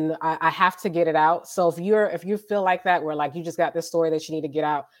 And I have to get it out. So if you feel like that, where like you just got this story that you need to get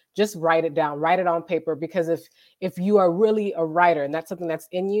out, just write it down, write it on paper. Because if you are really a writer and that's something that's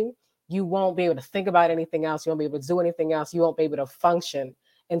in you, you won't be able to think about anything else. You won't be able to do anything else. You won't be able to function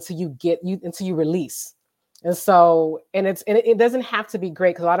until you release. And so, and it doesn't have to be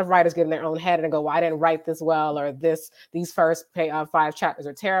great, because a lot of writers get in their own head and go, well, I didn't write this well, or these first 5 chapters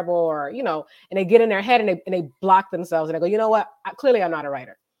are terrible, or, and they get in their head and they block themselves and they go, you know what? Clearly I'm not a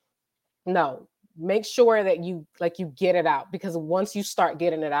writer. No, make sure that you get it out, because once you start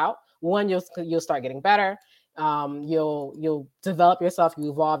getting it out, one, you'll start getting better. You'll develop yourself, you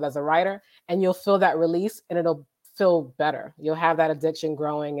evolve as a writer, and you'll feel that release, and it'll feel better. You'll have that addiction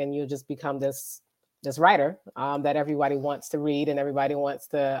growing, and you'll just become this writer that everybody wants to read and everybody wants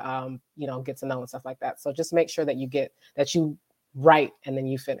to get to know and stuff like that. So just make sure that you write and then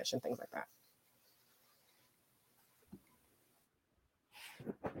you finish and things like that.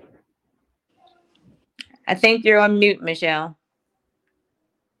 I think you're on mute, Michelle.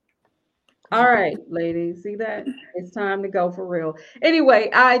 All right, ladies, see that? It's time to go for real. Anyway,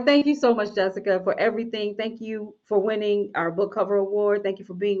 I thank you so much, Jessica, for everything. Thank you for winning our book cover award. Thank you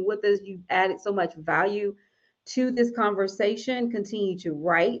for being with us. You've added so much value to this conversation. Continue to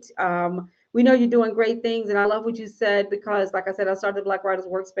write. We know you're doing great things, and I love what you said, because, like I said, I started the Black Writers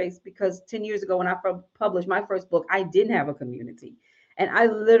Workspace because 10 years ago when I published my first book, I didn't have a community. And I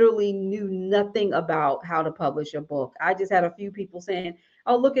literally knew nothing about how to publish a book. I just had a few people saying,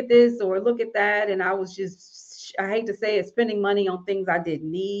 oh, look at this or look at that. And I was just, I hate to say it, spending money on things I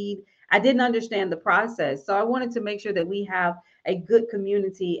didn't need. I didn't understand the process. So I wanted to make sure that we have a good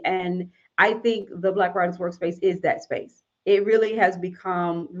community. And I think the Black Writers Workspace is that space. It really has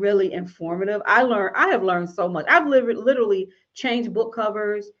become really informative. I have learned so much. I've literally changed book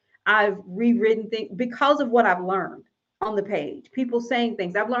covers. I've rewritten things because of what I've learned on the page. People saying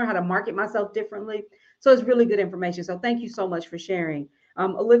things. I've learned how to market myself differently. So it's really good information. So thank you so much for sharing.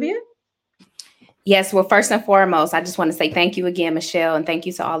 Olivia? Yes, well, first and foremost, I just want to say thank you again, Michelle, and thank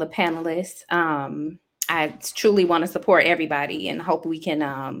you to all the panelists. I truly want to support everybody and hope we can,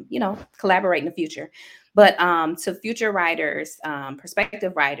 collaborate in the future. But to future writers,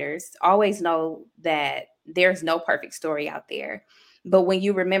 prospective writers, always know that there's no perfect story out there. But when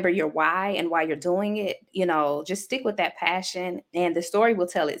you remember your why and why you're doing it, just stick with that passion and the story will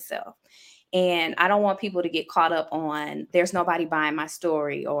tell itself. And I don't want people to get caught up on there's nobody buying my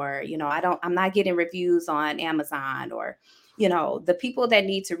story, or, I'm not getting reviews on Amazon, or, the people that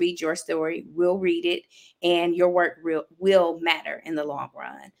need to read your story will read it, and your work will matter in the long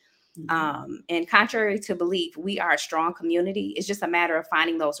run. Mm-hmm. And contrary to belief, we are a strong community. It's just a matter of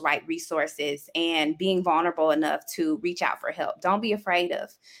finding those right resources and being vulnerable enough to reach out for help. Don't be afraid of,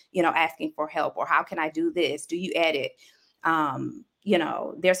 asking for help, or how can I do this? Do you edit?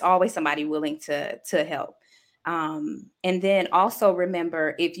 There's always somebody willing to help. And then also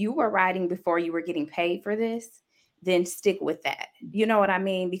remember, if you were writing before you were getting paid for this, then stick with that. You know what I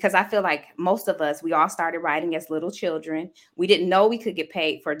mean? Because I feel like most of us, we all started writing as little children. We didn't know we could get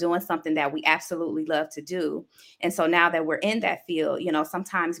paid for doing something that we absolutely love to do. And so now that we're in that field,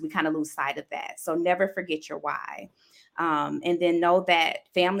 sometimes we kind of lose sight of that. So never forget your why. And then know that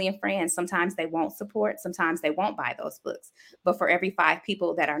family and friends, sometimes they won't support, sometimes they won't buy those books. But for every 5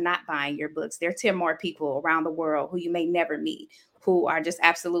 people that are not buying your books, there are 10 more people around the world who you may never meet, who are just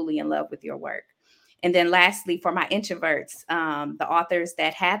absolutely in love with your work. And then lastly, for my introverts, the authors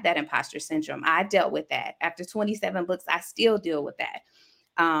that have that imposter syndrome, I dealt with that. After 27 books, I still deal with that.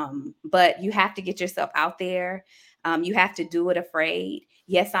 But you have to get yourself out there. You have to do it afraid.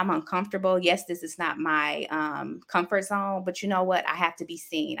 Yes, I'm uncomfortable. Yes, this is not my comfort zone. But you know what? I have to be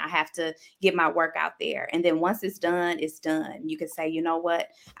seen. I have to get my work out there. And then once it's done, it's done. You can say, you know what?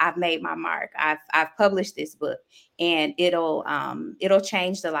 I've made my mark. I've published this book, and it'll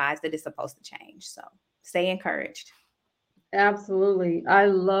change the lives that it's supposed to change. So stay encouraged. Absolutely. I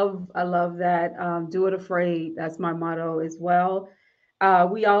love that. Do it afraid. That's my motto as well.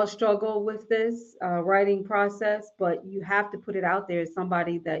 We all struggle with this writing process, but you have to put it out there as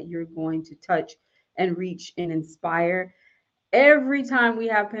somebody that you're going to touch and reach and inspire. Every time we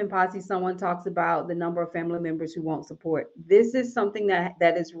have Pen Posse, someone talks about the number of family members who won't support. This is something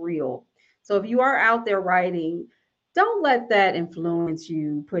that is real. So if you are out there writing, don't let that influence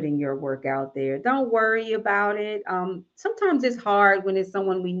you putting your work out there. Don't worry about it. Sometimes it's hard when it's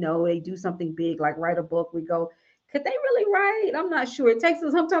someone we know, they do something big, like write a book. We go, could they really write? I'm not sure.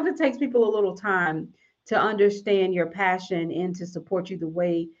 Sometimes it takes people a little time to understand your passion and to support you the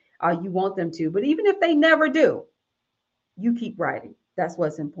way you want them to. But even if they never do, you keep writing. That's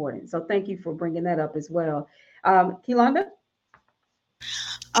what's important. So thank you for bringing that up as well. Kilonda?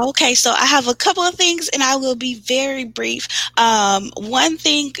 Okay, so I have a couple of things and I will be very brief. One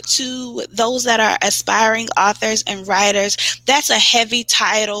thing to those that are aspiring authors and writers, that's a heavy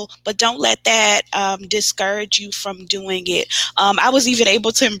title, but don't let that discourage you from doing it. I was even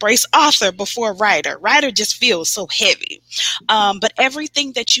able to embrace author before writer. Writer just feels so heavy. But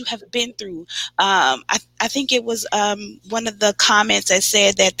everything that you have been through, I think it was one of the comments that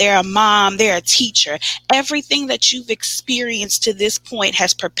said that they're a mom, they're a teacher. Everything that you've experienced to this point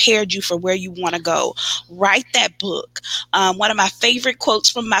has prepared you for where you want to go. Write that book. One of my favorite quotes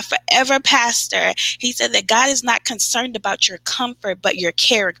from my forever pastor, he said that God is not concerned about your comfort, but your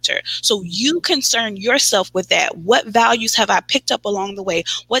character. So you concern yourself with that. What values have I picked up along the way?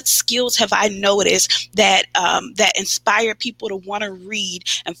 What skills have I noticed that that inspire people to want to read,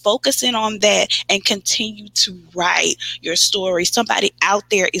 and focus in on that and continue to write your story. Somebody out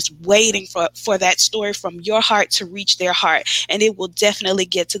there is waiting for that story from your heart to reach their heart, and it will definitely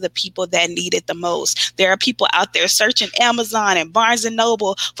get to the people that need it the most. There are people out there searching Amazon and Barnes and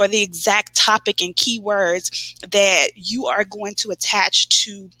Noble for the exact topic and keywords that you are going to attach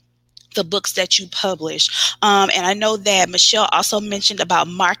to the books that you publish. And I know that Michelle also mentioned about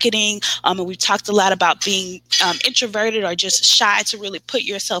marketing. And we've talked a lot about being introverted or just shy to really put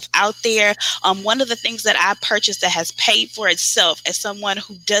yourself out there. One of the things that I purchased that has paid for itself as someone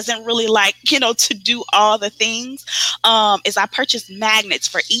who doesn't really like, to do all the things, is I purchased magnets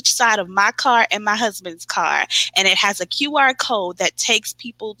for each side of my car and my husband's car. And it has a QR code that takes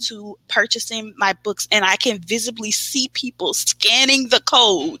people to purchasing my books. And I can visibly see people scanning the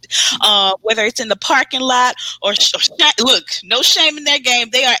code. Whether it's in the parking lot or look, no shame in their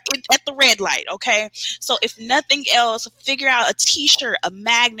game. They are at the red light. Okay. So if nothing else, figure out a t-shirt, a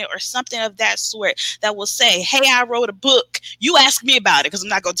magnet, or something of that sort that will say, hey, I wrote a book. You ask me about it because I'm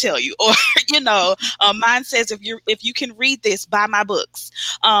not going to tell you. Or, mine says, if you can read this, buy my books,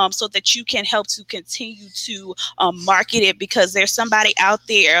 so that you can help to continue to market it, because there's somebody out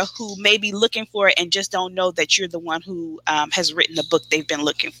there who may be looking for it and just don't know that you're the one who has written the book they've been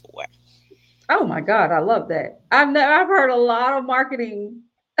looking for. Oh my God, I love that. I've heard a lot of marketing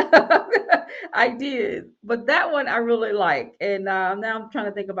ideas, but that one I really like. And now I'm trying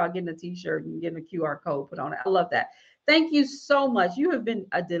to think about getting a t-shirt and getting a QR code put on it. I love that. Thank you so much. You have been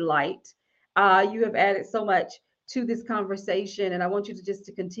a delight. You have added so much to this conversation, and I want you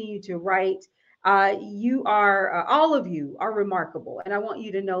to continue to write. You are, all of you are remarkable, and I want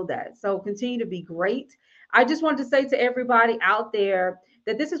you to know that. So continue to be great. I just wanted to say to everybody out there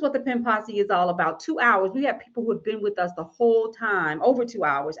that this is what the Pen Posse is all about. 2 hours. We have people who have been with us the whole time, over 2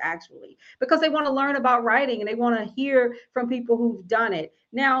 hours actually, because they want to learn about writing and they want to hear from people who've done it.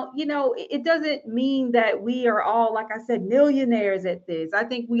 Now, it doesn't mean that we are all, like I said, millionaires at this. I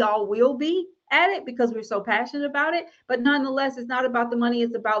think we all will be at it because we're so passionate about it. But nonetheless, it's not about the money.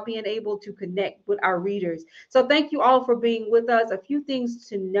 It's about being able to connect with our readers. So thank you all for being with us. A few things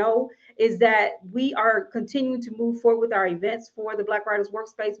to know is that we are continuing to move forward with our events for the Black Writers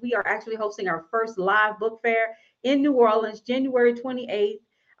Workspace. We are actually hosting our first live book fair in New Orleans, January 28th,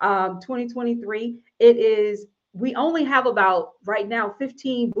 2023. We only have about right now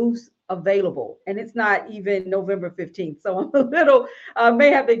 15 booths available, and it's not even November 15th. So I'm a little, may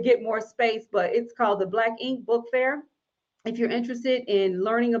have to get more space, but it's called the Black Ink Book Fair. If you're interested in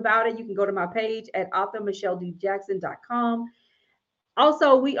learning about it, you can go to my page at authormichelledjackson.com.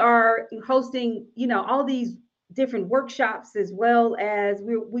 Also, we are hosting, all these different workshops, as well as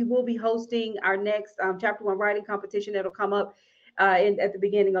we will be hosting our next Chapter 1 writing competition that'll come up at the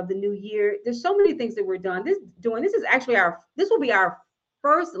beginning of the new year. There's so many things that we're doing. This is actually this will be our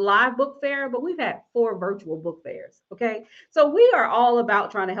first live book fair, but we've had 4 virtual book fairs. Okay. So we are all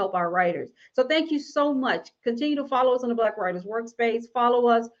about trying to help our writers. So thank you so much. Continue to follow us on the Black Writers Workspace. Follow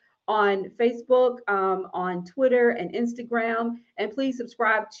us on Facebook, on Twitter and Instagram, and please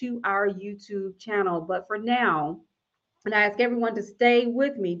subscribe to our YouTube channel. But for now, and I ask everyone to stay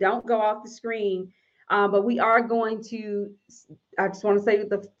with me, don't go off the screen. But we are going to, I just want to say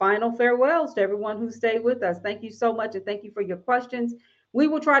the final farewells to everyone who stayed with us. Thank you so much, and thank you for your questions. We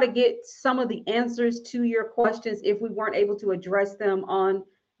will try to get some of the answers to your questions. If we weren't able to address them on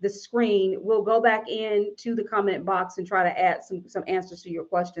the screen, we'll go back into the comment box and try to add some answers to your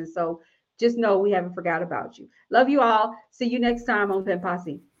questions. So just know we haven't forgot about you. Love you all. See you next time on Pen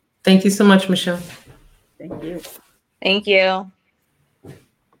Posse. Thank you so much, Michelle. Thank you. Thank you.